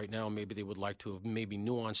it back right now. Maybe they would like to have maybe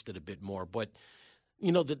nuanced it a bit more. But,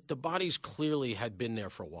 the bodies clearly had been there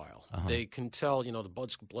for a while. They can tell, the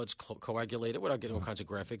blood's coagulated without getting all kinds of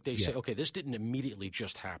graphic. They say, okay, this didn't immediately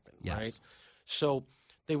just happen, right? So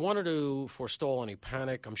they wanted to forestall any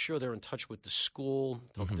panic. I'm sure they're in touch with the school,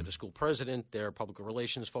 talking to the school president, their public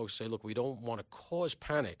relations folks, say, look, we don't want to cause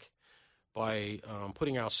panic by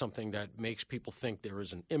putting out something that makes people think there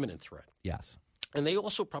is an imminent threat. Yes. And they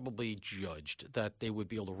also probably judged that they would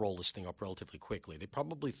be able to roll this thing up relatively quickly. They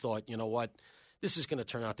probably thought, you know what, this is going to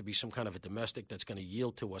turn out to be some kind of a domestic that's going to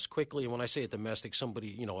yield to us quickly. And when I say a domestic,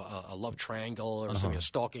 somebody, a love triangle or something, a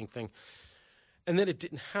stalking thing. And then it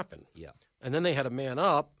didn't happen. Yeah. And then they had a man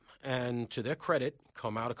up, and to their credit,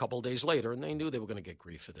 come out a couple of days later, and they knew they were going to get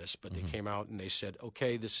grief for this, but they came out and they said,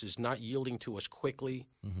 okay, this is not yielding to us quickly,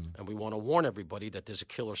 and we want to warn everybody that there's a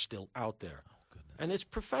killer still out there. Oh, goodness. And it's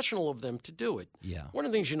professional of them to do it. Yeah. One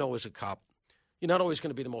of the things you know as a cop, you're not always going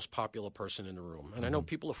to be the most popular person in the room. And I know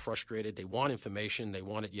people are frustrated. They want information. They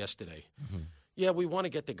want it yesterday. Yeah, we want to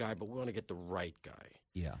get the guy, but we want to get the right guy.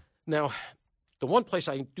 Yeah. Now, The one place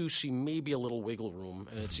I do see maybe a little wiggle room,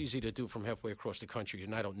 and it's easy to do from halfway across the country,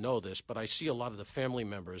 and I don't know this, but I see a lot of the family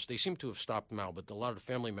members, they seem to have stopped now, but a lot of the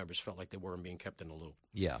family members felt like they weren't being kept in the loop.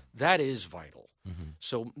 Yeah. That is vital.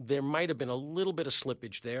 So there might have been a little bit of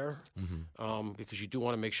slippage there because you do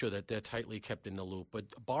want to make sure that they're tightly kept in the loop. But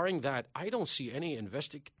barring that, I don't see any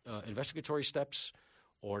investigatory steps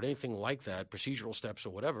or anything like that, procedural steps or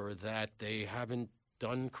whatever, that they haven't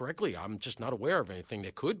done correctly. I'm just not aware of anything.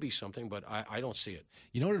 There could be something, but I don't see it.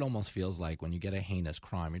 You know what it almost feels like when you get a heinous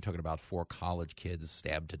crime? You're talking about 4 college kids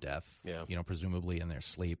stabbed to death, presumably in their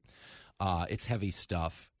sleep. It's heavy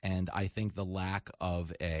stuff, and I think the lack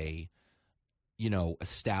of a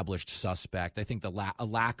established suspect. I think a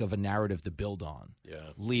lack of a narrative to build on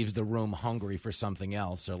leaves the room hungry for something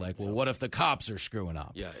else. Or like, well, what if the cops are screwing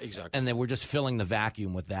up? Yeah, exactly. And then we're just filling the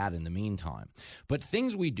vacuum with that in the meantime. But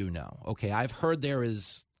things we do know, okay, I've heard there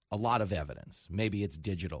is a lot of evidence. Maybe it's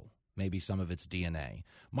digital. Maybe some of it's DNA.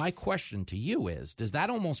 My question to you is, does that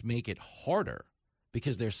almost make it harder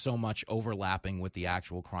because there's so much overlapping with the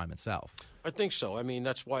actual crime itself? I think so. I mean,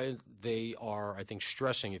 that's why they are, I think,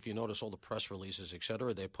 stressing. If you notice all the press releases, et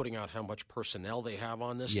cetera, they're putting out how much personnel they have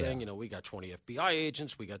on this thing. We got 20 FBI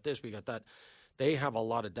agents. We got this. We got that. They have a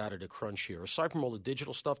lot of data to crunch here. Aside from all the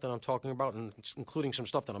digital stuff that I'm talking about, and including some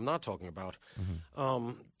stuff that I'm not talking about,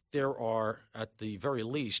 there are, at the very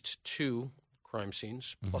least, 2 crime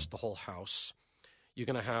scenes plus the whole house. You're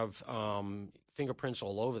going to have fingerprints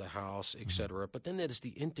all over the house, et cetera. But then there's the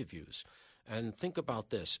interviews. And think about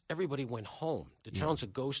this. Everybody went home. The town's a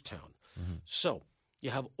ghost town. So you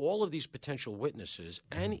have all of these potential witnesses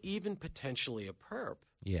and even potentially a perp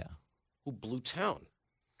who blew town.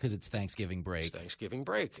 Because it's Thanksgiving break. It's Thanksgiving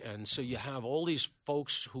break. And so you have all these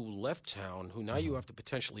folks who left town who now you have to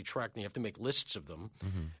potentially track, and you have to make lists of them.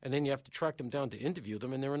 And then you have to track them down to interview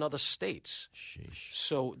them, and they're in other states. Sheesh.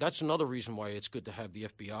 So that's another reason why it's good to have the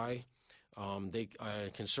FBI. They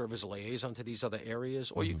can serve as a liaison to these other areas,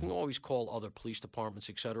 or you can always call other police departments,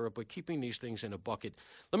 et cetera. But keeping these things in a bucket.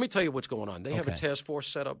 Let me tell you what's going on. They have a task force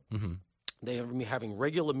set up. They are having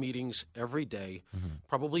regular meetings every day,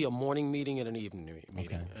 probably a morning meeting and an evening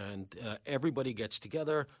meeting. And everybody gets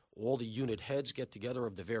together. All the unit heads get together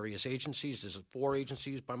of the various agencies. There's 4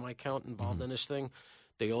 agencies, by my count, involved in this thing.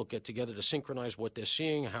 They all get together to synchronize what they're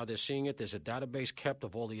seeing, how they're seeing it. There's a database kept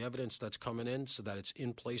of all the evidence that's coming in so that it's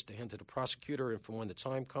in place to hand to the prosecutor and for when the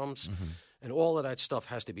time comes. And all of that stuff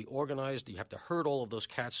has to be organized. You have to herd all of those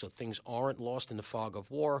cats so things aren't lost in the fog of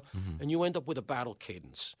war. And you end up with a battle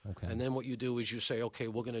cadence. And then what you do is you say, okay,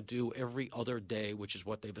 we're going to do every other day, which is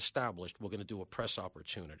what they've established. We're going to do a press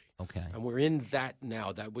opportunity. And we're in that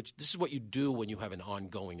now. This is what you do when you have an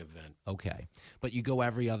ongoing event. But you go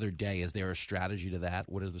every other day. Is there a strategy to that?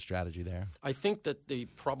 What is the strategy there? I think that they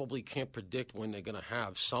probably can't predict when they're going to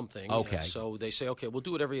have something. So they say, okay, we'll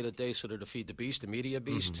do it every other day so to feed the beast, the media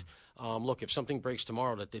beast. Look, if something breaks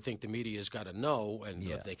tomorrow that they think the media has got to know, and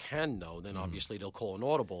if they can know, then obviously they'll call an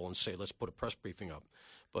audible and say, let's put a press briefing up.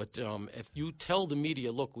 But if you tell the media,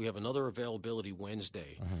 look, we have another availability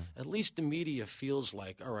Wednesday, at least the media feels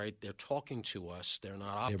like, all right, they're talking to us. They're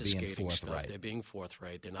not obfuscating stuff. They're being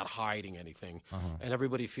forthright. They're not hiding anything. And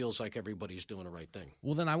everybody feels like everybody's doing the right thing.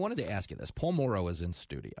 Well, then I wanted to ask you this. Paul Morrow is in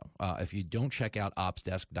studio. If you don't check out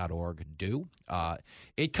opsdesk.org, do.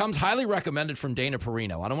 It comes highly recommended from Dana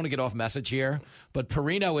Perino. I don't want to get off message here, but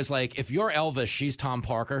Perino is like, if you're Elvis, she's Tom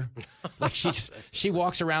Parker. Like she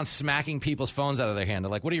walks around smacking people's phones out of their hand. They're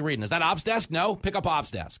like, what are you reading? Is that Ops Desk? No? Pick up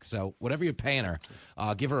Ops Desk. So whatever you're paying her,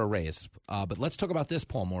 give her a raise. But let's talk about this,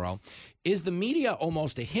 Paul Morrow. Is the media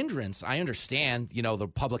almost a hindrance? I understand, the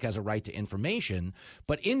public has a right to information,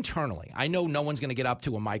 but internally, I know no one's going to get up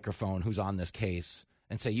to a microphone who's on this case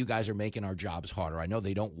and say, you guys are making our jobs harder. I know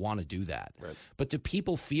they don't want to do that. Right. But do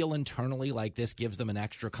people feel internally like this gives them an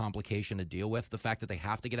extra complication to deal with, the fact that they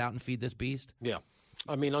have to get out and feed this beast? Yeah.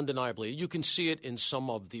 I mean, undeniably. You can see it in some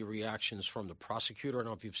of the reactions from the prosecutor. I don't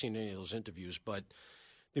know if you've seen any of those interviews, but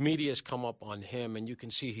the media has come up on him, and you can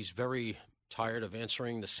see he's very tired of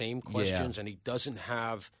answering the same questions, and he doesn't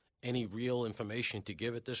have any real information to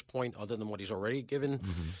give at this point other than what he's already given.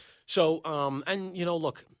 So,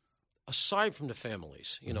 look, aside from the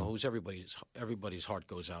families, who's everybody's heart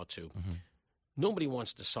goes out to, nobody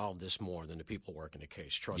wants to solve this more than the people working the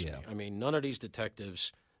case. Trust me. I mean, none of these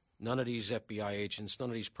detectives, none of these FBI agents, none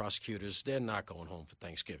of these prosecutors, they're not going home for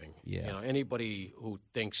Thanksgiving. Anybody who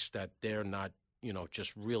thinks that they're not,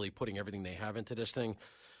 just really putting everything they have into this thing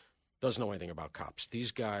doesn't know anything about cops.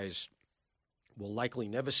 These guys will likely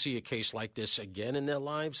never see a case like this again in their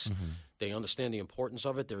lives. They understand the importance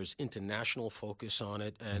of it. There is international focus on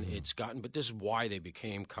it, and but this is why they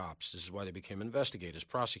became cops. This is why they became investigators,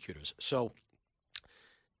 prosecutors. So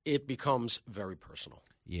it becomes very personal.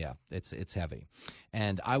 Yeah, it's heavy.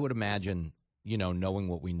 And I would imagine, knowing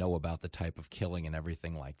what we know about the type of killing and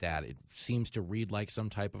everything like that, it seems to read like some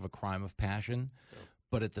type of a crime of passion. Yeah.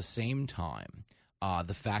 But at the same time,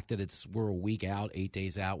 the fact that we're a week out, 8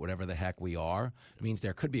 days out, whatever the heck we are, means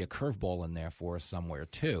there could be a curveball in there for us somewhere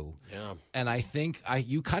too. Yeah. And I think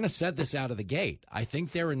you kind of said this out of the gate. I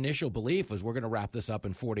think their initial belief was we're going to wrap this up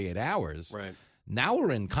in 48 hours. Right. Now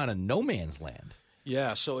we're in kind of no man's land.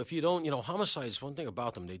 Yeah, so if you don't, homicides, one thing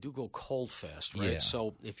about them, they do go cold fast, right? Yeah.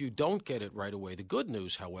 So if you don't get it right away, the good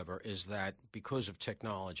news, however, is that because of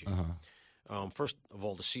technology, first of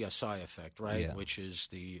all, the CSI effect, right, Yeah. which is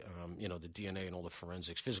the, the DNA and all the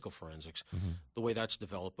forensics, physical forensics, the way that's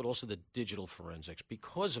developed, but also the digital forensics.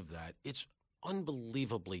 Because of that, it's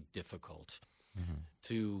unbelievably difficult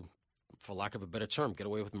to, for lack of a better term, get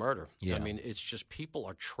away with murder. Yeah. I mean, it's just people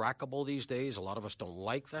are trackable these days. A lot of us don't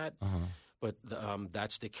like that. But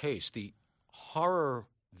that's the case. The horror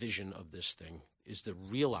vision of this thing is the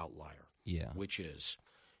real outlier, which is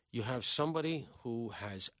you have somebody who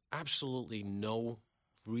has absolutely no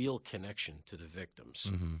real connection to the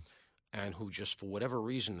victims and who just, for whatever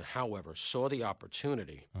reason, however, saw the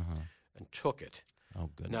opportunity and took it. Oh,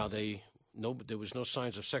 goodness. Now, there was no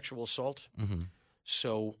signs of sexual assault,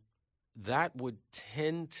 so that would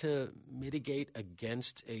tend to mitigate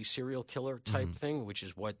against a serial killer type thing, which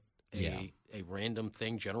is what a random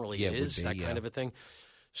thing generally is, that kind of a thing.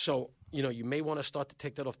 So, you may want to start to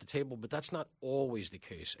take that off the table, but that's not always the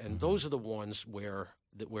case. And those are the ones where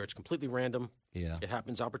it's completely random. Yeah. It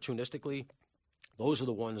happens opportunistically. Those are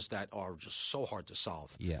the ones that are just so hard to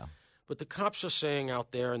solve. Yeah. But the cops are saying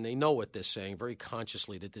out there, and they know what they're saying very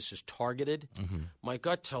consciously, that this is targeted. My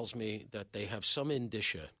gut tells me that they have some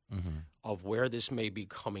indicia of where this may be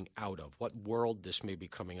coming out of, what world this may be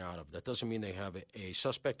coming out of. That doesn't mean they have a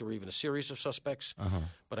suspect or even a series of suspects,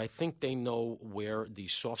 but I think they know where the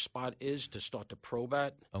soft spot is to start to probe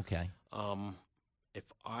at. Okay. If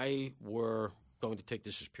I were going to take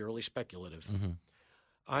this as purely speculative,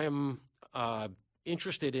 I am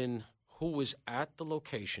interested in who was at the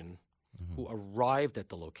location, who arrived at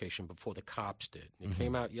the location before the cops did. It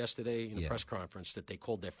came out yesterday in a press conference that they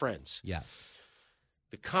called their friends. Yes.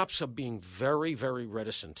 The cops are being very, very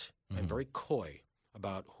reticent and very coy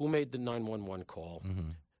about who made the 911 call,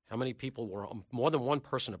 how many people were – more than one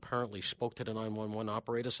person apparently spoke to the 911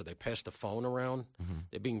 operator, so they passed the phone around.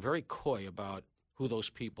 They're being very coy about who those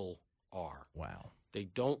people are. Wow. They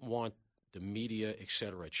don't want the media, et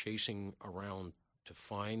cetera, chasing around to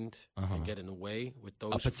find and get in the way with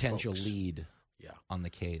those a potential folks. Lead on the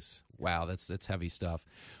case. Wow, that's heavy stuff.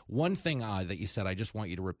 One thing that you said I just want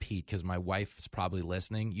you to repeat because my wife is probably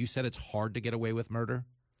listening. You said it's hard to get away with murder?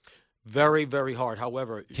 Very, very hard.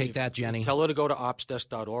 However, take that, Jenny. Tell her to go to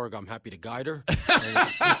opsdesk.org. I'm happy to guide her.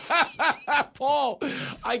 Paul,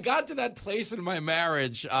 I got to that place in my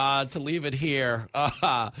marriage to leave it here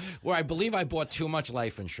where I believe I bought too much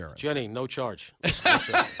life insurance. Jenny, no charge.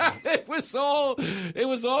 It was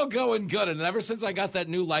all going good, and ever since I got that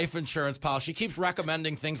new life insurance policy, she keeps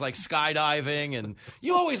recommending things like skydiving, and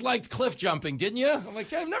you always liked cliff jumping, didn't you? I'm like,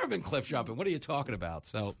 Jenny, I've never been cliff jumping. What are you talking about?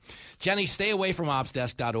 So, Jenny, stay away from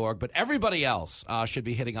opsdesk.org, but everybody else should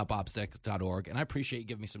be hitting up opsdesk.org, and I appreciate you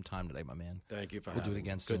giving me some time today, my man. Thank you for We'll having do it me.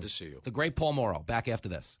 again soon. Good to see you. The great Paul Morrow, back after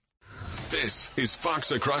this. This is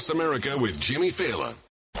Fox Across America with Jimmy Fallon.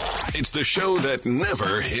 It's the show that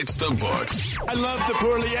never hits the books. I love the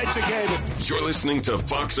poorly educated. You're listening to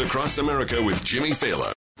Fox Across America with Jimmy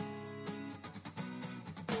Fallon.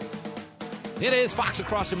 It is Fox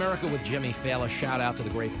Across America with Jimmy Fallon. Shout out to the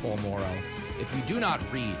great Paul Morrow. If you do not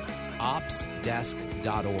read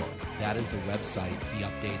opsdesk.org, that is the website. He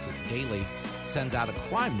updates it daily, sends out a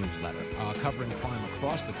crime newsletter covering crime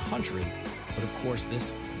across the country. But of course,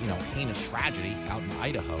 this heinous tragedy out in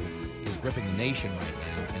Idaho is gripping the nation right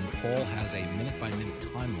now. And Paul has a minute-by-minute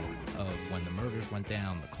timeline of when the murders went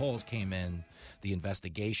down, the calls came in, the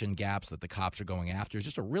investigation gaps that the cops are going after. He's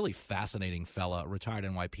just a really fascinating fella, retired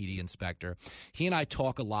NYPD inspector. He and I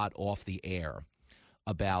talk a lot off the air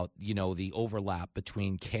about, the overlap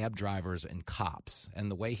between cab drivers and cops.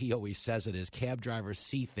 And the way he always says it is cab drivers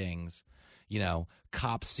see things,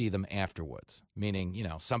 cops see them afterwards. Meaning,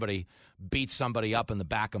 somebody beats somebody up in the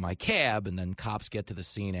back of my cab and then cops get to the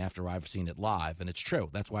scene after I've seen it live. And it's true.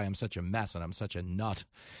 That's why I'm such a mess and I'm such a nut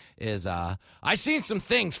is I seen some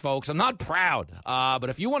things, folks. I'm not proud. But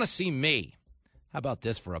if you want to see me, how about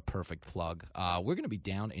this for a perfect plug? We're going to be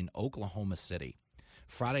down in Oklahoma City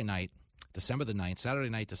Friday night, December the 9th, Saturday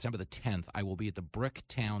night, December the 10th, I will be at the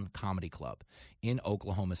Bricktown Comedy Club in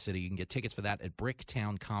Oklahoma City. You can get tickets for that at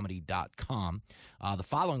bricktown.comedy.com. The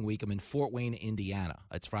following week, I'm in Fort Wayne, Indiana.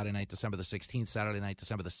 It's Friday night, December the 16th, Saturday night,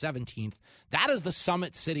 December the 17th. That is the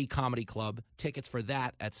Summit City Comedy Club. Tickets for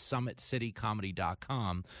that at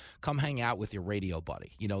summitcitycomedy.com. Come hang out with your radio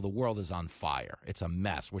buddy. You know, the world is on fire. It's a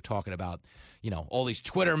mess. We're talking about, all these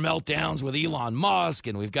Twitter meltdowns with Elon Musk,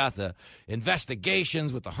 and we've got the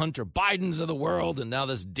investigations with the Hunter Bidens of the world, and now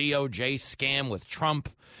this DOJ scam with Trump.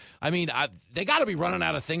 I mean, they got to be running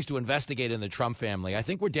out of things to investigate in the Trump family. I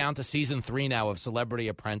think we're down to season 3 now of Celebrity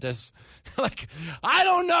Apprentice. I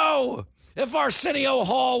don't know if Arsenio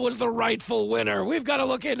Hall was the rightful winner. We've got to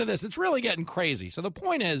look into this. It's really getting crazy. So the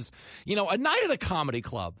point is, a night at a comedy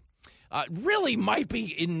club really might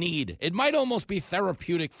be in need. It might almost be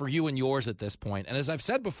therapeutic for you and yours at this point. And as I've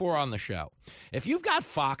said before on the show, if you've got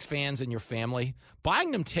Fox fans in your family,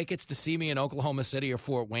 buying them tickets to see me in Oklahoma City or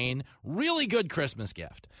Fort Wayne, really good Christmas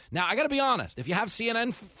gift. Now, I got to be honest. If you have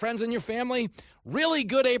CNN friends in your family, really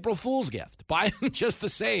good April Fool's gift. Buy them just the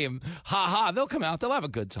same. Ha-ha. They'll come out. They'll have a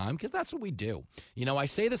good time because that's what we do. I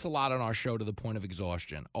say this a lot on our show to the point of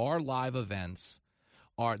exhaustion. Our live events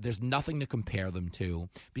there's nothing to compare them to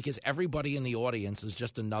because everybody in the audience is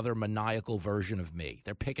just another maniacal version of me.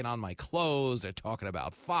 They're picking on my clothes. They're talking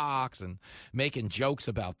about Fox and making jokes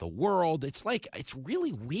about the world. It's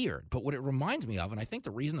really weird. But what it reminds me of, and I think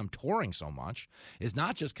the reason I'm touring so much, is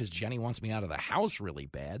not just because Jenny wants me out of the house really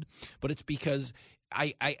bad, but it's because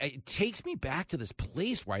it takes me back to this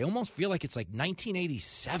place where I almost feel like it's like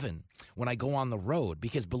 1987 when I go on the road.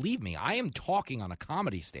 Because believe me, I am talking on a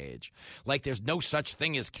comedy stage like there's no such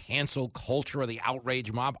thing as cancel culture or the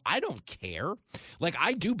outrage mob. I don't care.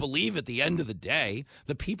 I do believe at the end of the day,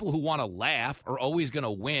 the people who want to laugh are always going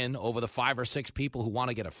to win over the 5 or 6 people who want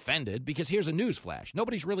to get offended. Because here's a news flash.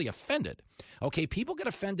 Nobody's really offended. Okay, people get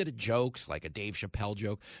offended at jokes like a Dave Chappelle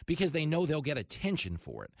joke because they know they'll get attention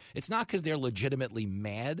for it. It's not because they're legitimately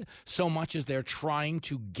mad so much as they're trying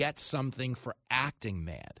to get something for acting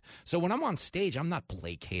mad. So when I'm on stage, I'm not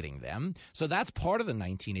placating them. So that's part of the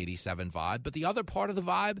 1987 vibe. But the other part of the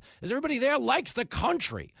vibe is everybody there likes the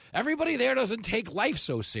country. Everybody there doesn't take life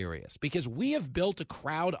so serious because we have built a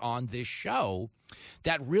crowd on this show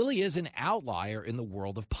that really is an outlier in the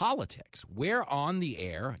world of politics. We're on the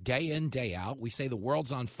air day in, day out. We say the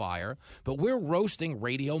world's on fire, but we're roasting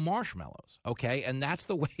radio marshmallows, okay? And that's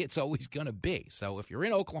the way it's always going to be. So if you're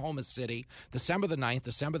in Oklahoma City, December the 9th,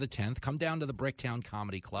 December the 10th, come down to the Bricktown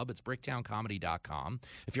Comedy Club. It's bricktown.comedy.com.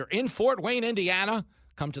 If you're in Fort Wayne, Indiana,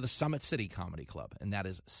 come to the Summit City Comedy Club, and that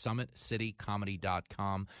is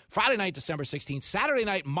summitcitycomedy.com. Friday night, December 16th. Saturday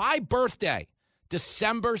night, my birthday,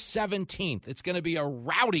 December 17th. It's going to be a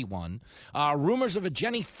rowdy one. Rumors of a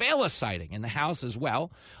Jenny Fela sighting in the house as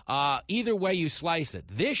well. Either way you slice it,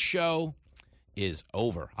 this show is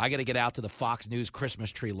over. I got to get out to the Fox News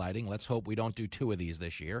Christmas tree lighting. Let's hope we don't do 2 of these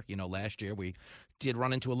this year. Last year we did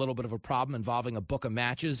run into a little bit of a problem involving a book of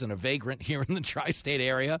matches and a vagrant here in the tri-state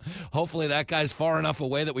area. Hopefully that guy's far enough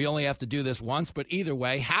away that we only have to do this once. But either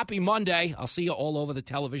way, happy Monday. I'll see you all over the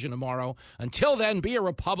television tomorrow. Until then, be a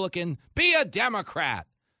Republican, be a Democrat.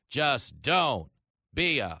 Just don't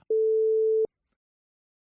be a...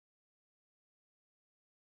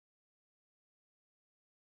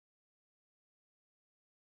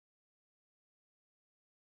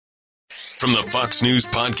 From the Fox News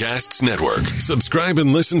Podcasts Network. Subscribe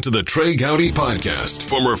and listen to the Trey Gowdy Podcast.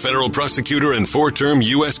 Former federal prosecutor and 4-term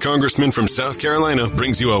U.S. Congressman from South Carolina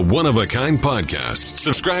brings you a one-of-a-kind podcast.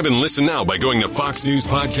 Subscribe and listen now by going to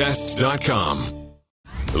foxnewspodcasts.com.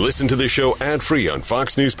 Listen to the show ad-free on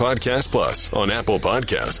Fox News Podcast Plus, on Apple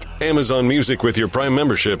Podcast, Amazon Music with your Prime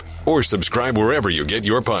membership, or subscribe wherever you get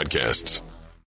your podcasts.